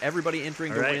luck to everybody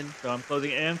entering to win. So I'm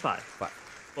closing it in 5,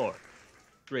 4,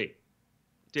 3,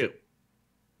 2,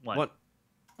 1.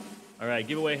 All right,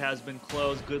 giveaway has been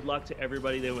closed. Good luck to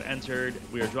everybody that entered.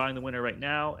 We are drawing the winner right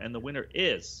now, and the winner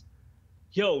is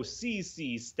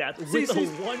CC Stats with a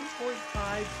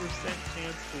 1.5%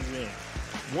 chance to win.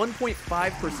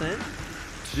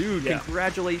 1.5%? Dude,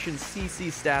 congratulations, CC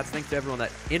Stats. Thanks to everyone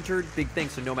that entered. Big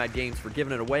thanks to Nomad Games for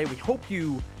giving it away. We hope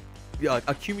you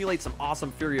accumulate some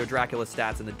awesome Fury of Dracula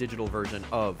stats in the digital version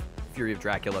of Fury of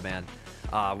Dracula, man.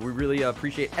 We really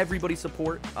appreciate everybody's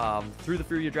support through the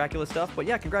Fury of Dracula stuff. But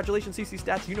yeah, congratulations, CC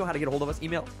Stats. You know how to get a hold of us.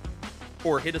 Email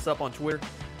or hit us up on Twitter.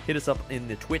 Hit us up in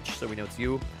the Twitch so we know it's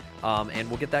you. And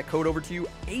we'll get that code over to you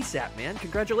ASAP, man.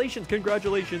 Congratulations, CC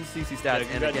Stats. Yeah,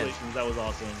 congratulations, and again, that was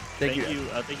awesome. Thank you.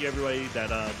 Thank you everybody that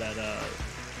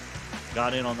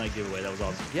got in on that giveaway. That was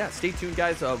awesome. Yeah, stay tuned,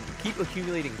 guys. Keep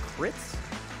accumulating crits.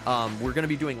 We're going to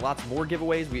be doing lots more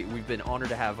giveaways. We've been honored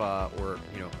to have,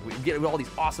 we get all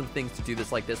these awesome things to do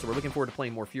this like this. So we're looking forward to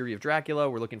playing more Fury of Dracula.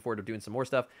 We're looking forward to doing some more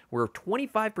stuff. We're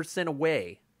 25%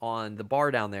 away on the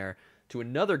bar down there to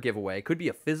another giveaway. Could be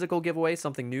a physical giveaway,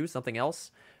 something new, something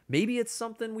else. Maybe it's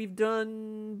something we've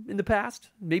done in the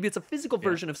past. Maybe it's a physical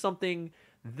version of something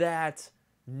that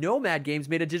Nomad Games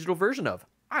made a digital version of.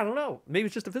 I don't know. Maybe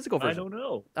it's just a physical version. I don't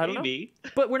know. Maybe.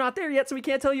 But we're not there yet, so we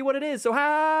can't tell you what it is. So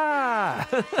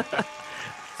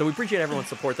So we appreciate everyone's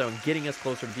support, though, and getting us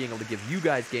closer to being able to give you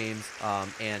guys games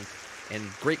and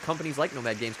great companies like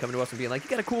Nomad Games coming to us and being like, you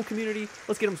got a cool community.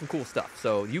 Let's get them some cool stuff.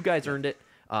 So you guys earned it.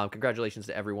 Congratulations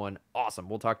to everyone. Awesome.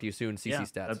 We'll talk to you soon. CC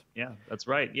Stats. That's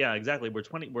right. Yeah, exactly.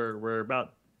 We're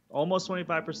about almost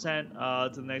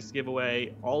 25% to the next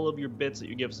giveaway. All of your bits that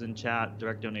you give us in chat,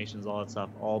 direct donations, all that stuff,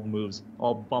 all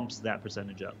bumps that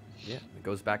percentage up. Yeah, it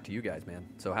goes back to you guys, man.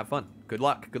 So have fun. Good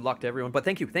luck to everyone. But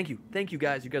thank you,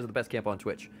 guys. You guys are the best camp on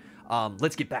Twitch.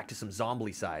 Let's get back to some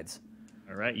Zombicides.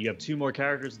 All right, you have 2 more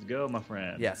characters to go, my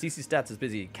friend. Yeah, CC Stats is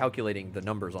busy calculating the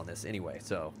numbers on this anyway,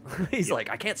 so he's like,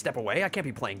 I can't step away. I can't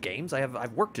be playing games. I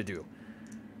have work to do.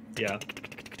 Yeah.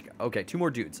 Okay, 2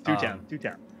 more dudes. 2 town. 2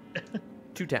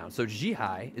 town. So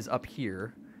Jihai is up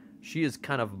here. She is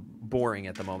kind of boring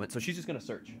at the moment, so she's just gonna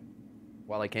search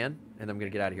while I can, and I'm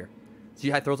gonna get out of here.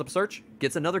 Jihai throws up a search,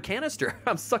 gets another canister.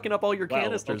 I'm sucking up all your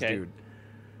canisters, dude.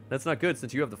 That's not good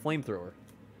since you have the flamethrower.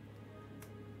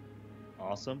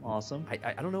 Awesome.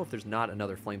 I don't know if there's not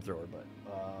another flamethrower, but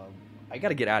I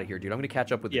gotta get out of here, dude. I'm gonna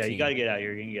catch up with the team. Yeah, you gotta get out of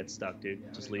here. You're gonna get stuck, dude.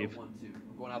 Yeah, just leave. 1, 2.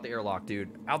 I'm going out the airlock, dude.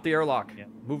 Out the airlock. Yeah.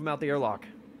 Move him out the airlock.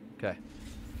 Okay.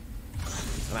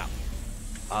 I'm out.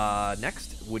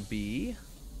 Next would be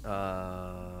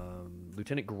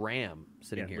Lieutenant Graham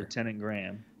sitting here. Lieutenant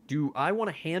Graham. Do I want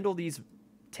to handle these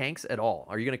tanks at all?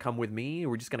 Are you gonna come with me, or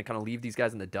are we just gonna kind of leave these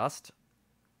guys in the dust?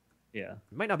 Yeah.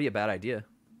 It might not be a bad idea.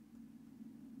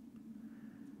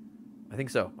 I think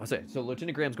so. I'll say. So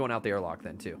Lieutenant Graham's going out the airlock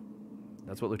then, too.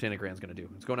 That's what Lieutenant Graham's going to do.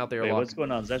 It's going out the airlock. Wait, what's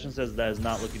going on? Zeshan says that is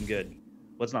not looking good.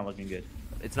 What's not looking good?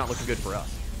 It's not looking good for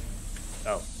us.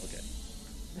 Oh, okay.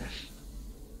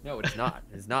 No, it's not.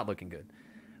 It's not looking good.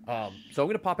 So I'm going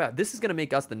to pop out. This is going to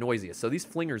make us the noisiest. So these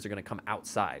flingers are going to come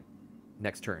outside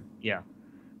next turn. Yeah.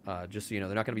 Just so you know,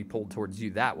 they're not going to be pulled towards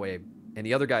you that way. And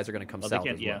the other guys are going to come south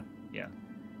as well. Yeah.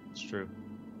 It's true.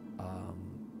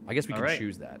 I guess we can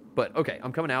choose that. But, okay,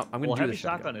 I'm coming out. I'm going to do this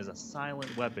shotgun is a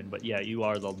silent weapon, but yeah, you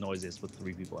are the noisiest with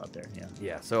 3 people out there. Yeah.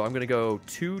 Yeah, so I'm going to go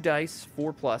 2 dice,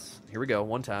 4+. Here we go,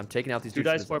 one time. Taking out these 2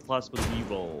 dice, 4+ with the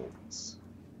rolls.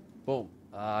 Boom.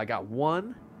 I got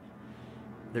 1,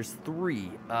 There's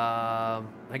 3. I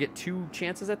get 2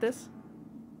 chances at this?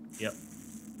 Yep.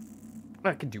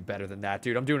 I can do better than that,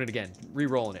 dude. I'm doing it again.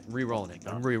 Re-rolling it. Re-rolling it.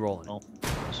 I'm re-rolling it. Oh,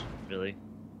 gosh, really?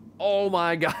 Oh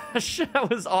my gosh. That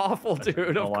was awful,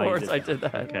 dude. Of course I did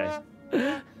that. Okay.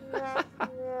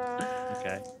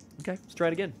 Okay. Okay, let's try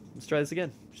it again. Let's try this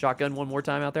again. Shotgun one more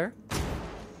time out there.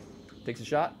 Takes a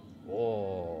shot.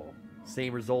 Oh,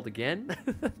 same result again.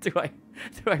 do I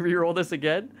re-roll this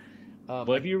again?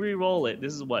 Well, if you re-roll it,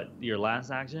 this is what, your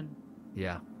last action?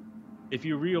 Yeah. If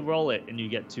you re-roll it and you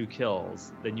get 2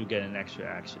 kills, then you get an extra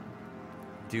action.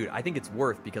 Dude, I think it's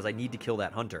worth because I need to kill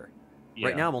that hunter. Yeah.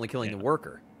 Right now I'm only killing the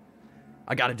worker.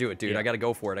 I gotta do it, dude. Yeah. I gotta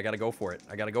go for it. I gotta go for it.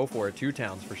 I gotta go for it. 2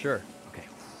 towns for sure. Okay.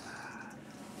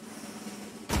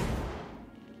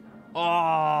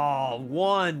 Oh,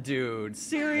 1, dude.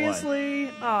 Seriously?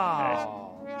 Okay.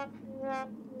 Oh.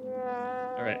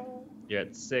 All right. You're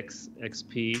at 6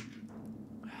 XP.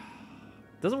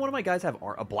 Doesn't one of my guys have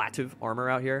a Blative armor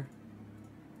out here?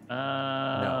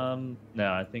 No,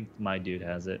 I think my dude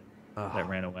has it. That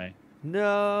ran away.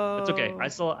 No. It's okay. I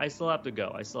still have to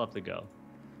go.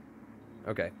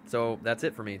 Okay, so that's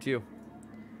it for me too.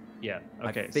 Yeah. I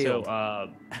Okay. failed. So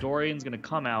Dorian's gonna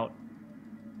come out.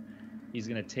 He's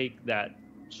gonna take that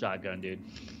shotgun, dude.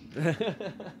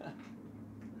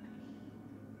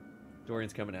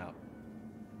 Dorian's coming out.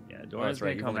 Yeah, Oh, Dorian's that's right.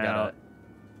 gonna You've come only got out.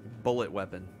 a bullet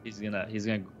weapon. He's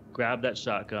gonna grab that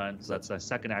shotgun. So that's my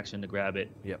second action to grab it.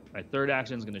 Yep. My third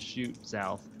action is gonna shoot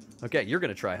south. Okay, you're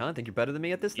gonna try, huh? Think you're better than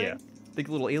me at this thing? Yeah. Think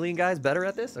little alien guy's better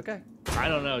at this? Okay. I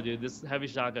don't know, dude. This heavy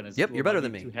shotgun is. Yep, you're better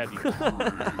than too me. heavy.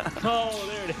 Oh,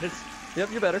 there it is.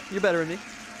 Yep, you're better. You're better than me.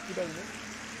 You're better than me.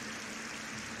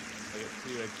 I get 2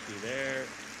 XP there.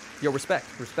 Yo,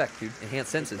 respect, dude.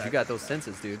 Enhanced senses. Respect, you got those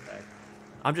senses, dude. Respect.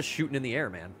 I'm just shooting in the air,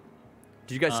 man.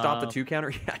 Did you guys stop the 2 counter?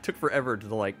 Yeah, it took forever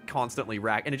to like constantly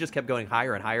rack, and it just kept going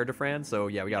higher and higher to Fran. So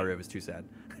yeah, we got rid of it. It was too sad.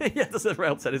 Yeah, this is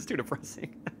what said. It's too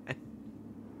depressing.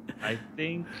 I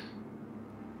think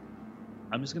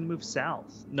I'm just gonna move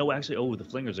south. No, actually, the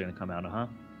flingers are gonna come out, huh?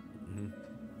 Mm-hmm.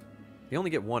 You only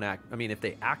get 1 act. I mean, if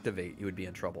they activate, you would be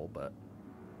in trouble. But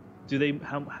Do they?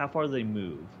 How far do they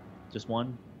move? Just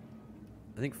 1?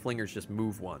 I think flingers just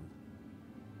move 1,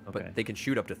 Okay. but they can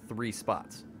shoot up to 3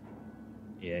 spots.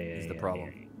 Yeah. Is the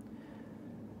problem.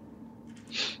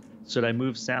 Yeah. Should I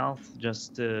move south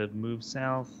just to move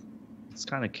south? It's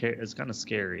kind of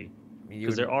scary I mean,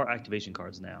 because there are activation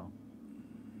cards now.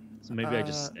 So maybe I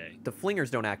just stay. The flingers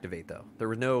don't activate though. There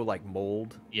was no like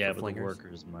mold. Yeah, for but the flingers.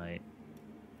 workers might.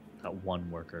 That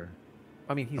 1 worker.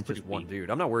 I mean, he's I'm pretty just one weak. dude.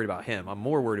 I'm not worried about him. I'm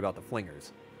more worried about the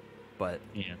flingers. But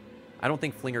Yeah. I don't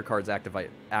think flinger cards activate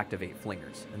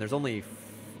flingers. And there's only.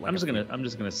 I'm just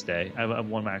gonna stay. I have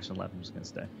 1 action left. I'm just gonna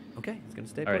stay. Okay, he's gonna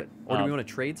stay All put. right, Or do we want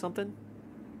to trade something?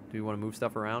 Do we want to move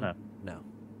stuff around? No.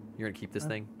 You're gonna keep this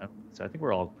thing. So I think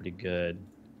we're all pretty good.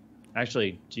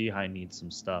 Actually, Jihai needs some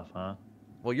stuff, huh?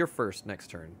 Well, you're first next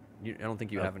turn. I don't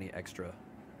think you Oh. have any extra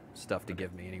stuff to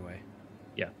give me anyway.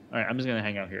 Yeah. All right. I'm just gonna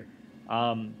hang out here.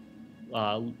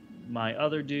 My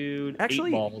other dude,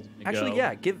 Actually, 8 balls.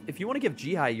 yeah. If you want to give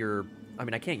Jihai your. I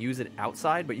mean, I can't use it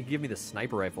outside, but you can give me the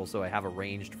sniper rifle so I have a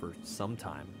ranged for some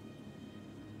time.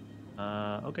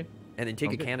 Okay. And then take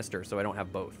Sounds a good. canister so I don't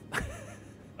have both.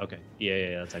 Okay.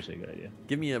 Yeah. That's actually a good idea.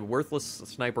 Give me a worthless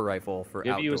sniper rifle for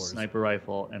Give outdoors. you a sniper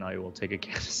rifle, and I will take a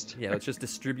canister. Yeah, let's just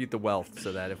distribute the wealth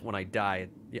so that when I die,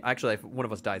 actually, if one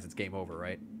of us dies, it's game over,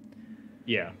 right?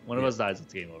 Yeah. One of us dies,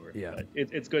 it's game over. Yeah. But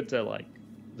it's good to like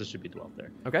distribute the wealth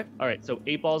there. Okay. All right. So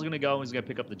 8 ball's gonna go. And he's gonna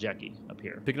pick up the Jackie up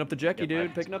here. Picking up the Jackie, Yep,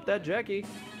 dude. Picking up that Jackie.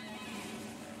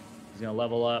 He's gonna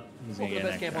level up. He's gonna Welcome to get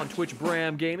Best an Camp extra on action. Twitch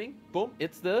Bram Gaming. Boom.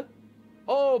 It's the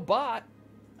bot.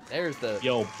 There's the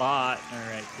Yo, bot. All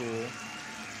right, cool.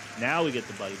 Now we get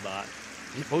the buddy bot.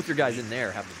 both your guys in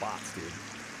there have the bots, dude.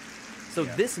 So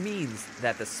Yeah. this means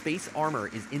that the space armor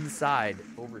is inside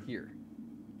over here.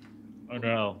 Oh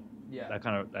no. Yeah.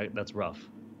 That's rough.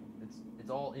 It's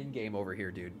all in game over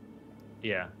here, dude.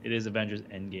 Yeah, it is Avengers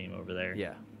Endgame over there.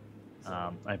 Yeah.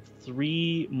 I have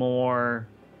 3 more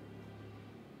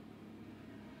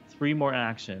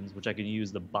actions, which I can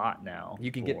use the bot now.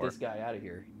 You can get for. this guy out of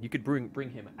here. You could bring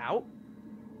him out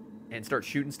and start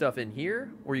shooting stuff in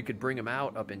here, or you could bring him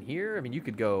out up in here. I mean, you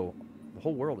could go. The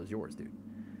whole world is yours, dude.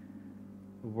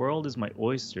 The world is my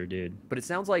oyster, dude. But it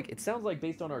sounds like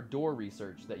based on our door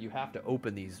research that you have to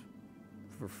open these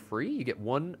for free. You get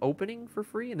 1 opening for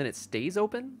free, and then it stays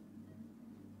open.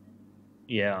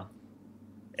 Yeah.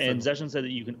 And So- Zeshan said that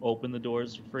you can open the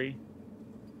doors for free.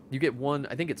 You get 1.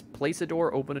 I think it's place a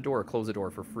door, open a door, or close a door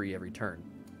for free every turn,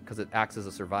 because it acts as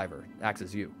a survivor, acts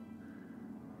as you.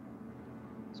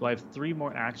 So I have 3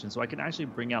 more actions, so I can actually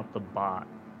bring out the bot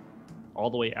all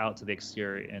the way out to the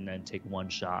exterior and then take one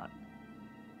shot.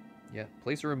 Yeah.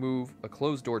 Place or remove a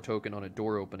closed door token on a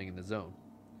door opening in the zone.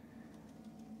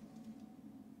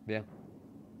 Yeah.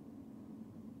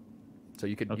 So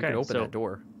you could open that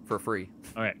door for free.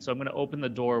 All right, so I'm gonna open the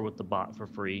door with the bot for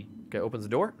free. Okay, opens the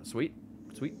door. Sweet,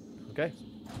 sweet. Okay.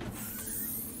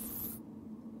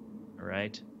 All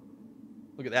right.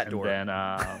 Look at that door. And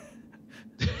then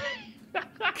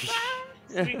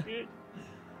sweet, dude.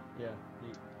 Yeah.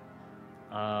 Neat.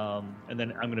 And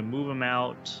then I'm gonna move him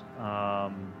out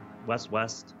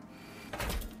west.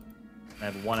 I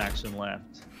have one action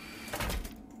left.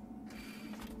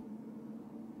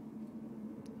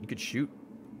 You could shoot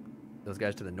those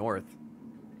guys to the north.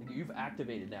 You've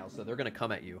activated now, so they're gonna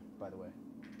come at you. By the way.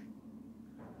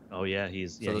 Oh yeah,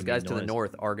 so those guys to the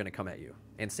north are gonna come at you,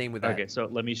 and same with that. Okay, so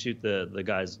let me shoot the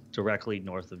guys directly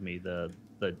north of me, the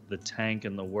tank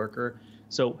and the worker.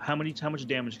 So how much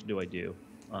damage do I do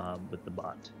with the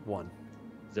bot? 1.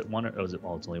 Is it 1 or is it?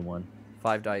 Oh, it's only 1.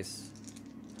 5 dice.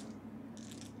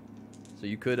 So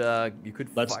you could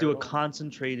Let's do a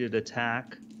concentrated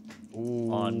attack.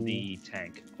 Ooh. On the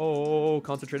tank. Oh,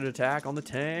 concentrated attack on the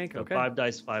tank. So okay. 5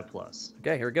 dice, 5+.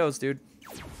 Okay, here it goes, dude.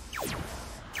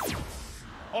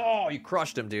 Oh, you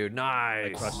crushed him, dude.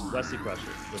 Nice. Wesley crushed it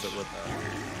with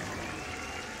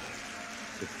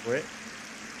crit.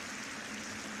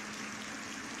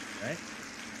 Right?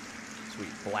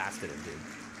 Sweet. Blasted him, dude.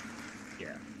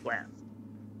 Yeah, blast.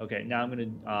 Okay, now I'm gonna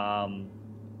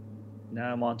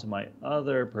now I'm on to my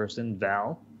other person,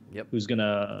 Val. Yep. Who's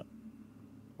gonna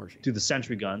Where's she? do the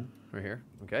sentry gun. Right here.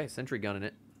 Okay, sentry gun in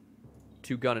it.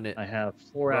 2 gun in it. I have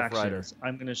 4 Rough actions. Rider.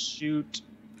 I'm gonna shoot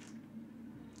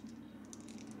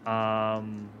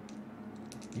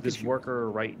this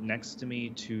worker right next to me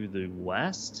to the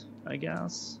west, I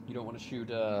guess. You don't want to shoot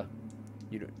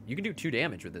you can do 2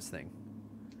 damage with this thing.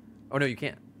 Oh no, you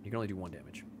can't. You can only do 1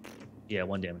 damage. Yeah,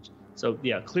 1 damage. So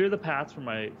yeah, clear the path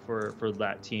for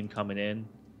that team coming in.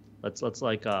 Let's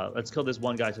kill this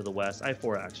one guy to the west. I have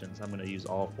 4 actions. I'm gonna use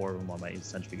all 4 of them on my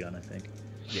sentry gun, I think.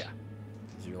 Yeah.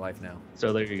 This is your life now.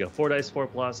 So there you go. 4 dice,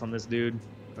 4+ on this dude.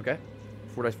 Okay.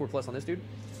 4 dice, 4+ on this dude.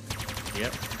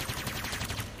 Yep.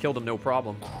 Killed him, no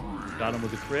problem. Got him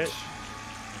with a crit.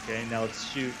 Okay, now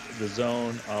let's shoot the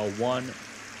zone.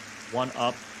 One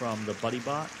up from the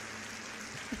Buddybot.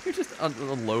 You're just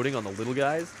unloading on the little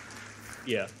guys.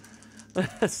 Yeah.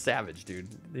 Savage, dude.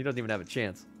 He doesn't even have a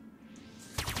chance.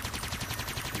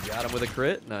 You got him with a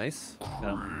crit. Nice.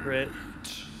 Crit.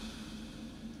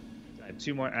 I have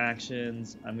 2 more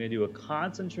actions. I'm going to do a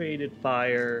concentrated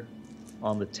fire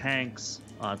on the tanks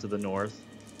to the north.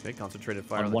 Okay, concentrated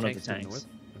fire on one the of the tanks. tanks.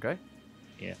 Okay.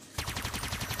 Yeah.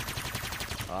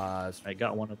 I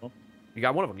got one of them. You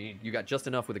got one of them. You got just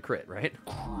enough with a crit, right?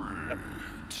 Yep.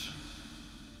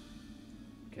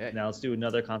 Okay. Now let's do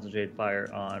another concentrated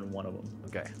fire on one of them.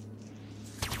 Okay.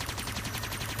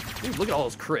 Dude, look at all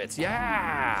those crits.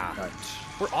 Yeah! Right.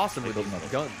 We're awesome with those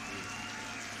guns.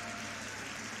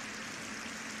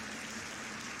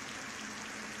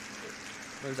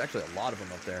 There's actually a lot of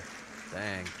them up there.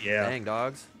 Dang. Yeah. Dang,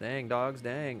 dogs. Dang, dogs.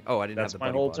 Dang. Oh, I didn't have the That's my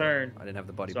buddy whole bot. turn. I didn't have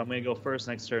the buddy. So I'm going to go first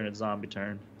next turn. It's zombie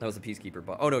turn. That was the peacekeeper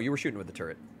bot. Oh, no, you were shooting with the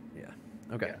turret. Yeah.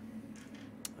 Okay. Yeah.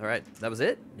 All right. That was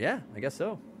it? Yeah, I guess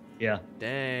so. Yeah.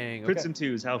 Dang. Crits Okay. and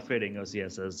 2s. How fitting,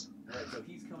 OCS says. All right, so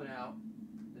he's coming out.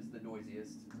 This is the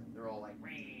noisiest. They're all like,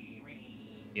 ring,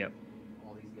 ring. Yep.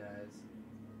 All these guys.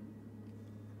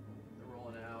 They're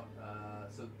rolling out.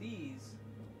 So these.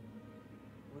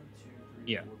 1, 2,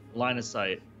 3, Yeah. 4, 5. Line of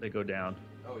sight. They go down.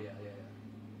 Oh, yeah. Yeah.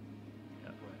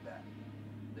 Like that.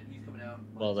 Then he's coming out.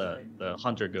 Well, line of sight. the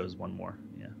hunter goes one more.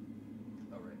 Yeah.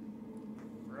 Oh, right.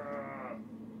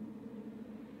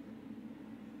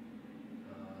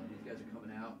 These guys are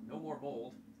coming out. No more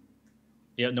mold.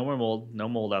 Yeah. No more mold. No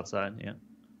mold outside. Yeah.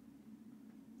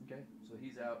 Okay, so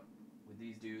he's out with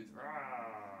these dudes.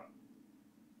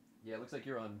 Yeah, it looks like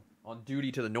you're on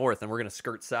duty to the north, and we're gonna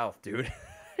skirt south, dude.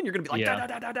 And you're gonna be like, Yeah.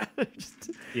 da, da, da, da,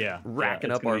 just Yeah. racking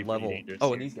it's up gonna our be pretty level. dangerous Oh,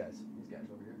 here. and these guys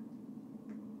over here.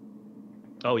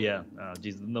 Oh yeah.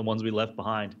 Geez, the ones we left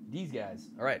behind. These guys.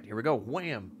 All right, here we go.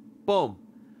 Wham, boom,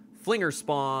 flinger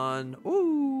spawn.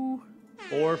 Ooh,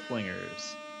 4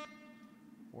 flingers.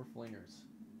 4 flingers.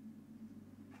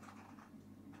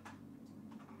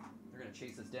 They're gonna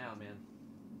chase us down, man.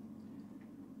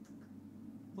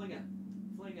 Fling it,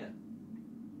 fling it,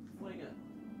 fling it,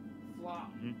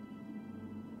 flop. Mhm.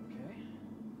 Okay.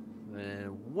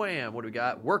 And wham, what do we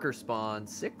got? Worker spawn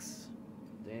 6.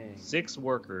 Dang. 6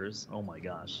 workers. Oh my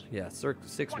gosh. Yeah,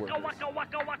 6 workers. Waka,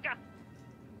 waka, waka.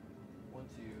 1,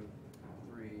 2,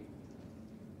 3,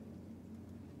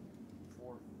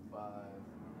 4, 5.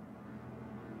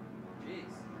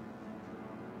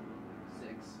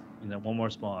 And then one more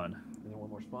spawn. And then one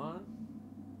more spawn.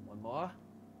 One more.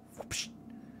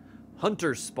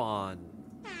 Hunter spawn.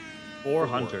 Four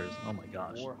hunters. Oh my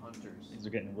gosh. 4 hunters. Things are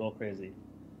getting real crazy.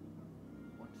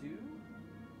 1, 2,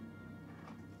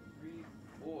 3,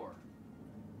 4.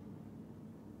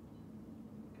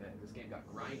 Okay, this game got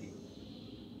grindy.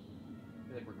 I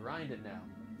feel like we're grinding now.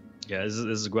 Yeah, this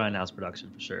is grindhouse production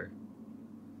for sure.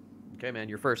 Okay, man,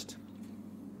 you're first.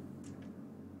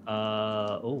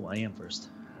 Oh, I am first.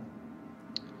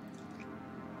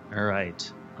 All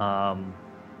right.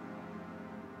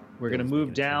 We're gonna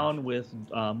move down with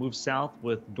move south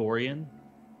with Dorian.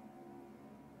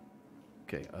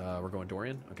 Okay, we're going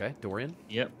Dorian. Okay, Dorian.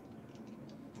 Yep.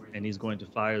 And he's going to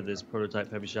fire this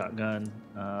prototype heavy shotgun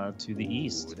to the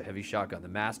east. The heavy shotgun, the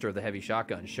master of the heavy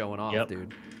shotgun, showing off,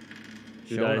 dude.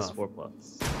 2 Showing dice, off. 4+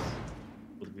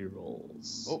 with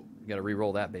rerolls. Oh, you gotta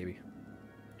re-roll that, baby.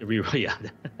 Reroll, yeah.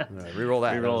 Re-roll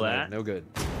that. Reroll that. No good.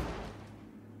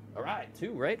 All right,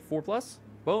 2, right? 4+.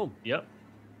 Boom. Yep.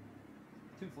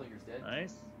 2 flingers dead.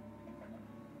 Nice.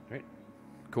 All right.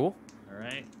 Cool. All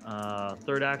right.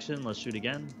 Third action. Let's shoot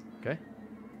again. Okay.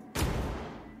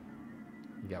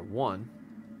 You got 1.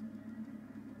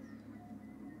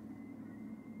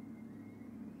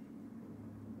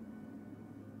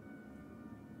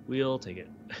 We'll take it.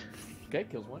 Okay,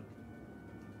 kills 1.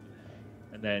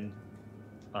 And then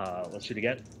let's shoot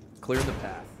again. Clear the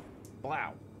path.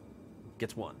 Wow.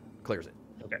 Gets 1. Clears it.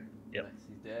 Okay. Yep. Nice.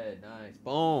 He's dead. Nice.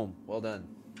 Boom. Well done.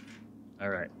 All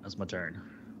right. That's my turn.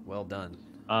 Well done.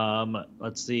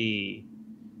 Let's see.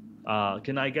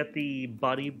 Can I get the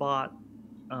Buddybot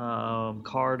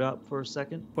card up for a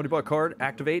second? Buddybot card,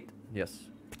 activate. Yes.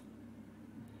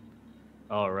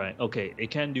 All right. Okay.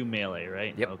 It can do melee,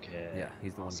 right? Yep. Okay. Yeah,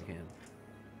 he's the one who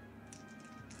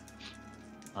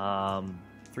can.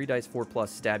 3 dice, 4+,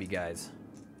 stabby guys.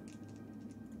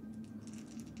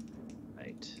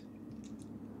 Right.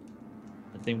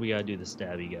 I think we gotta do the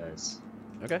stabby guys.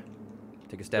 Okay.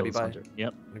 Take a stabby by. Hunter.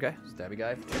 Yep. Okay. Stabby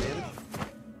guy for 2 damage.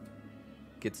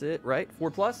 Gets it, right?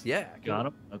 4+? Yeah. Got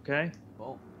him. Okay.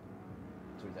 Boom.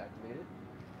 So he's activated.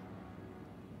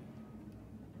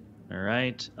 All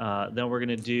right. Then we're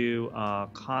gonna do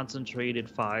concentrated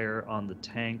fire on the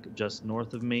tank just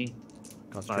north of me.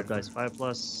 5 dice,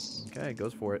 5+. Okay,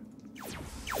 goes for it.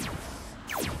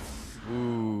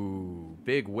 Ooh,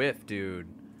 big whiff, dude.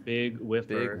 Big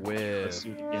whiffer. Big whiff. Let's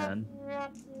shoot again.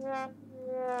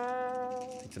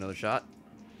 Takes another shot.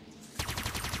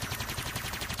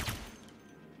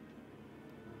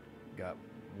 Got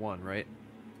 1, right?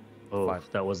 Oh,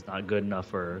 5. that was not good enough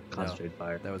for concentrated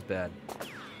fire. That was bad.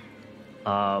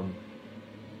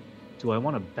 Do I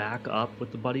want to back up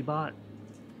with the Buddybot?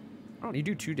 Oh, you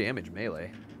do 2 damage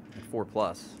melee at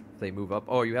 4+. If they move up.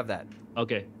 Oh, you have that.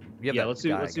 Okay. You have Yeah, that let's do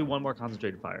guy let's do going. one more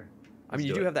concentrated fire. I mean,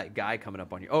 you do have that guy coming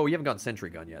up on you. Oh, you haven't gone sentry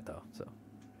gun yet, though. So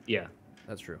Yeah.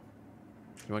 that's true.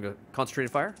 You want to go concentrated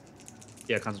fire?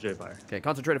 Yeah, concentrated fire. Okay,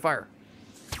 concentrated fire.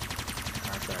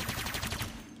 Contact.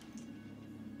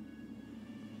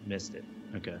 Missed it.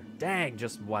 Okay. Dang,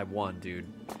 just why 1,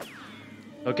 dude.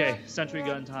 Okay, sentry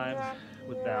gun time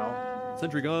with Val.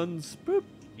 Sentry guns. Boop.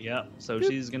 Yeah, so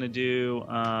she's gonna do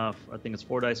I think it's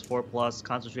 4 dice, 4+,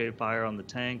 concentrated fire on the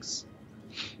tanks.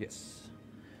 Yes.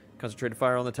 Concentrated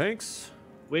fire on the tanks.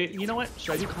 Wait, you know what?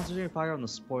 Should I do concentrated fire on the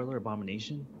spoiler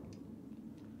abomination?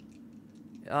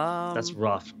 That's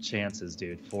rough chances,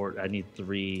 dude. I need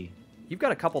 3. You've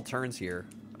got a couple turns here.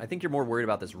 I think you're more worried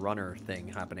about this runner thing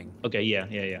happening. Okay,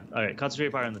 yeah. All right,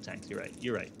 concentrated fire on the tanks.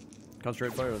 You're right.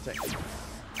 Concentrated fire on the tanks.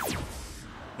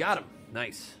 Got him.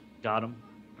 Nice. Got him.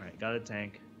 All right, got a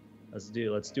tank. Let's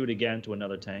do it again to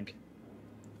another tank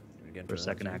Do it again for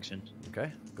second action.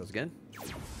 Okay, goes again.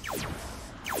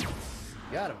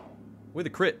 Got him. With a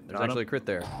crit. There's Got him. actually a crit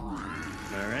there. All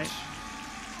right.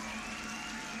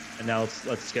 And now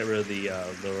let's get rid of the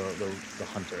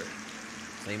hunter.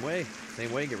 Same way.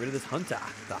 Get rid of this hunter.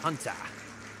 The hunter.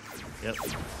 Yep.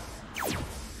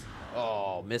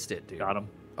 Oh, missed it, dude. Got him.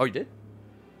 Oh, you did?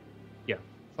 Yeah.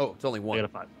 Oh, it's only 1. I got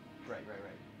a 5. Right.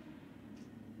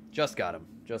 Just got him.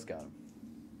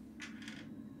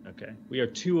 Okay. We are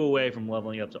 2 away from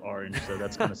leveling up to orange, so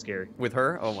that's kind of scary. With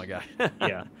her? Oh my god.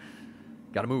 Yeah.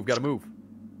 Gotta move.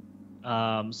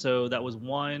 So that was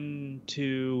 1,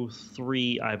 2,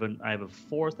 3. I have a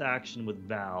 4th action with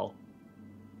Val.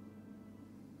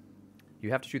 You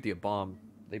have to shoot the bomb.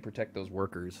 They protect those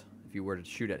workers if you were to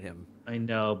shoot at him. I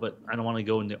know, but I don't want to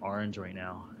go into orange right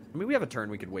now. I mean, we have a turn.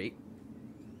 We could wait.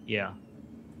 Yeah.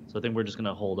 So I think we're just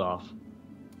gonna hold off.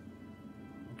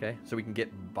 Okay, so we can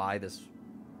get by this.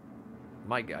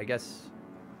 Mike, I guess.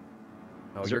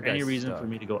 Oh, Is your there any guy's reason stuck. for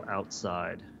me to go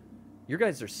outside? Your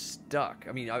guys are stuck.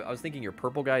 I mean, I was thinking your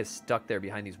purple guy is stuck there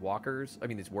behind these walkers. I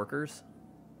mean, these workers.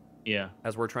 Yeah.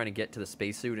 As we're trying to get to the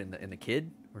spacesuit and the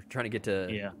kid, we're trying to get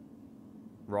to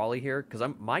Raleigh here because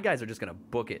my guys are just gonna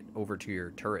book it over to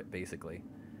your turret basically.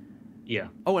 Yeah.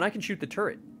 Oh, and I can shoot the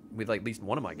turret with like at least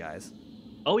one of my guys.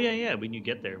 Oh yeah. When you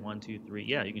get there, 1, 2, 3.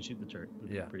 Yeah, you can shoot the turret.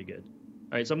 Yeah. Pretty good.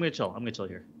 All right, so I'm gonna chill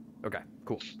here. Okay,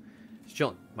 cool. Just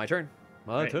chilling. My turn.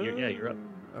 My turn. You're up.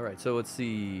 All right, so let's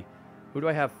see. Who do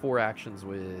I have 4 actions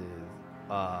with?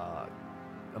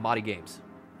 Amati Games.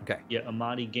 Okay. Yeah,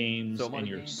 Amati Games, So Amati and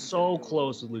you're Games is so gonna go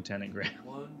close with Lieutenant Graham.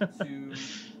 1, 2,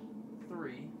 3.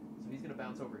 So he's gonna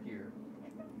bounce over here,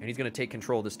 and he's gonna take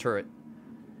control of this turret.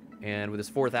 And with his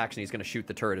 4th action, he's gonna shoot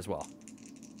the turret as well,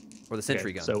 or the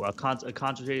sentry gun. So a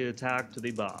concentrated attack to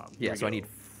the bomb. Yeah. So I need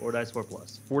 4 dice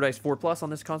 4+. 4 dice 4+ on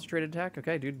this concentrated attack.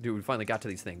 Okay, dude, we finally got to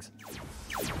these things.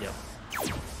 Yep.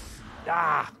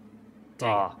 Ah. Dang.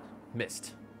 Ah,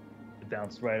 Missed. it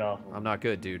bounced right off. I'm not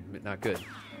good, dude. Not good.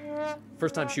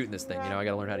 First time shooting this thing, you know, I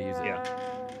gotta learn how to use it.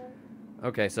 Yeah.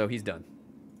 Okay, so he's done.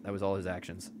 That was all his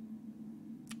actions.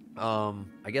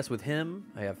 I guess with him,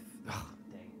 I have... Oh,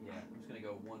 dang, yeah. I'm just gonna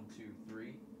go 1, 2,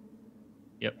 3.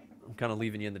 Yep. I'm kind of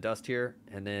leaving you in the dust here,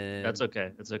 and then... That's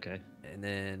okay. That's okay. And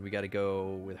then we gotta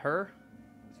go with her.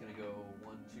 It's gonna go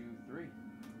 1, 2, 3.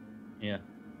 Yeah.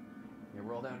 Yeah,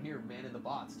 we're all down here, man in the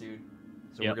bots, dude.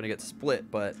 So Yep. we're gonna get split,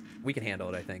 but we can handle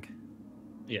it, I think.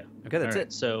 Yeah. Okay, that's All right,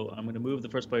 it. So I'm gonna move the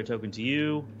first player token to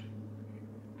you.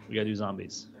 We gotta do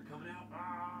zombies. They're coming out.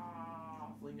 Ah,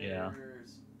 flingers. Yeah.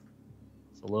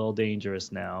 It's a little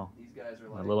dangerous now. These guys are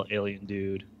A like... little alien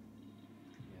dude. Yeah,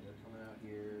 they're coming out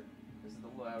here. This is the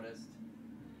loudest.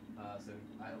 So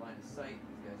line of sight.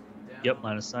 These guys come down. Yep,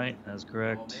 line of sight. That's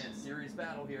correct. Oh man, serious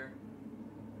battle here.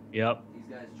 Yep. These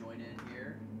guys join in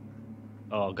here.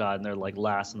 Oh god, and they're like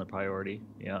last in the priority.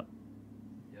 Yep.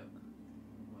 Yep.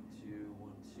 1, 2,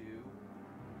 1, 2.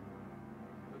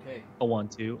 Okay. A 1,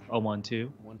 2. A 1,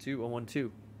 2. 1, 2, 1,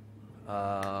 2.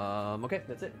 Okay,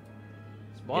 that's it.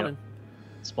 Spawning.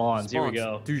 Spawns. Here we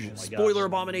go. Dude, Oh my spoiler gosh.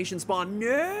 abomination spawn.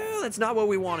 No, that's not what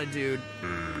we wanted, dude.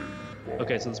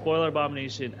 Okay, so the spoiler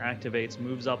abomination activates,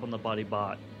 moves up on the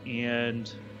Buddybot,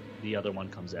 and the other one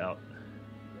comes out.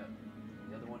 Yep.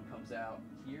 The other one comes out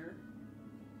here.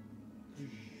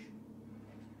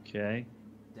 Okay.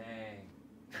 Dang.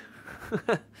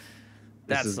 This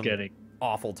That's is some getting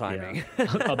awful timing.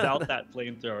 about that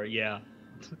flamethrower. Yeah.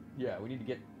 Yeah, we need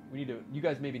to, you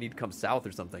guys maybe need to come south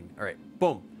or something. All right,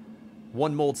 boom.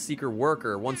 1 mold seeker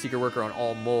worker, 1 seeker worker on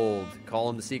all mold. Call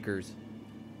them the seekers.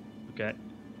 Okay.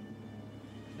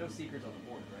 No seekers on the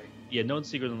board, right? Yeah, no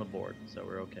secrets on the board, so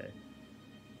we're okay.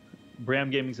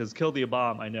 Bram Gaming says, "Kill the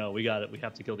bomb." I know, we got it. We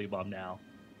have to kill the bomb now.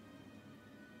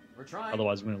 We're trying.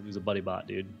 Otherwise, we're gonna lose a Buddybot,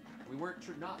 dude. We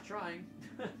weren't not trying.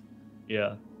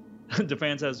 Yeah.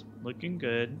 Defan says, "Looking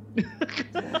good." Looking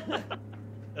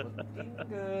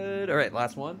good. All right,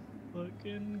 last one.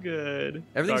 Looking good.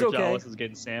 Everything's Dark okay. Chalice is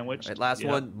getting sandwiched. All right, last Yep.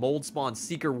 one. Mold spawn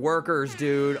seeker workers,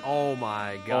 dude. Oh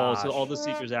my Oh, gosh. so all the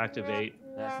seekers activate.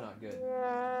 That's not good.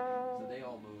 So they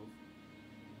all move.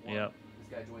 Yep. This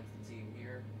guy joins the team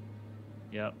here.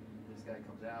 Yep. This guy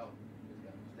comes out. This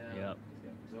guy comes down. Yep. This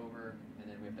guy comes over.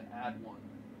 And then we have to add 1.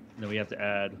 And then we have to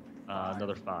add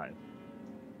another 5.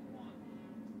 1.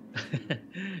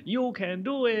 You can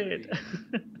do it. Yeah.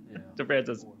 Defan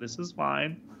says, "This is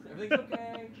fine." Everything's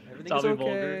okay. Everything's Zombie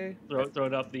okay. Vulgar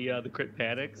throwing up the crit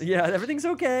panics. Yeah, everything's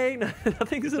okay.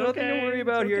 Nothing It's to okay. worry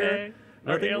about It's here. okay.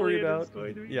 Our Nothing to worry alien about. is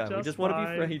going to be Yeah, we just want to be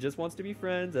friends. He just wants to be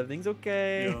friends. Everything's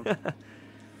okay. Yeah.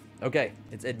 Okay,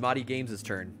 it's Amati Games'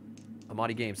 turn.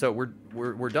 Amati Games. So we're done.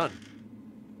 Okay, so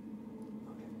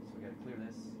we gotta clear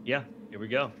this. Yeah, here we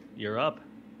go. You're up.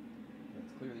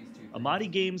 Let's clear these 2 things. Amati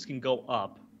Games can go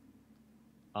up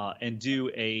and do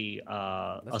a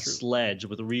true. sledge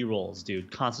with rerolls, dude.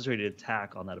 Concentrated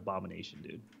attack on that abomination,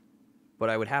 dude.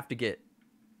 But I would have to get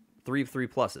 3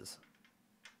 3+.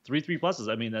 3 3+.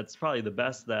 I mean, that's probably the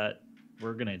best that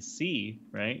we're gonna see,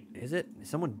 right? Is it? Is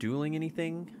someone dueling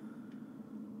anything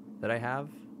that I have?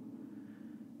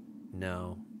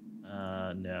 No.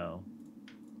 No.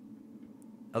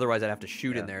 Otherwise, I'd have to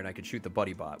shoot in Yeah. there, and I could shoot the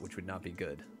Buddybot, which would not be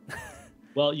good.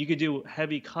 Well, you could do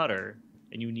heavy cutter,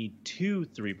 and you need 2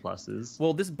 3+.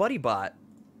 Well, this Buddybot,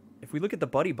 if we look at the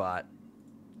Buddybot,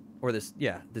 or this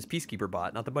Peacekeeper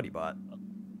bot, not the Buddybot,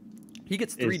 he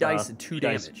gets 3 dice and 2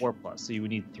 dice damage. 4+. So you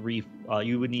would need 3.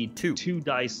 You would need 2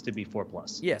 dice to be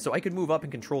 4+. Yeah, so I could move up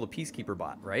and control the Peacekeeper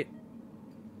bot, right?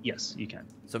 Yes, you can.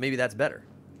 So maybe that's better.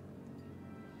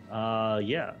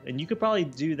 Yeah, and you could probably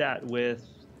do that with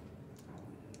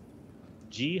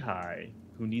Jihai,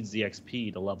 who needs the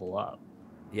XP to level up.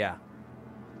 Yeah.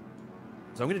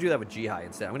 So I'm going to do that with Jihai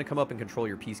instead. I'm going to come up and control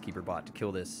your Peacekeeper bot to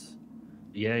kill this.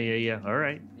 Yeah. All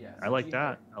right. Yeah, I like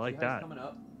that. I like that. Coming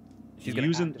up. She's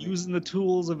using the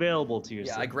tools available to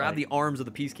yourself. Yeah, I grab the arms of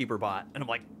the Peacekeeper bot, and I'm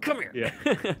like, come here.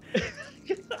 Yeah.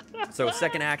 So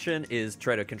second action is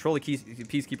try to control the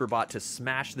Peacekeeper bot to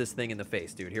smash this thing in the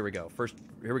face, dude. Here we go.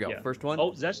 Here we go. Yeah. First one.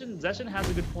 Oh, Zeshin has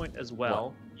a good point as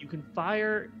well. What? You can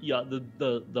fire. Yeah,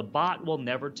 the bot will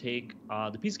never take.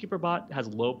 The Peacekeeper bot has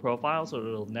low profile, so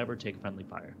it'll never take friendly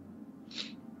fire.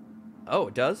 Oh,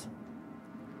 it does?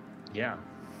 Yeah.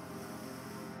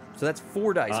 So that's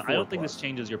 4 dice. I don't think this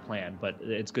changes your plan, but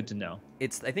it's good to know.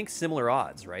 It's, I think, similar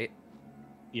odds, right?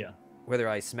 Yeah. Whether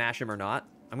I smash him or not.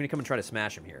 I'm going to come and try to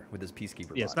smash him here with this Peacekeeper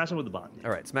bot. Yeah, smash him with the bot. All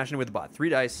right, smashing him with the bot. 3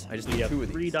 dice. I just need 2 of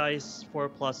these. 3 dice,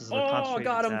 4+ is a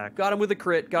concentrated attack. Got him with the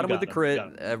crit. Got him with the crit.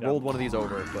 Rolled him. one of these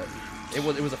over, but it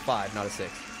was a 5, not a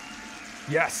 6.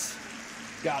 Yes.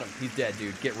 Got him. He's dead,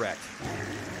 dude. Get wrecked.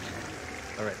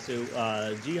 All right, so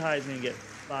Jihai is going to get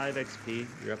 5 XP.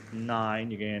 You're up to 9.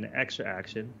 You're getting an extra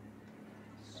action.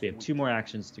 So you have 2 more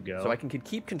actions to go. So I can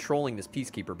keep controlling this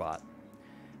Peacekeeper bot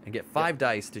and get 5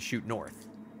 dice to shoot north.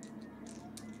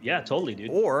 Yeah, totally,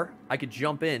 dude. Or I could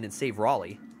jump in and save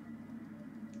Raleigh.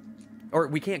 Or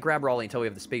we can't grab Raleigh until we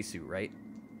have the spacesuit, right?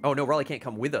 Oh, no, Raleigh can't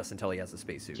come with us until he has the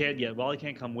spacesuit. Raleigh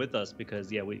can't come with us because,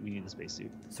 we need the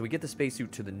spacesuit. So we get the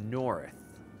spacesuit to the north.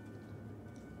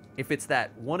 If it's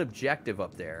that one objective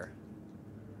up there...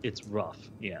 It's rough,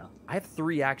 yeah. I have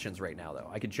 3 actions right now, though.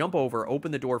 I could jump over,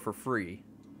 open the door for free,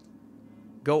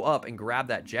 go up and grab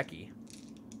that Jeki.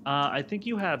 I think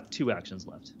you have 2 actions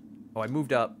left. Oh, I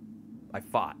moved up. I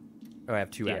fought. Oh, I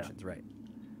have 2 actions, right.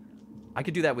 I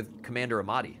could do that with Commander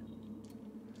Amadi.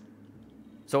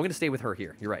 So I'm going to stay with her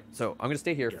here. You're right. So I'm going to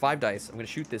stay here. 5 dice. I'm going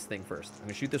to shoot this thing first. I'm going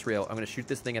to shoot this rail. I'm going to shoot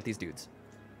this thing at these dudes.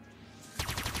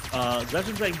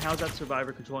 Zeshin's saying, how's that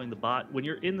survivor controlling the bot? When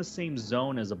you're in the same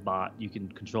zone as a bot, you can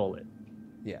control it.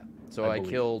 Yeah. So I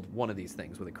killed one of these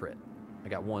things with a crit. I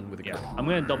got one with a crit. I'm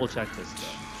going to double check this,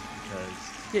 though.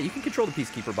 Yeah, you can control the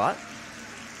Peacekeeper bot.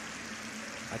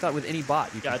 I thought with any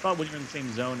bot you can... I thought when you're in the same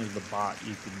zone as the bot,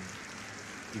 you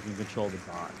can control the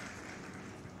bot.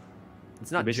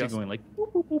 It's not basically just... going like...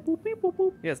 Boop, boop, boop, boop, boop,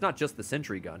 boop. Yeah, it's not just the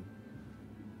sentry gun.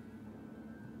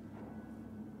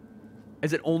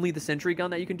 Is it only the sentry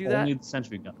gun that you can do that? Only the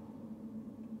sentry gun.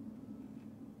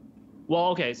 Well,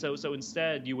 okay, so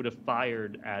instead you would have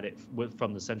fired at it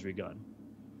from the sentry gun.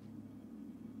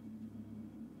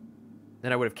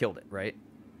 Then I would have killed it, right?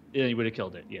 Yeah, you would have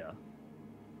killed it, yeah.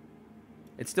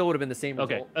 It still would have been the same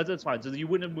result. Okay, that's fine. So you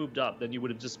wouldn't have moved up. Then you would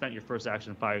have just spent your first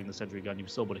action firing the sentry gun. You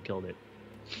still would have killed it.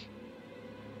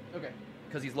 Okay.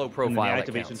 Because he's low profile. And then the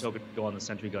activation token would go on the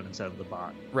sentry gun instead of the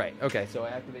bot. Right. Okay. So I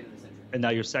activated the sentry. And now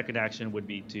your second action would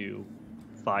be to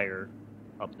fire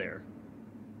up there.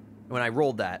 When I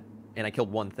rolled that, and I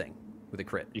killed one thing with a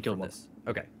crit. You killed one. This.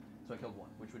 Okay. So I killed one,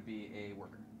 which would be a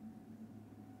worker.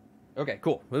 Okay,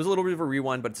 cool. There's a little bit of a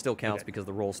rewind, but it still counts because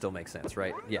the roll still makes sense,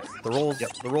 right? Yes, the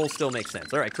rolls still make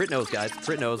sense. All right, crit knows, guys.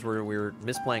 Crit knows we're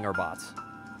misplaying our bots.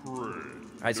 All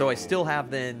right, so I still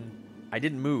have then... I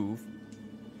didn't move.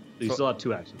 So you still have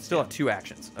 2 actions. Still have 2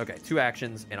 actions. Okay, 2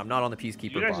 actions, and I'm not on the Peacekeeper bot.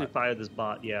 You can actually fire this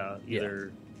bot,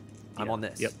 either... I'm on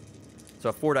this. Yep. So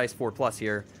I have 4 dice, 4 plus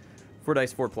here. 4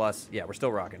 dice, 4 plus. Yeah, we're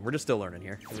still rocking. We're just still learning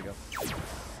here. Here we go.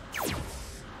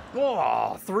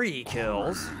 Oh, 3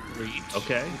 kills. 3.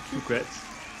 Okay, 2 crits.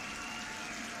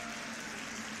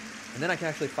 And then I can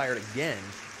actually fire it again.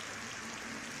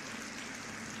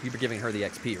 You're giving her the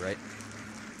XP, right?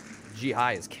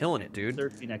 Jihai is killing it, dude.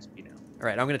 13 XP now. All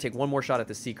right, I'm going to take one more shot at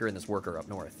this Seeker and this Worker up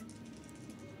north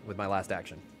with my last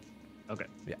action. Okay.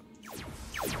 Yeah.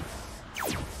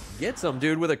 Get some,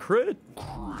 dude, with a crit.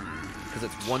 Because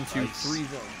it's 1, 2, 3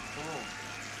 zone.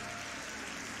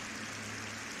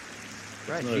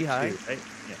 Right, Jihai. Right?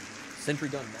 Yeah. Sentry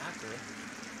gun master.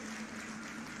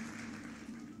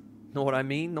 Know what I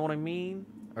mean? Know what I mean?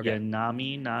 Okay. Yeah,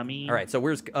 Nami. All right, so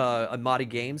where's Amadi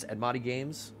Games? Amadi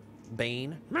Games,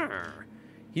 Bane.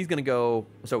 He's going to go...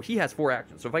 So he has 4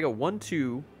 actions. So if I go 1,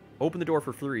 2, open the door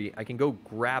for 3, I can go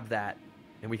grab that,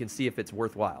 and we can see if it's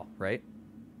worthwhile, right?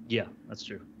 Yeah, that's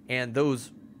true. And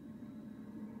those...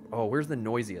 Oh, where's the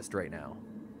noisiest right now?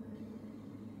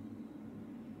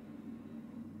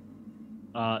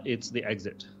 It's the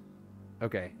exit.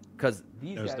 Okay, because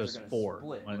these guys there's are going 4. to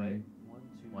split, One, right?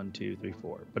 1, 2, 3,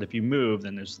 4. But if you move,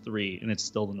 then there's 3, and it's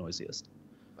still the noisiest.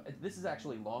 This is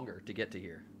actually longer to get to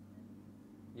here.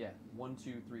 Yeah, 1,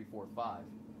 2, 3, 4, 5.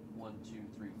 1, 2,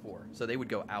 3, 4. So they would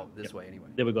go out this way anyway.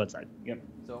 They would go outside. Yep.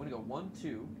 So I'm going to go 1,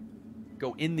 2,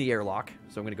 go in the airlock.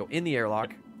 So I'm going to go in the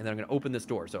airlock, and then I'm going to open this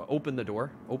door. So open the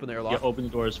door, open the airlock. Yeah, open the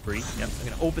door is free. Yep. I'm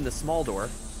going to open the small door.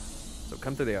 So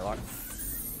come through the airlock.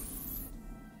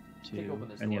 Two. open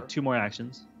this And you door. have 2 more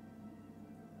actions.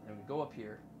 And we go up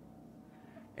here.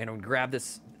 And we grab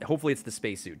this. Hopefully it's the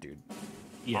spacesuit, dude.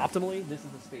 Yeah. Optimally, this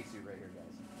is the spacesuit right here, guys.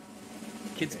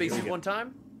 Kid Okay, spacesuit here we go. one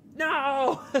time?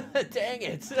 No! Dang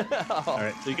it. All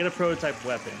right, so you get a prototype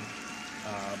weapon,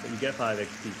 but you get 5 XP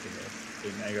for this. So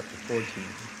now you're up to 14.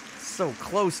 So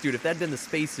close, dude. If that had been the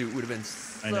spacesuit, we would have been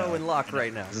I so know, in luck I know.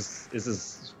 right now. This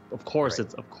is of course Right.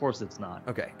 it's not.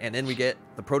 Okay, and then we get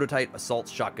the prototype assault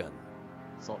shotgun.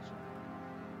 Assault.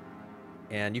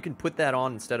 And you can put that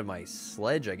on instead of my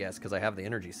sledge, I guess, because I have the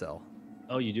energy cell.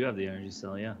 Oh, you do have the energy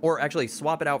cell, yeah. Or actually,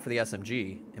 swap it out for the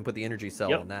SMG and put the energy cell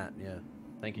Yep. on that. Yeah.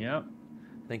 Thank you. Yep.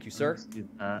 Thank you, sir. Let's do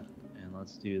that, and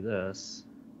let's do this.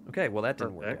 Okay, well, that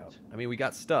didn't work out. Perfect. I mean, we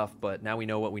got stuff, but now we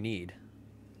know what we need.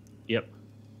 Yep.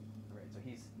 All right, so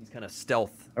he's kind of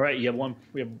stealth. All right, you have one.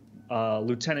 We have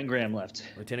Lieutenant Graham left.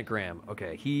 Lieutenant Graham.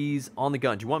 Okay, he's on the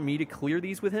gun. Do you want me to clear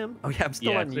these with him? Oh, yeah, I'm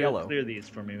still Yeah, on clear, yellow. clear these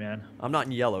for me, man. I'm not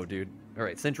in yellow, dude. All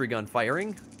right, sentry gun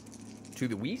firing to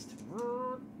the west.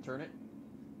 Turn it.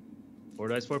 4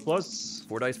 dice 4 plus.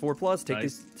 4 dice 4 plus. Take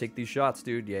Nice. take these shots,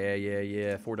 dude.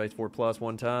 Yeah. 4 dice 4 plus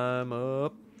one time.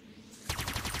 Up.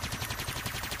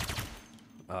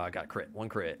 I got crit. One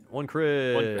crit. One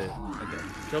crit. Okay.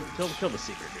 Kill the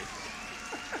seeker, dude.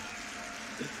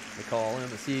 We call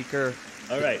him a seeker.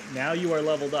 All right, now you are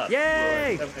leveled up.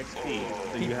 Yay! You are at 7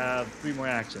 XP, so you have 3 more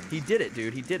actions. He did it,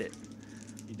 dude. He did it.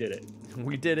 You did it.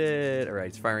 We did it. All right,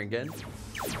 he's firing again.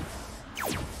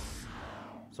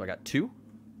 So I got 2.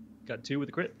 Got 2 with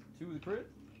the crit. 2 with the crit.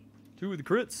 2 with the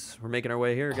crits. We're making our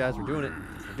way here, guys. We're doing it.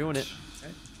 We're doing it.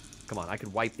 Okay. Come on, I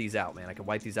could wipe these out, man. I could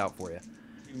wipe these out for you.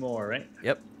 2 more, right?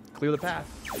 Yep. Clear the path.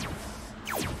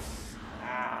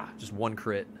 Just 1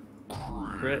 crit.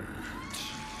 Crit.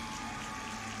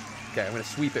 Okay, I'm gonna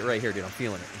sweep it right here, dude. I'm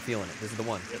feeling it. I'm feeling it. This is the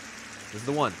one. Yep. This is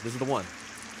the one. This is the one.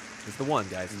 This is the one,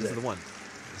 guys. This is it. the one.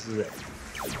 This is it.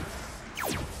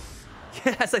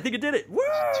 Yes, I think it did it. Woo!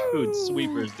 Dude,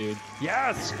 sweepers, dude.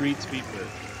 Yes. Street sweeper.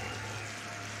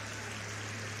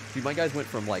 Dude, my guys went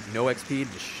from like no XP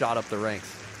to just shot up the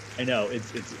ranks. I know,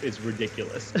 it's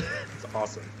ridiculous. It's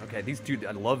awesome. Okay, these dude,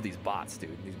 I love these bots,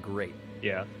 dude. These are great.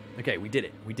 Yeah. Okay, we did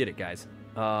it. We did it, guys.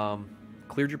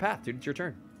 Cleared your path, dude. It's your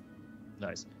turn.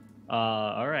 Nice.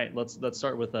 All right, let's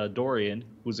start with Dorian,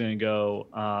 who's gonna go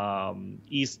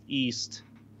east.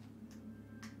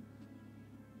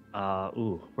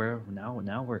 Where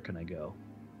can I go?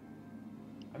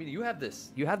 I mean, you have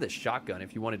this shotgun.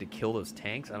 If you wanted to kill those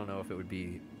tanks, I don't know if it would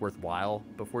be worthwhile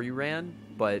before you ran,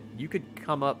 but you could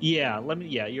come up. Yeah,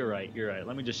 you're right.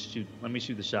 Let me just shoot. Let me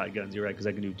shoot the shotguns. You're right, because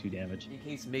I can do 2 damage. In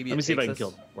case maybe Let me see if I can kill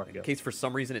them before I go. In case for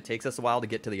some reason it takes us a while to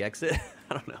get to the exit.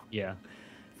 I don't know. Yeah.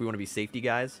 If we want to be safety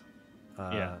guys.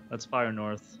 Yeah. Let's fire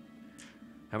north.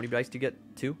 How many dice do you get?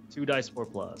 2? 2 dice 4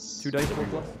 plus. 2 dice 4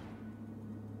 plus.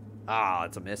 Ah,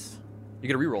 it's a miss. You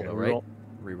get a reroll Okay, though, reroll.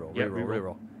 right? Reroll. Yeah,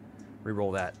 Reroll.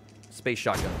 Reroll that. Space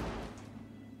shotgun.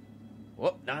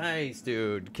 Whoop! Nice,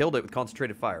 dude. Killed it with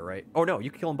concentrated fire, right? Oh no,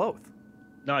 you can kill them both.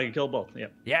 No, you can kill both. Yeah.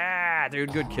 Yeah,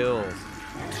 dude. Good kills.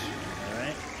 All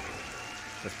right.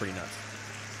 That's pretty nuts.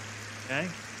 Okay.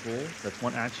 Cool. That's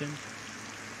 1 action.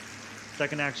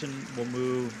 Second action, we'll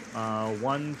move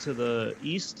 1 to the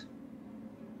east.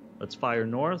 Let's fire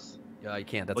north. Yeah, you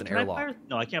can't. That's Oh, an can I airlock. fire?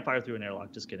 No, I can't fire through an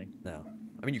airlock. Just kidding. No.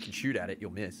 I mean, you can shoot at it.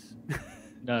 You'll miss.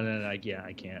 No. Yeah,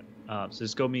 I can't. So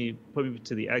just put me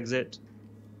to the exit.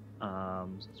 So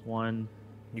it's 1.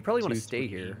 You probably want to 2, stay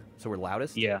 3. here, so we're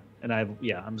loudest. Yeah, and I'm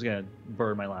just gonna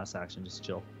burn my last action. Just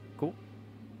chill. Cool.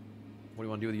 What do you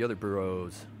want to do with the other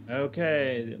burros?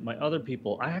 Okay, my other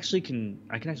people. I can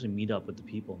actually meet up with the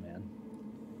people, man.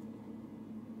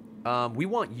 We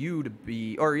want you to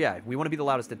be, or yeah, we want to be the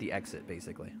loudest at the exit,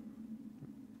 basically,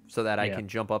 so that I Yeah. can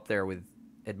jump up there with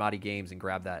Edmati Games and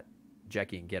grab that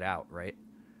Jackie and get out, right?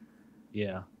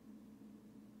 Yeah.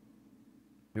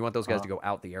 We want those guys to go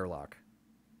out the airlock.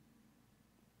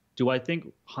 Do I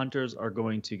think hunters are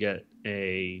going to get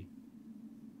a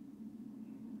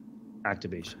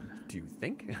activation? Do you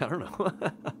think? I don't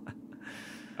know.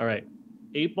 All right.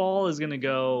 8 Ball is going to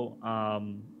go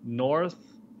north,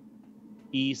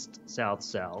 east, south,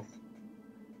 south.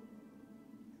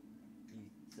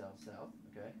 East, south,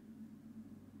 okay.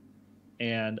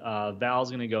 And Val's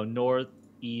going to go north,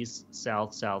 east,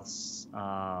 south, south,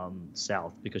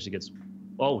 south, because she gets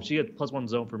 +1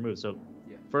 zone per move. So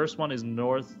Yeah. first one is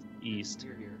north, east,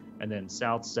 Here, and then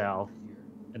south, south, here.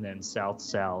 and then south,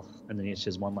 south, and then she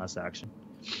has 1 last action.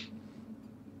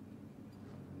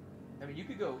 I mean, you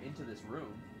could go into this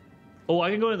room. Oh,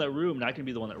 I can go in that room, and I can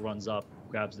be the one that runs up,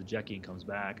 grabs the Jackie, and comes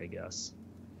back, I guess.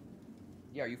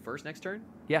 Yeah, are you first next turn?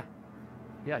 Yeah.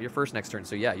 Yeah, you're first next turn,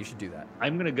 so yeah, you should do that.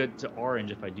 I'm gonna go to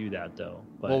orange if I do that though.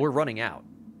 But Well, we're running out.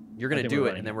 You're gonna do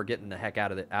it, and then out. we're getting the heck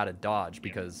out of Dodge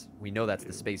because we know that's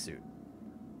the spacesuit.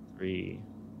 3.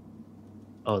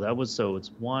 Oh, that was so.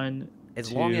 It's 1. As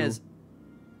 2. long as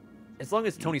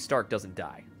Tony Stark doesn't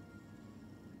die.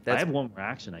 I have one more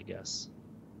action, I guess.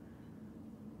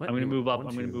 What? I'm gonna move up. 1,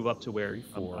 I'm gonna 2, move up to where 3,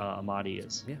 4. Amadi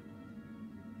is. Yeah.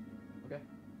 Okay.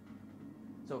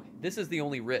 So this is the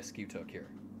only risk you took here,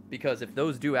 because if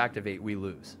those do activate, we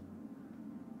lose.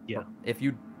 Yeah. If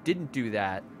you didn't do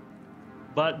that,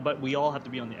 But we all have to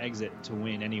be on the exit to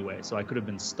win anyway. So I could have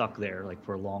been stuck there like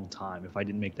for a long time if I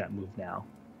didn't make that move now.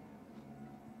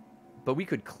 but we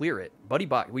could clear it.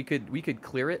 Buddybot, we could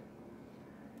clear it,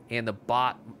 and the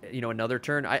bot, another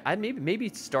turn. I maybe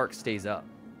Stark stays up.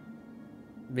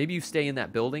 Maybe you stay in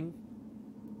that building,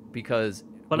 because.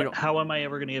 But how am I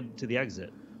ever going to get to the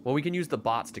exit? Well, we can use the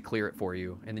bots to clear it for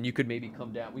you, and then you could maybe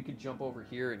come down. We could jump over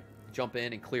here and jump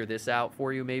in and clear this out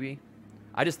for you, maybe.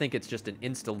 I just think it's just an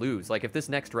insta-lose. Like, if this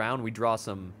next round we draw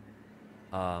some...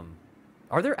 are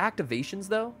there activations,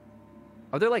 though?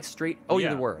 Are there, like, straight... Oh, yeah,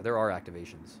 there were. There are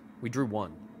activations. We drew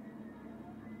 1.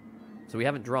 So we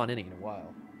haven't drawn any in a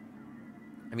while.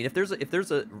 I mean, if there's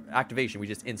a activation, we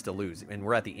just insta-lose, and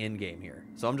we're at the end game here.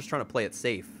 So I'm just trying to play it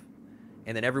safe.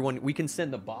 And then we can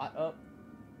send the bot up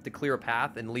to clear a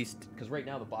path, and at least... Because right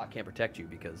now the bot can't protect you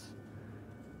because...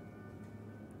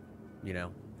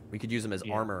 We could use them as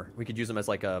armor. We could use them as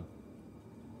like a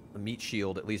meat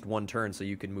shield at least one turn so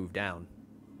you can move down.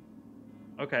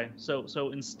 Okay, so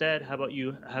instead, how about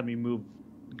you have me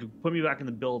put me back in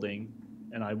the building,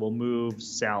 and I will move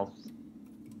south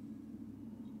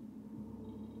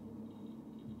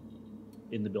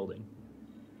in the building.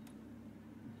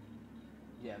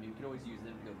 Yeah, I mean, we can always use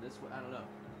them to go this way. I don't know.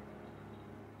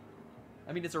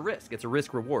 I mean, it's a risk. It's a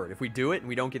risk reward. If we do it and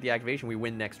we don't get the activation, we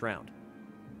win next round.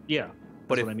 Yeah.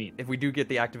 But That's what I mean. If we do get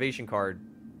the activation card,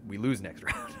 we lose next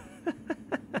round.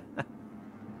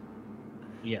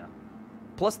 Yeah.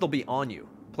 Plus, they'll be on you.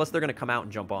 Plus, they're going to come out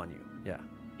and jump on you. Yeah.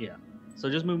 Yeah. So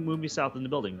just move me south in the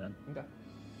building then.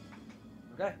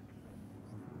 Okay.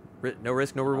 No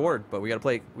risk, no reward. But we got to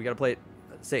play it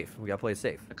safe. We got to play it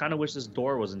safe. I kind of wish this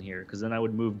door wasn't here, because then I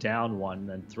would move down one and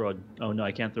then throw a... Oh, no,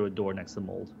 I can't throw a door next to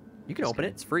mold. You can open it.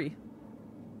 It's free.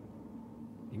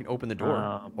 You can open the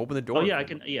door. Open the door. Oh, yeah, I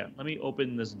can. Yeah, let me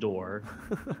open this door.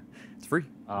 It's free.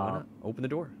 Why not? Open the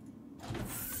door.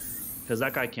 Because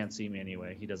that guy can't see me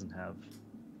anyway. He doesn't have...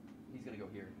 He's going to go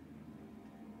here.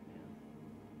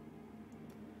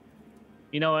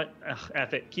 You know what?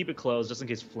 F it. Keep it closed just in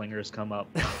case flingers come up.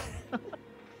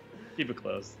 Keep it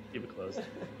closed. Keep it closed.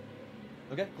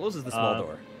 Okay. Closes the small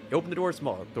door. You open the door,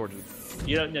 small door.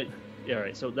 Yeah, all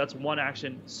right. So that's one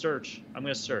action. Search. I'm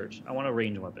going to search. I want a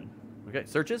range weapon. Okay.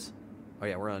 Searches? Oh,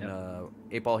 yeah. We're on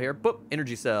 8 ball here. Boop.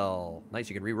 Energy cell. Nice.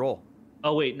 You can re-roll.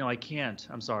 Oh, wait. No, I can't.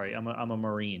 I'm sorry. I'm a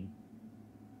Marine.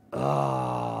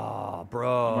 Oh,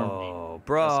 bro.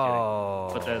 Bro.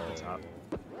 Put that at the top.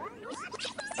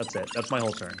 That's it. That's my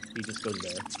whole turn. He just goes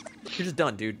there. You're just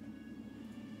done, dude.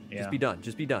 Yeah. Just be done.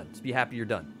 Just be done. Just be happy you're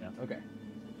done. Yeah. Okay.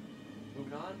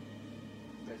 Moving on.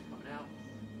 This guy's coming out.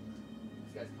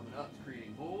 This guy's coming up. It's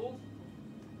creating bold.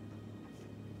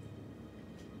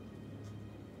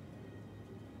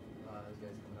 This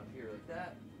guy's coming up here like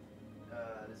that.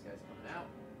 This guy's coming out.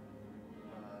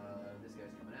 This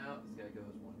guy's coming out. This guy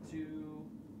goes 1, 2,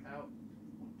 out.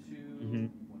 1, 2, 1, 2,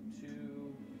 1, 2.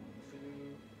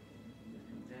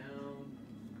 Comes down.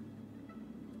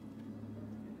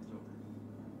 It's over.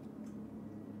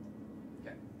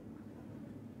 Okay.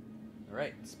 All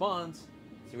right. Spawns.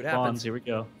 See what happens. Spawns. Here we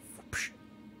go.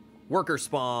 Worker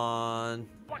spawn.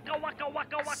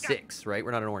 6, right?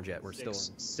 We're not an orange yet. We're still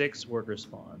in. 6 worker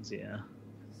spawns. Yeah.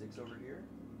 6 over here.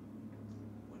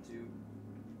 1, 2,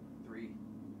 3,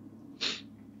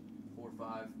 4,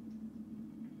 5,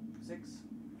 6.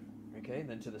 Okay, and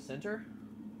then to the center.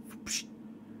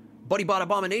 Buddybot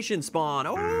abomination spawn.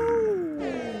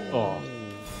 Oh.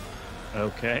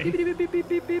 Okay. Beep, beep, beep, beep,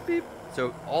 beep, beep, beep.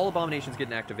 So all abominations get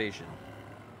an activation,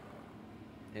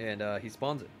 and he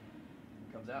spawns it.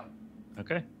 Comes out.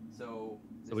 Okay. So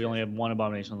we only have one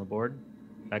abomination on the board.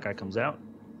 That guy comes out.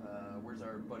 Where's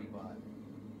our Buddybot?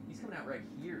 He's coming out right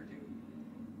here, dude.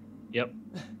 Yep.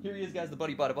 Here he is, guys. The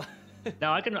Buddybot.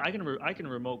 Now I can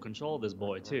remote control this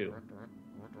boy too,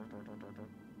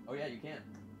 Oh yeah, you can.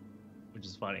 which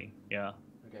is funny. Yeah.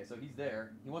 Okay, so he's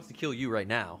there. He wants to kill you right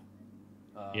now.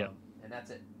 Yeah. And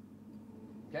that's it.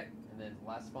 Okay, and then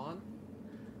last spawn.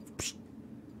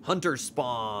 Hunter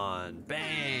spawn.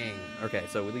 Bang. Okay,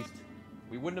 so at least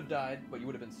we wouldn't have died, but you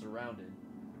would have been surrounded.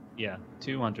 Yeah.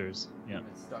 2 hunters. Yeah.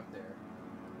 You've been stuck there.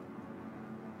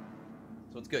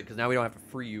 So it's good because now we don't have to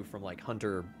free you from like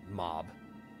hunter mob.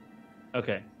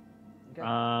 Okay. Okay.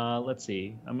 Let's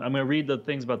see. I'm going to read the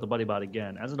things about the Buddybot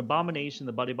again. As an abomination,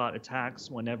 the Buddybot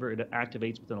attacks whenever it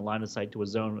activates within a line of sight to a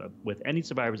zone with any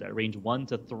survivors at range 1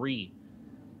 to 3.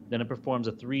 Then it performs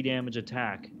a 3 damage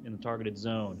attack in the targeted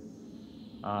zone.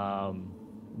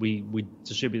 We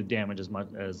distribute the damage as much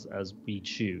as we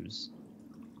choose.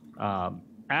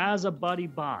 As a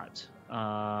Buddybot,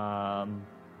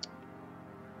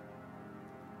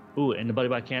 and the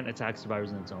Buddybot can't attack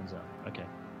survivors in its own zone. Okay.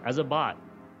 As a bot,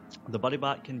 the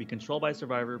Buddybot can be controlled by a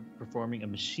survivor performing a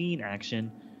machine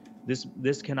action.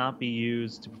 This cannot be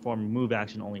used to perform a move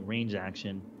action, only range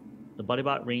action. The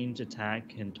Buddybot range attack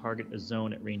can target a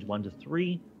zone at range 1 to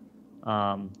 3.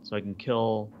 So I can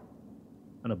kill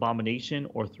an abomination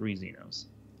or 3 Xenos.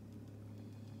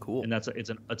 Cool. And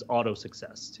it's auto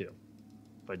success too,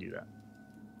 if I do that.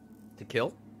 To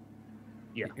kill?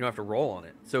 Yeah. You don't have to roll on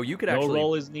it. So you could No actually...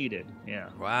 roll is needed. Yeah.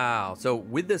 Wow. So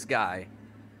with this guy...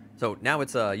 So now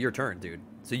it's your turn, dude.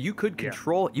 So you could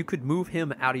control... You could move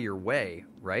him out of your way,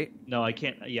 right? No, I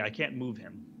can't. Yeah, I can't move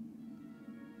him.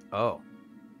 Oh.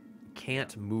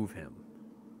 Can't move him.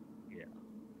 Yeah.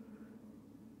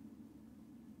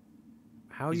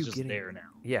 How are He's you just getting... there now.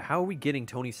 Yeah, how are we getting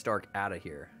Tony Stark out of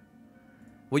here?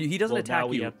 Well, he doesn't attack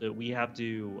now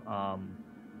you.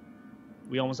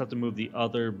 We almost have to move the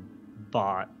other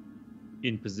bot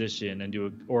in position and do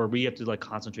it, or we have to like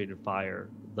concentrated fire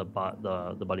the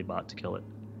Buddybot to kill it.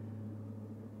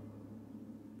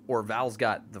 Or Val's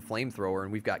got the flamethrower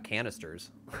and we've got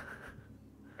canisters.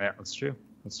 Yeah, that's true.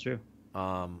 That's true.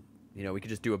 We could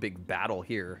just do a big battle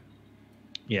here.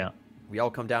 Yeah. We all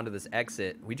come down to this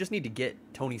exit. We just need to get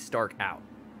Tony Stark out.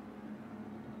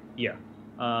 Yeah.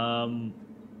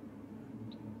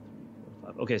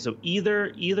 Okay, so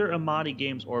either Amadi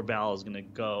Games or Val is gonna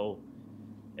go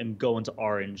into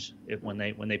orange when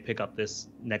they pick up this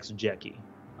next Jackie.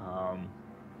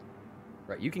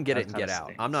 Right, you can get it and get out.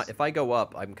 Stinks. I'm not. If I go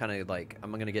up, I'm kind of like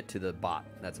I'm gonna get to the bot.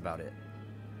 That's about it.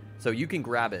 So you can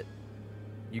grab it.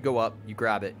 You go up, you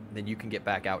grab it, then you can get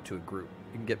back out to a group.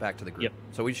 You can get back to the group. Yep.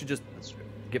 So we should just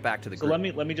get back to the so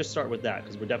group. let me just start with that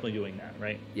because we're definitely doing that,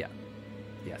 right? Yeah.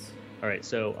 Yes. All right.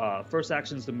 So first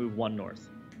action is to move 1 north.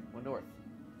 1 north.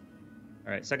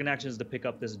 All right. Second action is to pick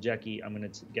up this Jackie. I'm gonna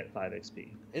get 5 XP.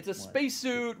 It's a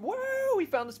spacesuit. Woo! We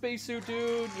found the spacesuit,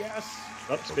 dude. Yes.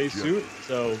 Up spacesuit.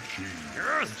 So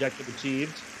objective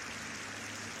achieved.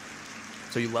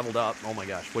 So you leveled up. Oh my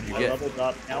gosh. What did you I get? leveled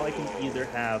up. Now I can either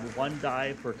have 1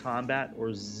 die for combat or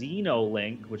Xeno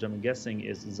Link, which I'm guessing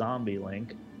is Zombie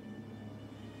Link.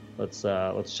 Let's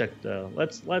check the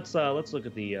let's look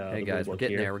at the Hey the guys, rule we're book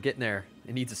getting here. there. We're getting there.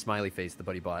 It needs a smiley face, the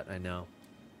Buddybot. I know.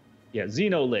 Yeah,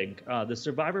 Xeno Link. The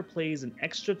survivor plays an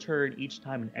extra turn each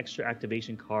time an extra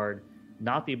activation card,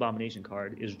 not the abomination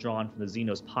card, is drawn from the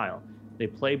Xenos pile. They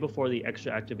play before the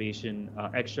extra activated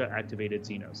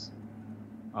Xenos.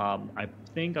 I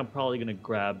think I'm probably gonna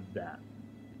grab that.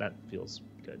 That feels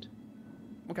good.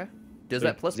 Okay. Does So,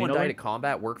 that +1 Xeno die to Link?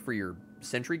 combat work for your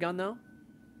sentry gun though?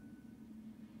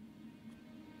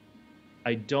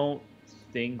 I don't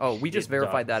think. Oh, we just it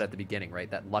verified does. that at the beginning,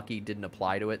 right? That lucky didn't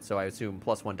apply to it, so I assume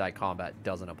 +1 die combat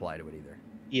doesn't apply to it either.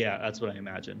 Yeah, that's what I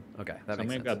imagine. Okay, So that I'm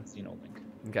makes gonna sense. grab Xeno Link.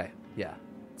 Okay, yeah.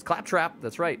 It's Claptrap,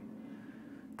 that's right.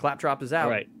 Claptrap is out.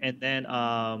 All right, and then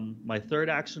my third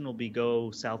action will be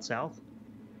go south.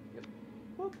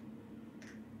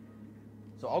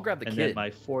 So I'll grab the And kid. then my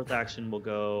fourth action will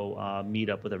go meet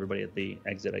up with everybody at the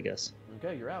exit, I guess.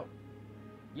 Okay, you're out.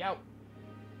 Yout.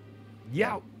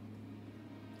 Yout.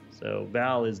 So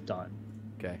Val is done.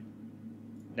 Okay.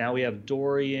 Now we have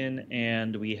Dorian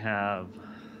and we have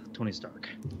Tony Stark.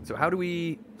 So how do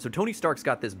we... So Tony Stark's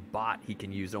got this bot he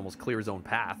can use to almost clear his own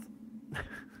path.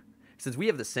 Since we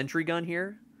have the sentry gun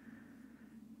here,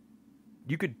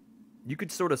 you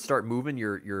could sort of start moving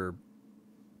your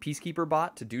Peacekeeper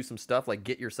bot to do some stuff, like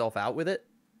get yourself out with it,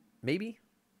 maybe?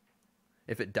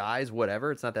 If it dies,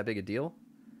 whatever, it's not that big a deal.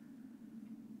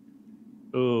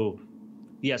 Ooh.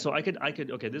 Yeah, so I could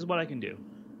okay, this is what I can do.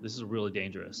 This is really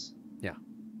dangerous. Yeah.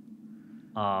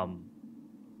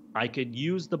 I could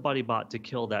use the Buddybot to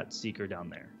kill that Seeker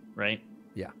down there, right?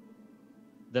 Yeah.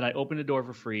 Then I open the door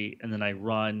for free and then I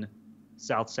run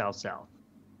south.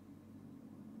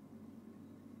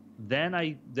 Then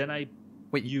I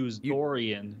Wait, use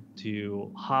Dorian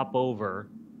to hop over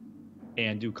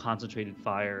and do concentrated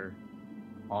fire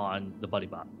on the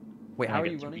Buddybot. Wait, And how I are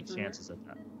get you 3 running through chances at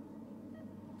that?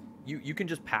 You can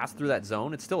just pass through that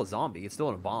zone. It's still a zombie. It's still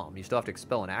a bomb. You still have to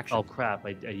expel an action. Oh crap!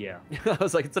 Yeah. I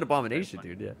was like, it's an abomination,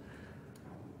 dude. Yeah.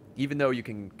 Even though you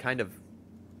can kind of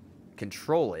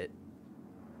control it,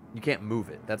 You can't move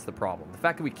it. That's the problem. The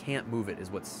fact that we can't move it is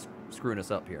what's screwing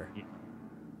us up here. Yeah.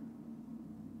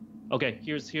 Okay,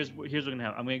 here's what's gonna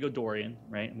happen. I'm gonna go Dorian,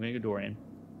 right? I'm gonna go Dorian.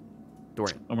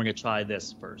 Dorian. And we're gonna try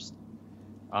this first.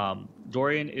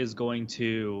 Dorian is going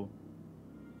to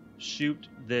shoot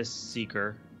this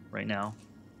Seeker right now.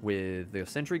 With the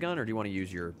sentry gun, or do you want to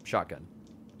use your shotgun?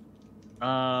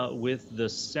 With the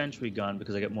sentry gun,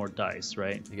 because I get more dice,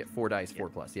 right? You get 4 dice, 4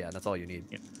 plus. Yeah, that's all you need.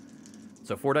 Yep.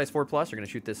 So 4 dice, 4 plus. You're going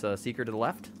to shoot this Seeker to the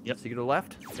left? Yep. Seeker to the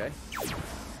left. Okay.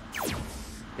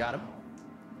 Got him.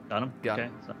 Got him? Got okay.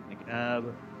 him. So I think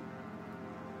ab.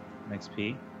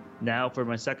 XP. Now for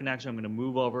my second action, I'm going to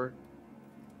move over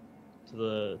to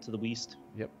the west.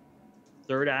 Yep.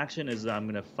 Third action is I'm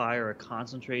going to fire a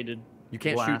concentrated You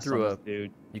can't shoot blast through on a... this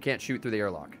dude. You can't shoot through the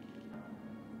airlock.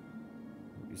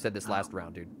 You said this last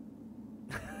round, dude.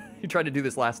 You tried to do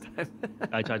this last time.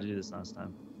 I tried to do this last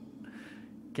time.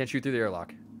 Can't shoot through the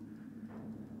airlock.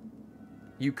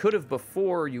 You could have,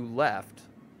 before you left,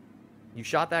 you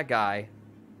shot that guy.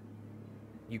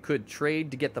 You could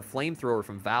trade to get the flamethrower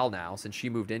from Val now, since she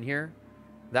moved in here.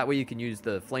 That way you can use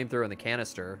the flamethrower and the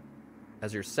canister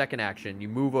as your second action. You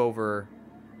move over...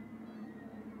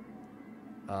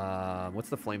 what's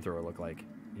the flamethrower look like?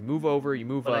 You move over, you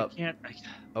move But up. I can't...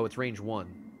 Oh, it's range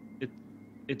 1.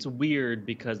 It's weird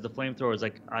because the flamethrower is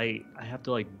like I have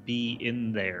to like be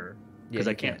in there because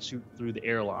you I can't shoot through the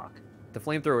airlock. The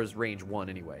flamethrower is range 1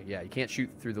 anyway. Yeah, you can't shoot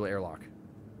through the airlock.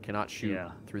 Cannot shoot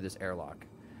Yeah. through this airlock.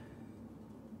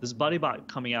 This Buddybot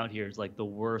coming out here is like the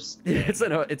worst thing.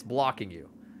 It's blocking you.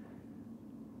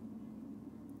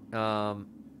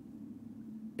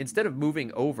 Instead of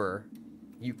moving over,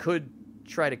 you could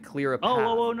try to clear a path.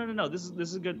 Oh, no. This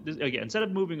is good. Again, instead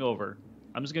of moving over,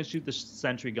 I'm just gonna shoot the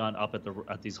sentry gun up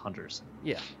at these hunters.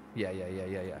 Yeah.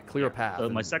 Clear a path. So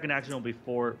my second action will be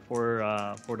four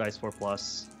dice, 4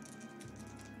 plus.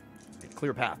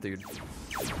 Clear path, dude.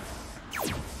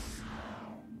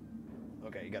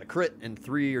 Okay, you got a crit and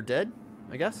 3 are dead,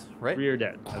 I guess, right? 3 are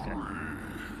dead. Okay.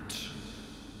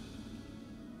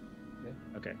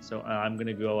 Okay, so I'm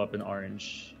gonna go up in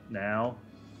orange now.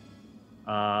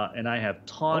 And I have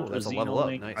taunt that's a a level up.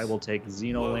 Xenolink. Nice. I will take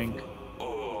Xenolink.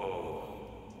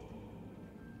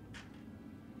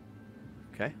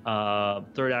 Okay.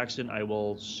 Third action, I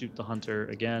will shoot the hunter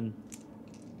again.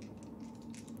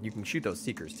 You can shoot those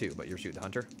seekers too, but you're shooting the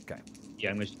hunter. Okay.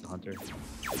 Yeah, I'm gonna shoot the hunter.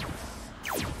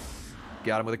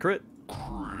 Got him with a crit.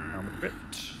 Crit.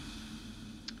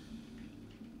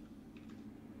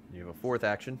 You have a fourth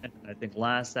action. And I think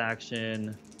last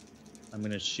action, I'm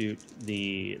gonna shoot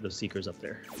the seekers up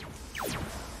there.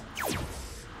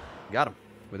 Got him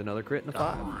with another crit and a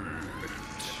 5.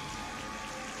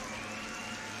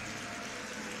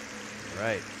 All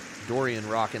right. Dorian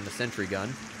rocking the sentry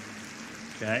gun.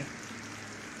 Okay.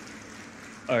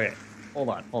 All right. Hold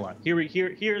on. Hear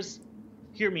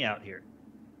me out here.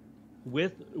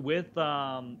 With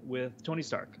Tony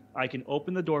Stark, I can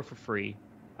open the door for free.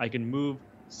 I can move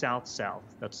south.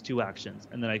 That's 2 actions,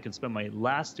 and then I can spend my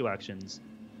last 2 actions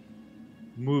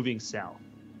moving south.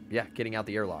 Yeah, getting out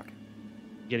the airlock.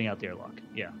 Getting out the airlock.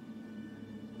 Yeah.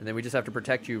 And then we just have to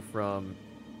protect you from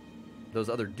those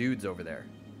other dudes over there.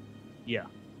 Yeah.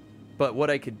 But what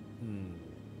I could...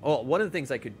 Oh, one of the things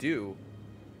I could do...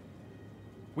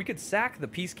 We could sack the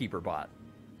Peacekeeper bot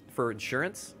for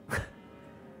insurance.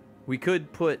 We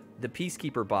could put the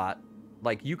Peacekeeper bot...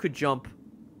 Like, you could jump...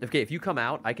 Okay, if you come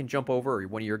out, I can jump over, or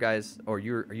one of your guys... Or are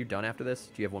you done after this?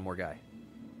 Do you have one more guy?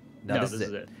 No, this is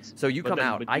it. So you come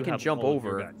out, I can jump all of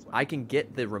your over, guys left. I can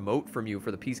get the remote from you for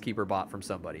the Peacekeeper bot from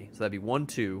somebody. So that'd be 1,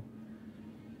 2.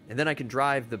 And then I can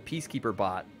drive the Peacekeeper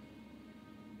bot.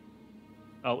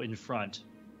 Oh, in front.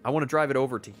 I want to drive it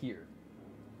over to here.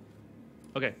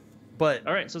 Okay. But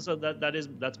All right, so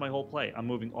that's my whole play. I'm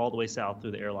moving all the way south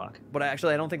through the airlock. But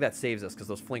actually, I don't think that saves us, because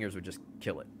those flingers would just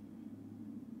kill it.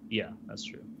 Yeah, that's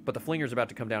true. But the flinger's about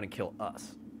to come down and kill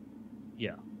us.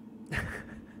 Yeah.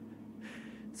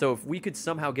 So if we could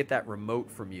somehow get that remote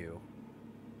from you...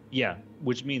 Yeah,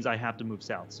 which means I have to move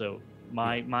south. So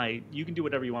my you can do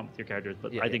whatever you want with your characters,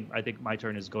 but Yeah, I think my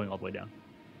turn is going all the way down.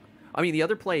 I mean, the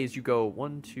other play is you go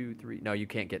 1, 2, 3... No, you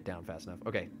can't get down fast enough.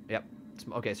 Okay, yep.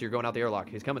 Okay, so you're going out the airlock.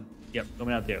 He's coming. Yep,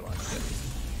 coming out the airlock. Good.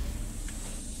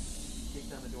 Kicks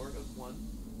down the door, goes 1,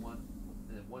 1,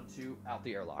 and then 1, 2, out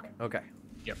the airlock. Okay.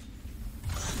 Yep.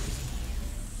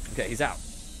 Okay, he's out.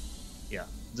 Yeah,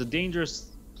 it's a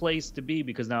dangerous place to be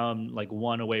because now I'm like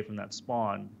 1 away from that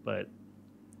spawn, but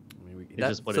I mean,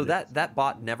 just what so it that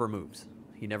bot never moves.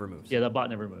 He never moves. yeah, that bot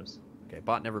never moves. Okay,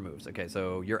 bot never moves. Okay,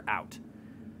 so you're out.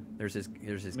 There's his. I mean,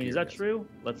 gear, is that guys. true?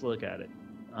 Let's look at it.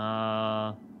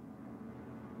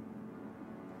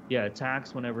 Yeah,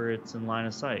 attacks whenever it's in line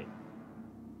of sight.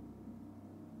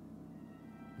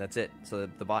 That's it. So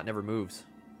the bot never moves.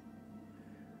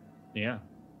 Yeah.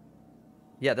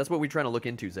 Yeah, that's what we're trying to look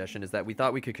into, Zeshin, is that we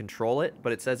thought we could control it,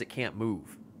 but it says it can't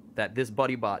move. That this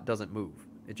Buddybot doesn't move.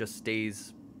 It just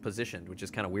stays positioned, which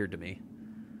is kind of weird to me.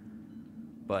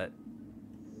 But...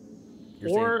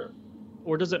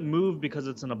 Or does it move because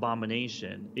it's an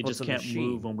abomination? It just can't machine.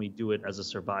 move when we do it as a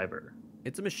survivor.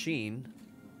 It's a machine.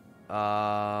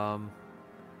 Yeah,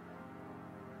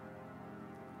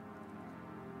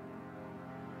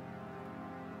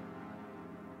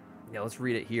 let's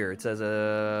read it here. It says,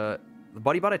 the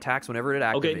Buddybot attacks whenever it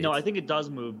activates. Okay, no, I think it does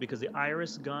move because the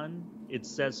iris gun, it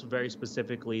says very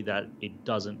specifically that it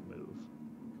doesn't move.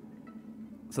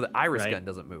 So the iris gun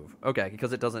doesn't move. Okay,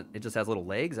 because it doesn't. It just has little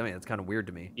legs. I mean, it's kind of weird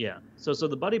to me. Yeah. So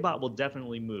the Buddybot will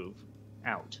definitely move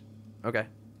out. Okay.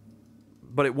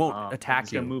 But it won't attack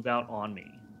it's you. It's gonna move out on me.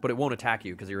 But it won't attack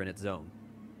you because you're in its zone.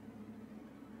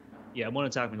 Yeah, it won't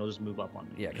attack me. It'll just move up on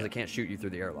me. Yeah, because it can't shoot you through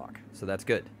the airlock. So that's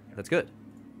good. That's good.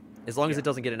 As long as it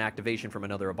doesn't get an activation from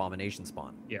another abomination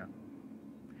spawn. Yeah.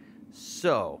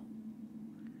 So,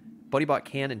 Buddybot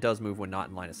can and does move when not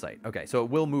in line of sight. Okay, so it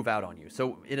will move out on you.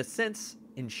 So in a sense,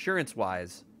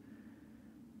 insurance-wise,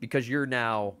 because you're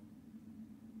now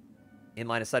in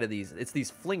line of sight of these, it's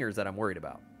these flingers that I'm worried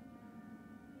about.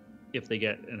 If they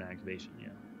get an activation, yeah.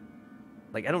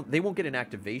 Like, they won't get an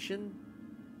activation.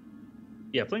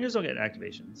 Yeah, flingers don't get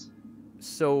activations.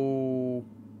 So,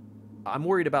 I'm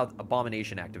worried about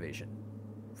abomination activation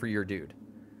for your dude.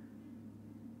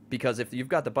 Because if you've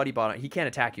got the Buddybot, he can't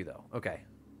attack you, though. Okay,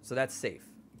 so that's safe.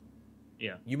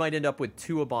 Yeah. You might end up with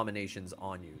 2 abominations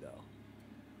on you, though.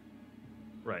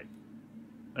 Right.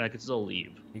 And I could still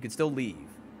leave. You can still leave.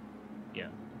 Yeah.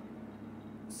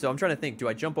 So I'm trying to think, do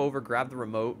I jump over, grab the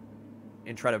remote,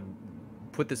 and try to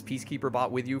put this Peacekeeper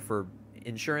bot with you for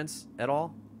insurance at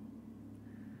all?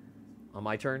 On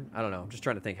my turn? I don't know. I'm just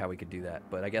trying to think how we could do that,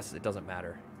 but I guess it doesn't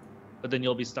matter. But then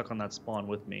you'll be stuck on that spawn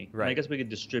with me. Right. And I guess we could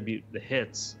distribute the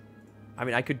hits. I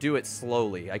mean, I could do it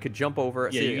slowly. I could jump over.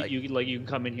 Yeah, see, you can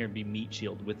come in here and be meat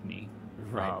shield with me.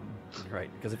 Right. Right.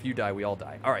 Because if you die, we all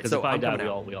die. All right. Because So if I I'm die, coming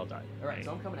out. we all die. All right.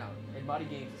 So I'm coming out. And Body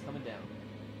Games is coming down.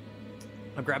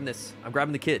 I'm grabbing this. I'm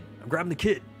grabbing the kid. I'm grabbing the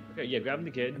kid. Okay. Yeah. Grabbing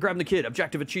the kid. I'm grabbing the kid.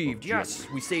 Objective achieved. Yes.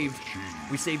 We saved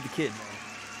the kid.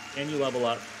 And you level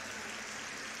up.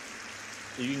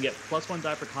 So you can get +1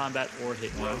 die for combat or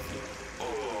hit and run.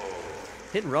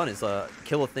 Hit and run is a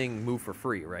kill a thing move for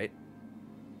free, right?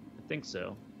 I think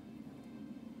so.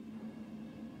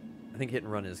 I think hit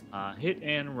and run is... Hit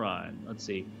and run. Let's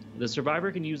see. The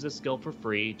survivor can use this skill for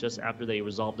free just after they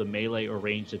resolve a melee or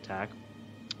ranged attack,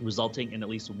 resulting in at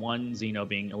least one Xeno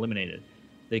being eliminated.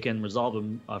 They can resolve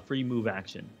a free move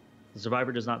action. The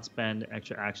survivor does not spend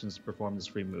extra actions to perform this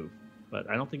free move. But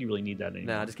I don't think you really need that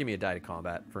anymore. Nah, just give me a die to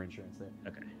combat for insurance there.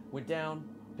 Okay. Went down,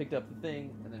 picked up the thing,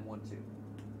 and then 1-2.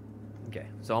 Okay,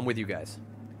 so I'm with you guys.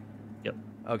 Yep.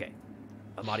 Okay.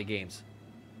 Amadi Games.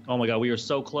 Oh my god, we were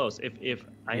so close. If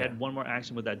I had one more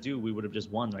action with that dude, we would have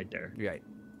just won right there. You're right.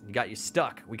 You got you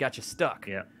stuck. We got you stuck.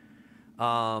 Yeah.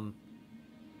 All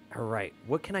right.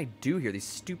 What can I do here? These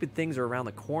stupid things are around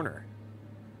the corner.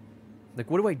 Like,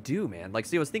 what do I do, man? Like,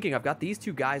 see, I was thinking I've got these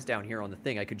 2 guys down here on the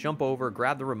thing. I could jump over,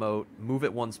 grab the remote, move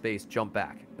it 1 space, jump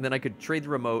back. And then I could trade the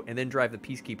remote and then drive the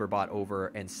Peacekeeper bot over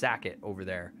and sack it over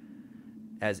there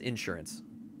as insurance.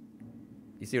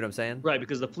 You see what I'm saying? Right,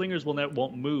 because the flingers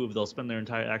won't move. They'll spend their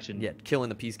entire action. Yeah, killing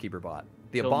the Peacekeeper bot.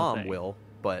 The Killing the bomb thing. will,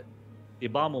 but... The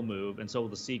bomb will move, and so will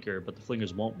the Seeker, but the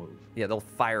flingers won't move. Yeah, they'll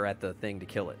fire at the thing to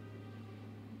kill it.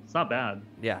 It's not bad.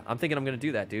 Yeah, I'm thinking I'm going to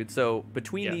do that, dude. So,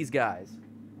 between these guys...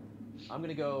 I'm going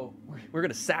to go... We're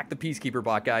going to sack the Peacekeeper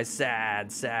bot, guys.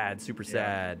 Sad, super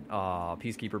sad. Aw,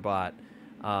 Peacekeeper bot.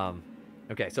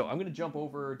 Okay, so I'm going to jump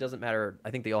over. Doesn't matter. I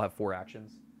think they all have 4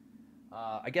 actions.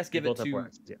 I guess give it to...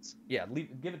 Yes. Yeah,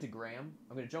 give it to Graham.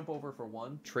 I'm going to jump over for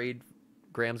 1. Trade.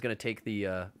 Graham's going to take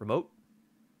the remote.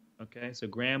 Okay, so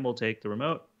Graham will take the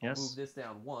remote. Yes. I'll move this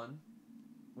down 1,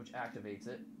 which activates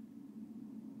it.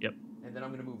 Yep. And then I'm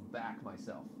going to move back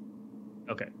myself.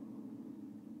 Okay.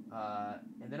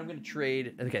 And then I'm going to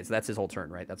trade... Okay, so that's his whole turn,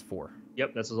 right? That's 4.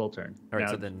 Yep, that's his whole turn. All right,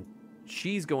 so then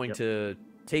she's going to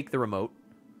take the remote.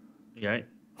 Yeah, right.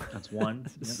 That's 1.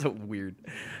 This is so weird.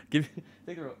 Take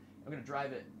the remote. I'm going to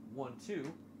drive it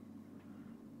 1-2.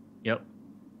 Yep.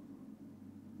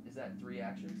 Is that 3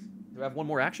 actions? Do I have 1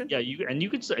 more action? Yeah, you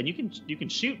can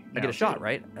shoot. I get a shot,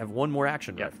 right? I have 1 more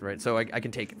action left, right? So I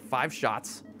can take 5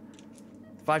 shots.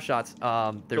 5 shots.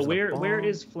 There's so where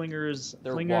is flingers?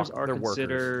 They're flingers are they're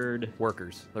considered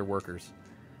workers. They're workers.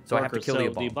 So I have to kill the The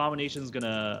bomb. abomination's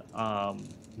gonna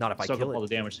Not if I soak kill up all it.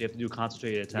 the damage, so you have to do a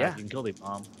concentrated attack. Yeah. You can kill the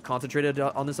bomb. Concentrated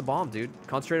on this bomb, dude.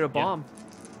 Concentrated bomb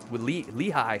with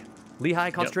Lehigh.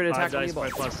 Lehigh concentrated attack on the bomb.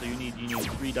 5 plus, so you need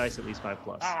 3 dice at least 5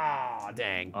 plus. Ah,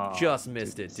 dang. Oh, Just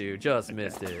missed it, dude. Just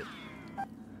missed it.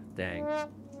 Dang.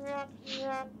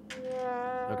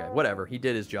 Okay, whatever. He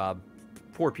did his job.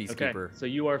 Poor Peacekeeper. Okay, so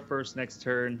you are first next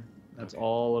turn. That's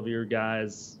all of your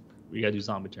guys. We gotta do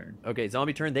zombie turn. Okay,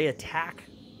 zombie turn. They attack.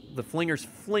 The flingers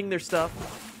fling their stuff,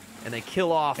 and they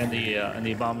kill off. And the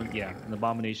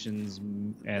abominations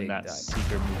and They that die.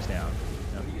 seeker moves down.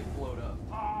 Yep. He gets blowed up.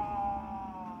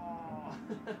 Oh!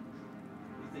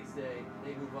 These things stay.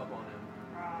 They move up on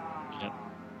him. Yep.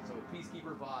 So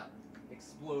Peacekeeper bot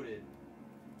exploded.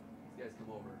 These guys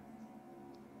come over.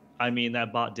 I mean,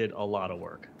 that bot did a lot of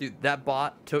work. Dude, that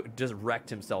bot just wrecked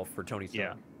himself for Tony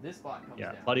Stark. Yeah. This bot comes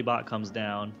down. Buddybot comes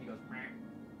down. He goes, "Meh."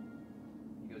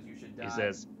 He goes, "You should die." He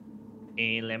says,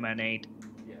 "Eliminate."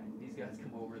 Yeah, these guys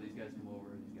come over, these guys come over,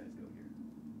 these guys go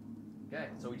here. Okay,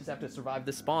 so we just have to survive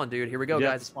this spawn, dude. Here we go, You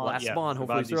have guys. to spawn- Last yeah, spawn.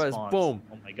 Hopefully survive these survives. spawns. Boom.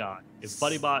 Oh my god. If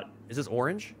Buddybot... Is this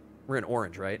orange? We're in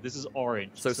orange, right? This is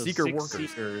orange. So seeker 6 workers.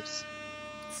 Seekers.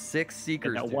 6 seekers.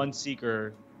 And that dude. one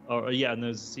seeker... Oh, yeah, and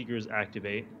those seekers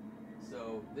activate.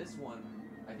 So this one,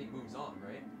 I think, moves on,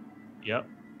 right? Yep.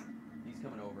 He's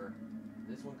coming over.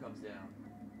 This one comes down.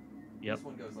 Yep. This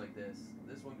one goes like this.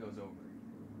 This one goes over.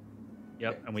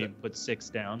 Yep, Okay, and we so- put 6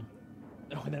 down.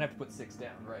 Oh, and then I have to put 6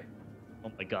 down, right?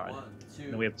 Oh my god. 1, 2.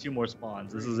 And we have 2 more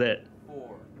spawns. This 3, is it.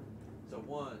 4. So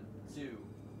 1, 2,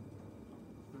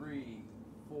 3,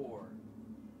 4,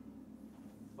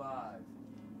 5.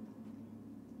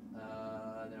 Then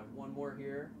I have 1 more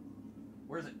here.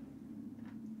 Where is it?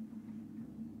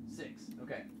 6.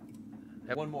 Okay.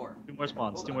 Have 1 more. 2 more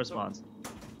spawns. Hold 2 on, more so- spawns.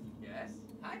 Yes.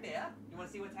 Hi there. You want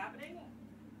to see what's happening?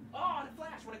 Oh, the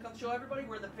Flash. Want to come show everybody?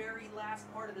 We're in the very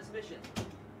last part of this mission.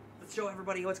 Let's show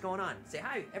everybody what's going on. Say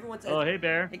hi. Everyone says. Oh, hey,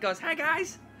 Bear. He goes, "Hi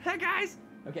guys. Hi guys."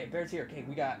 Okay, Bear's here. Okay,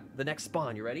 we got the next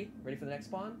spawn. You ready? Ready for the next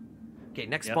spawn? Okay,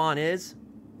 next Yep. spawn is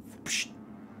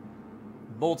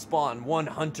mold spawn. 1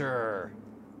 hunter.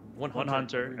 1 One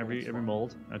hunter, every spawn.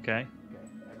 mold. Okay. Okay,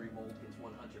 every mold gets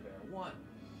 1 hunter bear. 1,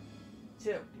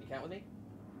 2. Can you count with me?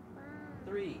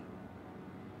 3,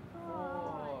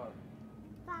 4,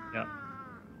 Yep.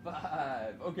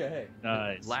 5. Okay.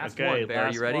 Nice. Last Okay, one, Bear.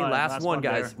 last You ready? one, Last last one, one,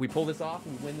 guys. Bear. We pull this off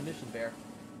and we win the mission, Bear.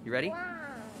 You ready?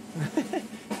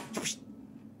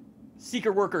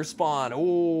 Seeker workers spawn.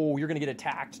 Oh, you're gonna get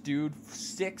attacked, dude.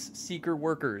 6 seeker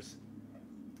workers.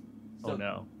 Oh,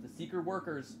 no. The seeker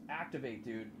workers activate,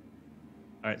 dude.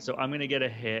 All right, so I'm going to get a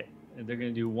hit, and they're going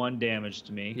to do 1 damage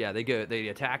to me. Yeah, they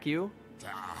attack you.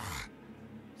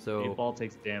 So 8 ball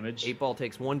takes damage. 8 ball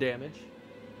takes 1 damage.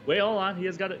 Wait, hold on.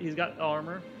 He's got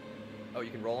armor. Oh, you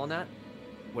can roll on that?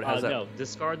 What how's that? No,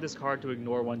 discard this card to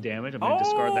ignore 1 damage. I'm going to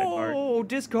discard that card. Oh,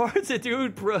 discards it,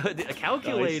 dude.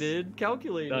 Calculated.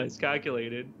 Calculated. Nice,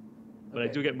 calculated. But I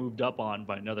Okay. do get moved up on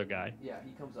by another guy. Yeah,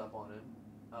 he comes up on him.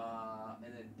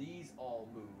 And then these all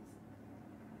move.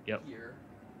 Yep. Here.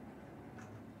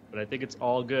 But I think it's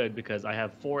all good because I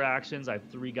have 4 actions. I have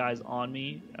 3 guys on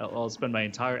me. I'll spend my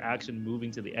entire action moving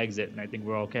to the exit, and I think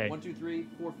we're okay. 1, 2, 3,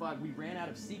 4, 5. We ran out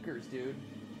of seekers, dude.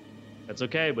 That's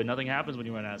okay, but nothing happens when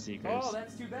you run out of seekers. Oh,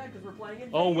 that's too bad because we're playing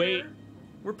Invader. Oh, wait.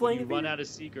 We're When playing you run Invader. out of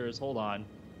seekers, hold on.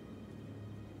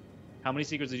 How many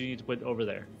seekers did you need to put over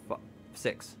there?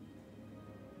 6.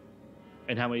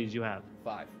 And how many did you have?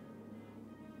 5.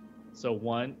 So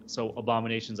 1. So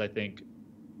abominations, I think,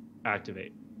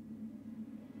 activate.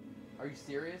 Are you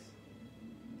serious?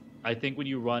 I think when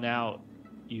you run out,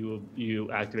 you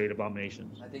activate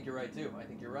abominations. I think you're right too. I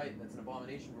think you're right. That's an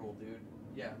abomination rule, dude.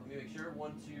 Yeah, let me make sure.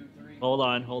 1, 2, 3. Hold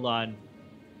on. Yeah,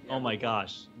 Oh my we're-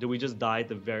 gosh. Did we just die at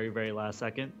the very, very last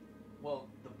second? Well,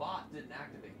 the bot didn't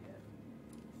activate yet.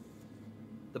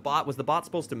 Was the bot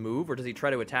supposed to move, or does he try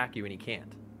to attack you and he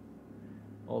can't?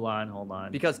 Hold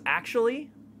on. Because actually,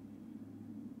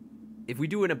 if we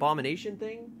do an abomination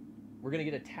thing, we're gonna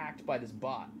get attacked by this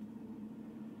bot.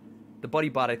 The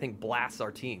Buddybot, I think, blasts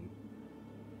our team.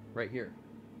 Right here.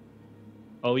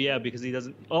 Oh yeah, because he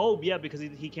doesn't. Oh yeah, because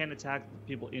he can't attack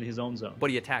people in his own zone. But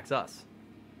he attacks us.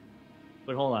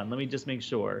 But hold on, let me just make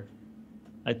sure.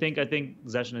 I think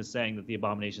Zeshin is saying that the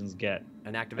abominations get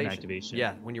An activation. An activation.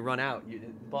 Yeah, when you run out,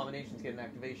 abominations get an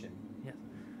activation. Yeah.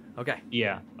 Okay.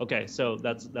 Yeah. Okay. So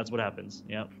that's what happens.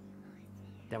 Yep.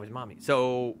 That was mommy.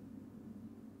 So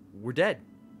we're dead.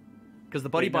 Because the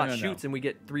Wait, Buddybot no. shoots and we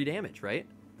get 3 damage, right?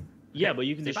 Yeah, but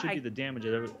you can Say distribute bye. the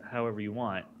damage however you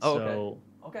want. Oh, so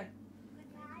Okay.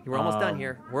 We're almost done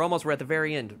here. We're at the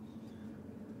very end.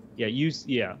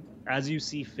 yeah, as you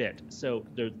see fit. So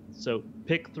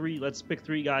pick three. Let's pick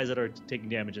 3 guys that are taking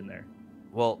damage in there.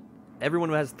 Well, everyone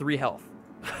has 3 health.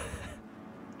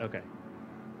 Okay.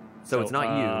 So it's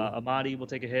not you. Amadi will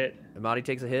take a hit. Amadi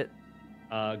takes a hit.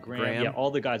 Graham. Yeah, all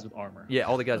the guys with armor. Yeah,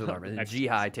 all the guys with armor. And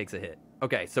Jihai takes a hit.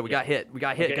 Okay, so we got hit. We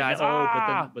got hit, guys.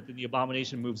 But then the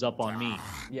abomination moves up on me.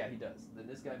 Yeah, he does. Then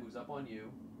this guy moves up on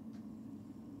you.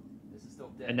 This is still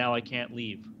dead. And now I can't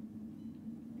leave.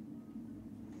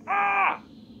 I'm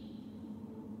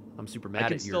super mad at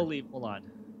you. I can still leave. Hold on.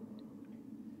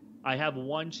 I have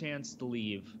 1 chance to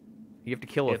leave. You have to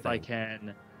kill a if thing. I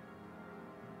can.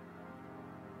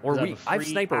 Or I have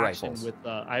sniper rifles.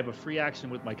 I have a free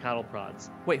action with my cattle prods.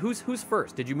 Wait, who's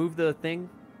first? Did you move the thing?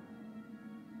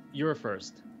 You're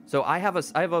first. So we have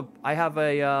that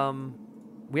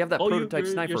prototype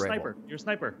sniper rifle. You're a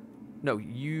sniper. No,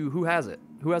 who has it?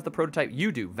 Who has the prototype?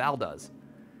 You do. Val does.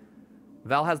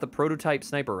 Val has the prototype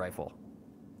sniper rifle.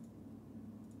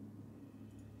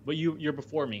 But you're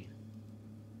before me.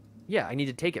 Yeah, I need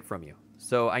to take it from you.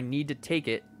 So I need to take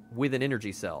it with an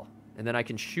energy cell, and then I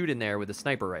can shoot in there with a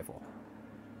sniper rifle.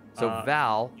 So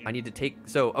Val, I need to take.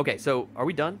 So okay, so are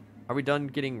we done? Are we done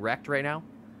getting wrecked right now?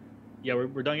 Yeah,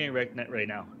 we're done getting wrecked right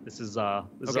now. This is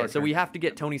okay. So we have to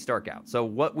get Tony Stark out. So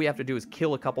what we have to do is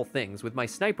kill a couple things with my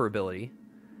sniper ability.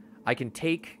 I can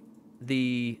take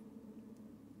the.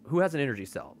 Who has an energy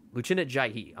cell? Lieutenant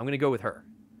Jai-Hee. I'm gonna go with her.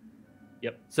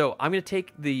 Yep. So I'm gonna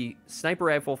take the sniper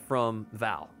rifle from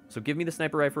Val. So give me the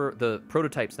sniper rifle, the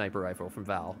prototype sniper rifle from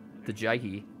Val, the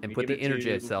Jai-Hee, and put the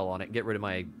energy cell on it and get rid of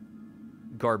my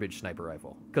garbage sniper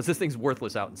rifle. Because this thing's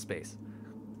worthless out in space.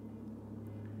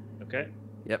 Okay.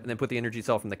 Yep, and then put the energy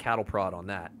cell from the cattle prod on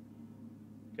that.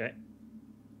 Okay.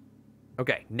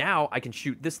 Okay, now I can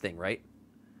shoot this thing, right?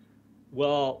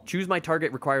 Well... Choose my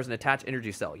target requires an attached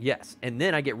energy cell. Yes. And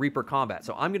then I get Reaper combat.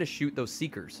 So I'm going to shoot those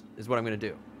Seekers, is what I'm going to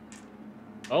do.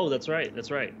 Oh, that's right.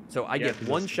 That's right. So I get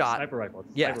 1 shot. Sniper rifle.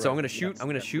 Yeah, so I'm going to shoot. I'm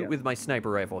going to shoot with my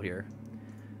sniper rifle here.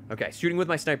 Okay, shooting with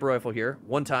my sniper rifle here.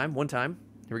 One time. Here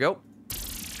we go.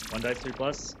 1 dice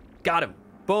 3+. Got him.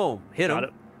 Boom. Hit him. Got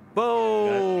it.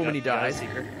 Boom. And he dies.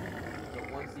 Seeker. So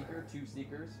 1 Seeker, 2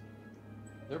 Seekers.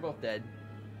 They're both dead.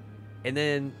 And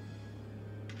then,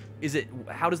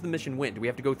 how does the mission win? Do we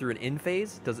have to go through an in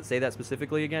phase? Does it say that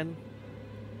specifically again?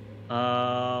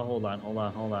 Hold on. Hold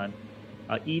on.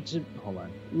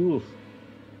 Oof.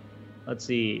 Let's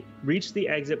see. Reach the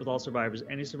exit with all survivors.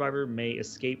 Any survivor may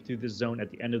escape through this zone at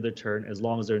the end of their turn as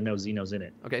long as there are no Xenos in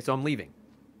it. Okay, so I'm leaving.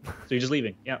 So you're just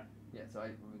leaving. Yeah. Yeah, so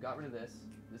we got rid of this.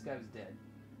 This guy was dead.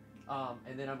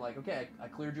 And then I'm like, okay, I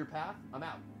cleared your path. I'm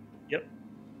out. Yep.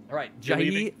 All right,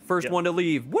 Jai-Hee, first one to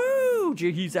leave. Woo!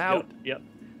 Jai-Hee's out. Yep.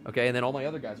 Okay, and then all my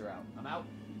other guys are out. I'm out.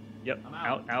 Yep. I'm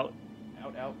out. Out.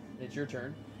 It's your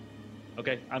turn.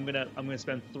 Okay, I'm gonna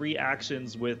spend 3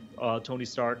 actions with Tony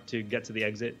Stark to get to the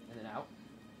exit. And then out.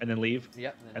 And then leave.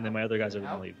 Yep. And then my other guys are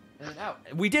gonna leave. And then out.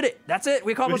 We did it. That's it.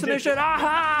 We accomplished the mission.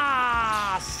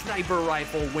 Aha! Sniper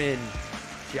rifle win.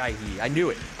 Jai-Hee. I knew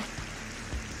it.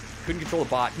 Couldn't control the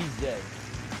bot. He's dead.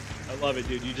 I love it,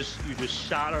 dude. You just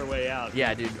shot our way out.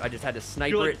 Yeah, dude. I just had to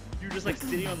sniper it. You're just like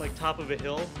sitting on like top of a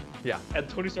hill. Yeah. And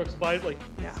Tony Stark's body like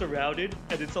surrounded,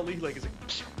 and then suddenly like it's like.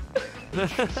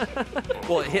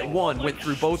 Well, it hit one, went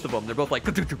through both of them. They're both like.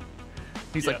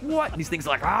 He's like, what? And these things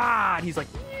like, ah! And he's like,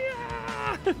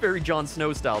 yeah! Very Jon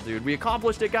Snow style, dude. We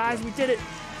accomplished it, guys. We did it.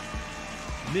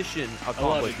 Mission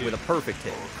accomplished with a perfect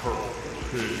hit.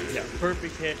 Yeah,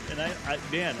 perfect hit. And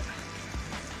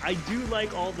I do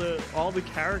like all the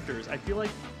characters. I feel like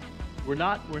we're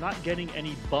not getting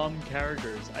any bum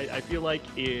characters. I feel like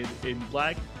in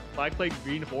Black Plague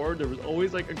Green Horde there was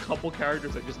always like a couple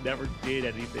characters that just never did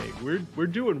anything. We're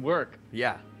doing work.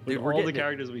 Yeah, with dude, all the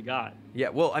characters we got. Yeah,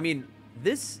 well, I mean,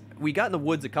 we got in the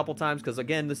woods a couple times because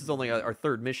again, this is only our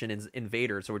 3rd mission in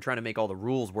Invader, so we're trying to make all the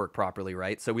rules work properly,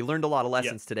 right? So we learned a lot of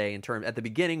lessons today at the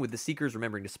beginning with the Seekers,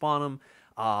 remembering to spawn them.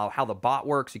 How the bot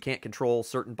works. You can't control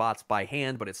certain bots by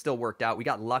hand, but it still worked out. We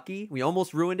got lucky. We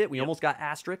almost ruined it. We almost got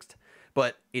asterisked,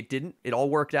 but it didn't. It all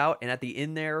worked out. And at the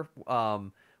end there,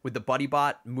 with the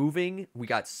Buddybot moving, we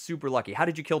got super lucky. How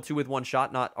did you kill 2 with 1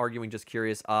 shot? Not arguing, just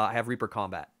curious. I have Reaper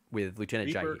combat with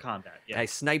Lieutenant Jai-Hee. Reaper combat, yeah. And I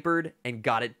snipered and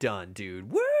got it done,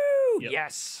 dude. Woo! Yep.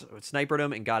 Yes! Snipered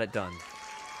him and got it done.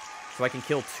 So I can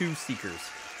kill 2 Seekers.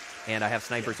 And I have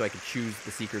Sniper, so I can choose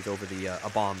the Seekers over a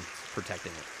bomb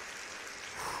protecting it.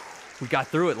 We got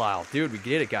through it, Lyle. Dude, we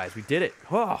did it, guys. We did it.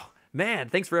 Oh, man.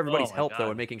 Thanks for everybody's help,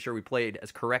 though, in making sure we played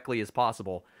as correctly as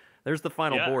possible. There's the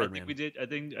final board, I think man. we did. I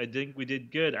think we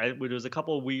did good. There was a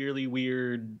couple of weirdly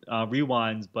weird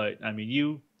rewinds, but I mean,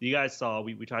 you guys saw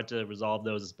we tried to resolve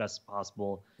those as best as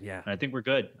possible. Yeah. And I think we're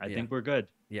good. I think we're good.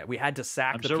 Yeah, we had to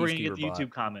sack I'm the sure we're Peacekeeper gonna get the bot.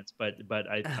 YouTube comments, but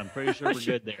I'm pretty sure we're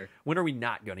good there. When are we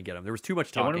not going to get them? There was too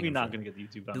much talking. When are we not going to get the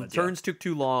YouTube The comments? turns took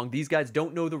too long. These guys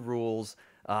don't know the rules.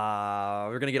 We're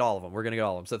going to get all of them. We're going to get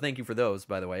all of them. So thank you for those,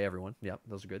 by the way, everyone. Yeah,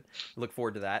 those are good. Look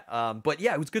forward to that. But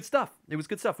yeah, it was good stuff. It was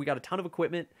good stuff. We got a ton of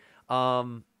equipment.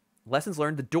 Lessons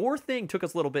learned. The door thing took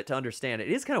us a little bit to understand. It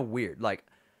is kind of weird. Like,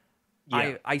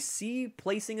 I see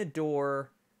placing a door,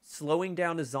 slowing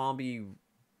down a zombie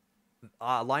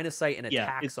line of sight and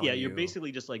attacks on you. Yeah, you're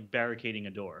basically just like barricading a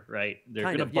door, right? They're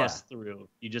Kind gonna of, bust through.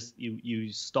 You just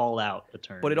you stall out a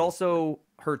turn. But it also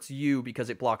hurts you because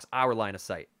it blocks our line of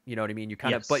sight. You know what I mean? You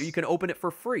kind of, but you can open it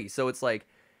for free. So it's like,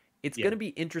 it's gonna be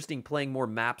interesting playing more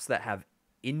maps that have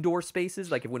indoor spaces.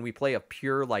 Like when we play a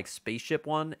pure like spaceship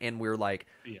one, and we're like,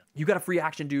 you got a free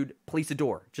action, dude. Place a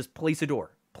door. Just place a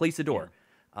door. Place a door.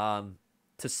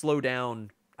 To slow down,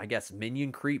 I guess,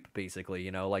 minion creep, basically, you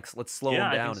know, like let's slow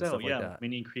them down and stuff like that.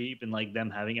 Minion creep and like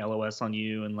them having LOS on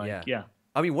you and like,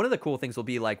 I mean, one of the cool things will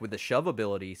be like with the shove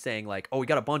ability saying like, oh, we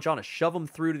got a bunch on us, shove them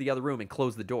through to the other room and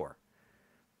close the door.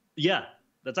 Yeah,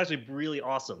 that's actually really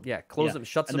awesome. Yeah, close them,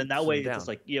 shuts them down. And then that way it's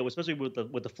like, especially with the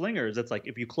flingers, it's like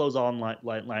if you close on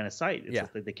line of sight,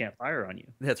 it's like they can't fire on you.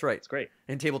 That's right. It's great.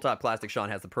 And Tabletop Classic Sean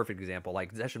has the perfect example.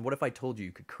 Like, Zeshin, what if I told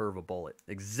you could curve a bullet?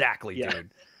 Exactly, dude.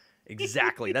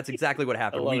 Exactly. That's exactly what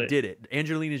happened. We did it.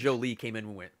 Angelina Jolie came in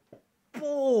and went,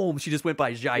 boom. She just went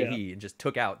by Jai-Hee and just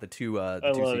took out the two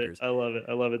Seekers. I love it.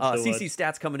 CC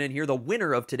Stats coming in here. The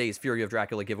winner of today's Fury of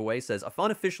Dracula giveaway says,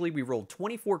 unofficially, we rolled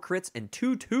 24 crits and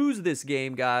 2 twos this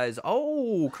game, guys.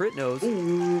 Oh, crit knows.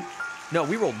 Ooh. No,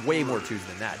 we rolled way more twos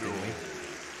than that, didn't we?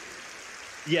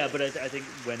 Yeah, but I think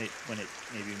when it counted,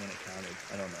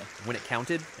 I don't know. When it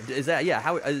counted, is that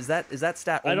how is that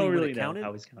stat? Only I don't really when it counted? know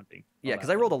how he's counting. Yeah,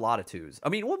 because I rolled a lot of twos. I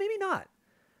mean, well, maybe not.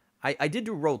 I did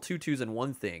roll 2 twos in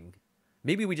one thing.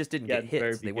 Maybe we just didn't get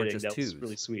hits. They weren't just twos. That was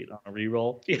really sweet on a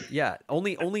reroll. Yeah,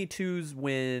 only twos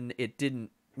when it didn't.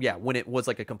 Yeah, when it was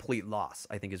like a complete loss,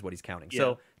 I think is what he's counting. Yeah.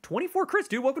 So 24 crits,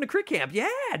 dude. Welcome to Crit Camp. Yeah,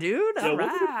 dude. All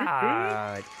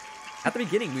right. At the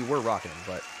beginning, we were rocking them,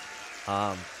 but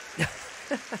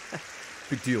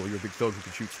big deal. You're a big thug who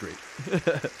can shoot straight.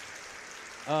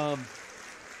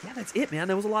 Yeah, that's it, man.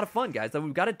 That was a lot of fun, guys.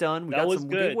 We got it done. We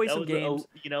gave away some games.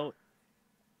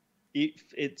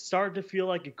 It started to feel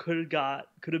like it could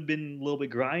have been a little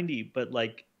bit grindy, but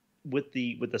like with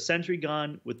the sentry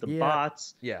gun, with the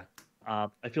bots, I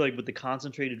feel like with the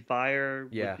concentrated fire,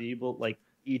 with the evil, like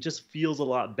it just feels a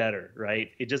lot better,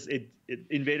 right?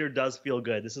 Invader does feel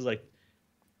good. This is like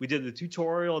we did the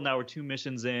tutorial, now we're 2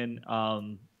 missions in.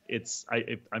 I'm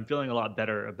feeling a lot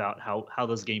better about how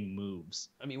this game moves.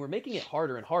 I mean, we're making it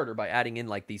harder and harder by adding in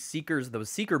like these seekers. The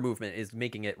seeker movement is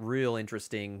making it real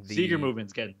interesting. The seeker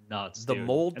movement's getting nuts. The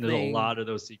mold and there's a lot of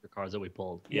those seeker cards that we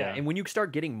pulled. Yeah, and when you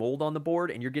start getting mold on the board,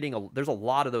 and you're getting there's a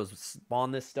lot of those spawn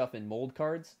this stuff in mold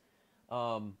cards.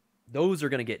 Those are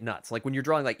gonna get nuts. Like when you're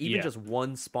drawing like even just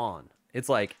one spawn, it's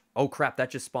like, oh crap, that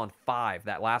just spawned 5.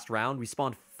 That last round, we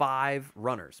spawned 5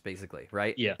 runners basically,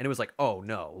 right? Yeah, and it was like, oh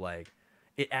no, like.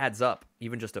 It adds up,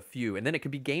 even just a few, and then it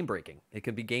could be game breaking. It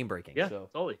could be game breaking. Yeah,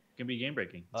 totally. It can be game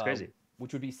breaking. It's crazy.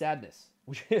 Which would be sadness.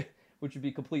 Which would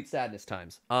be complete sadness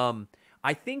times.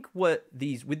 I think with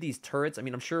these turrets, I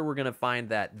mean, I'm sure we're gonna find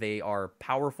that they are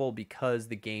powerful because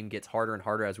the game gets harder and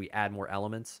harder as we add more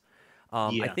elements.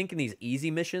 I think in these easy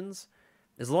missions,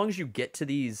 as long as you get to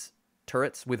these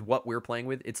turrets with what we're playing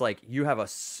with, it's like you have a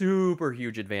super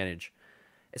huge advantage,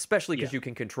 especially because you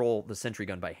can control the sentry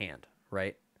gun by hand,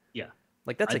 right? Yeah.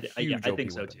 Like that's a huge. I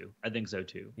think so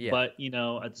too. Yeah. But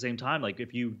at the same time, like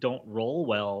if you don't roll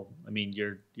well, I mean,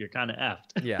 you're kind of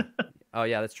effed. Yeah. Oh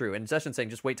yeah, that's true. And Session's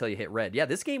saying just wait till you hit red. Yeah,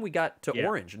 this game we got to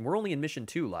orange, and we're only in mission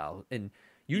 2, Lau. And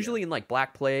usually in like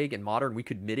Black Plague and Modern, we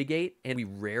could mitigate, and we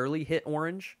rarely hit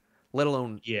orange, let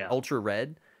alone ultra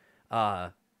red.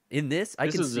 In this I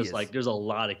can see just like there's a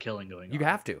lot of killing going on. You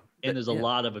have to. And there's a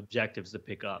lot of objectives to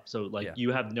pick up. So like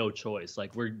you have no choice.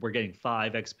 Like we're getting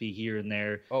 5 XP here and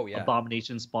there. Oh yeah.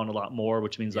 Abomination spawn a lot more,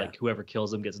 which means like whoever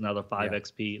kills them gets another 5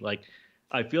 XP. Like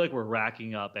I feel like we're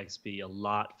racking up XP a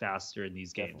lot faster in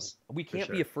these games. We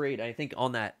can't be afraid. I think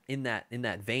on that in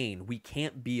that vein, we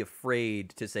can't be afraid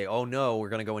to say, "Oh no, we're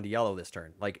going to go into yellow this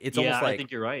turn." Like it's almost like I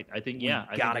think you're right. I think I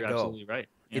think you're absolutely right.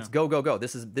 Yeah. It's go.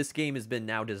 This game has been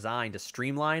now designed to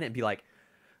streamline and be like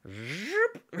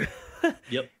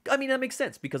Yep. I mean, that makes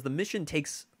sense because the mission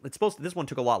this one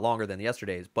took a lot longer than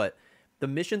yesterday's, but the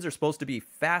missions are supposed to be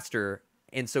faster,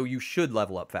 and so you should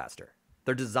level up faster.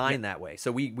 They're designed that way.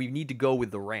 So we need to go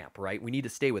with the ramp, right? We need to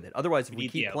stay with it. Otherwise, if we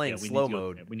keep playing slow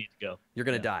mode, we need to go. You're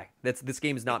going to die. This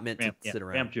game is not meant to sit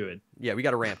around. Ramp druid. Yeah, we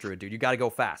got to ramp druid, dude. You got to go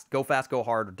fast. Go fast, go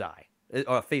hard, or die.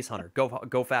 Face hunter.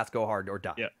 Go fast, go hard, or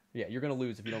die. Yeah, you're going to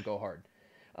lose if you don't go hard.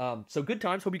 So good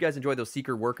times. Hope you guys enjoyed those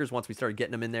seeker workers once we started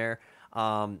getting them in there.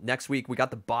 Next week, we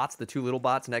got the bots, the 2 little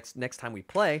bots. Next time we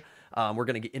play, we're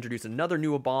going to introduce another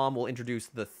new bomb. We'll introduce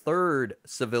the 3rd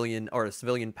civilian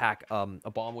pack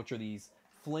bomb, which are these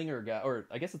flinger guy, or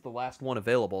I guess it's the last one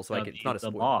available. So it's not a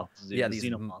spoiler. Moths, yeah, these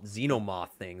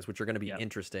xenomorph things, which are going to be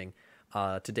interesting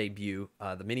to debut.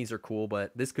 The minis are cool,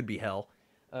 but this could be hell.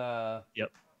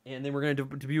 And then we're going to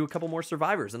debut a couple more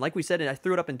survivors. And like we said, and I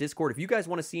threw it up in Discord, if you guys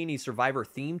want to see any survivor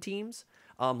theme teams,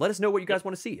 let us know what you guys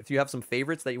want to see. If you have some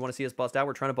favorites that you want to see us bust out,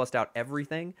 we're trying to bust out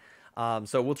everything.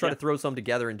 So we'll try to throw some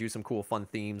together and do some cool, fun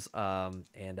themes and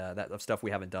that of stuff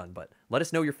we haven't done. But let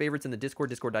us know your favorites in the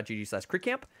Discord,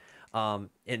 discord.gg/critcamp.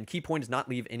 And key point is not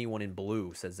leave anyone in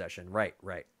blue, says Zeshin. Right.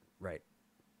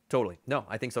 Totally. No,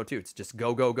 I think so too. It's just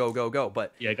go.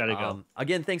 But yeah, gotta go.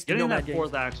 Again, thanks to Getting Nomad that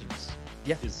Games. 4th actions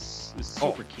is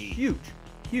super key.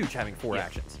 Huge having 4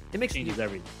 actions. It makes changes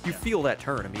everything. You feel that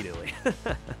turn immediately.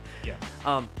 Yeah.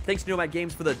 Thanks to Nomad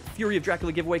Games for the Fury of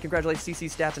Dracula giveaway. Congratulations CC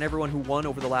Stats and everyone who won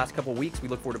over the last couple weeks. We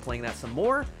look forward to playing that some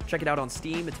more. Check it out on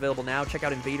Steam. It's available now. Check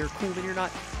out Invader. Cool then you're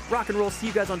not. Rock and roll. See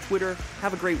you guys on Twitter.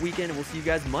 Have a great weekend, and we'll see you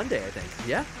guys Monday, I think.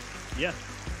 Yeah? Yeah.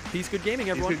 Peace, good gaming,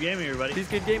 everyone. Peace, good gaming, everybody. Peace,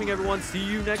 good gaming, everyone. See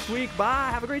you next week. Bye.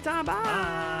 Have a great time. Bye.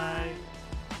 Bye.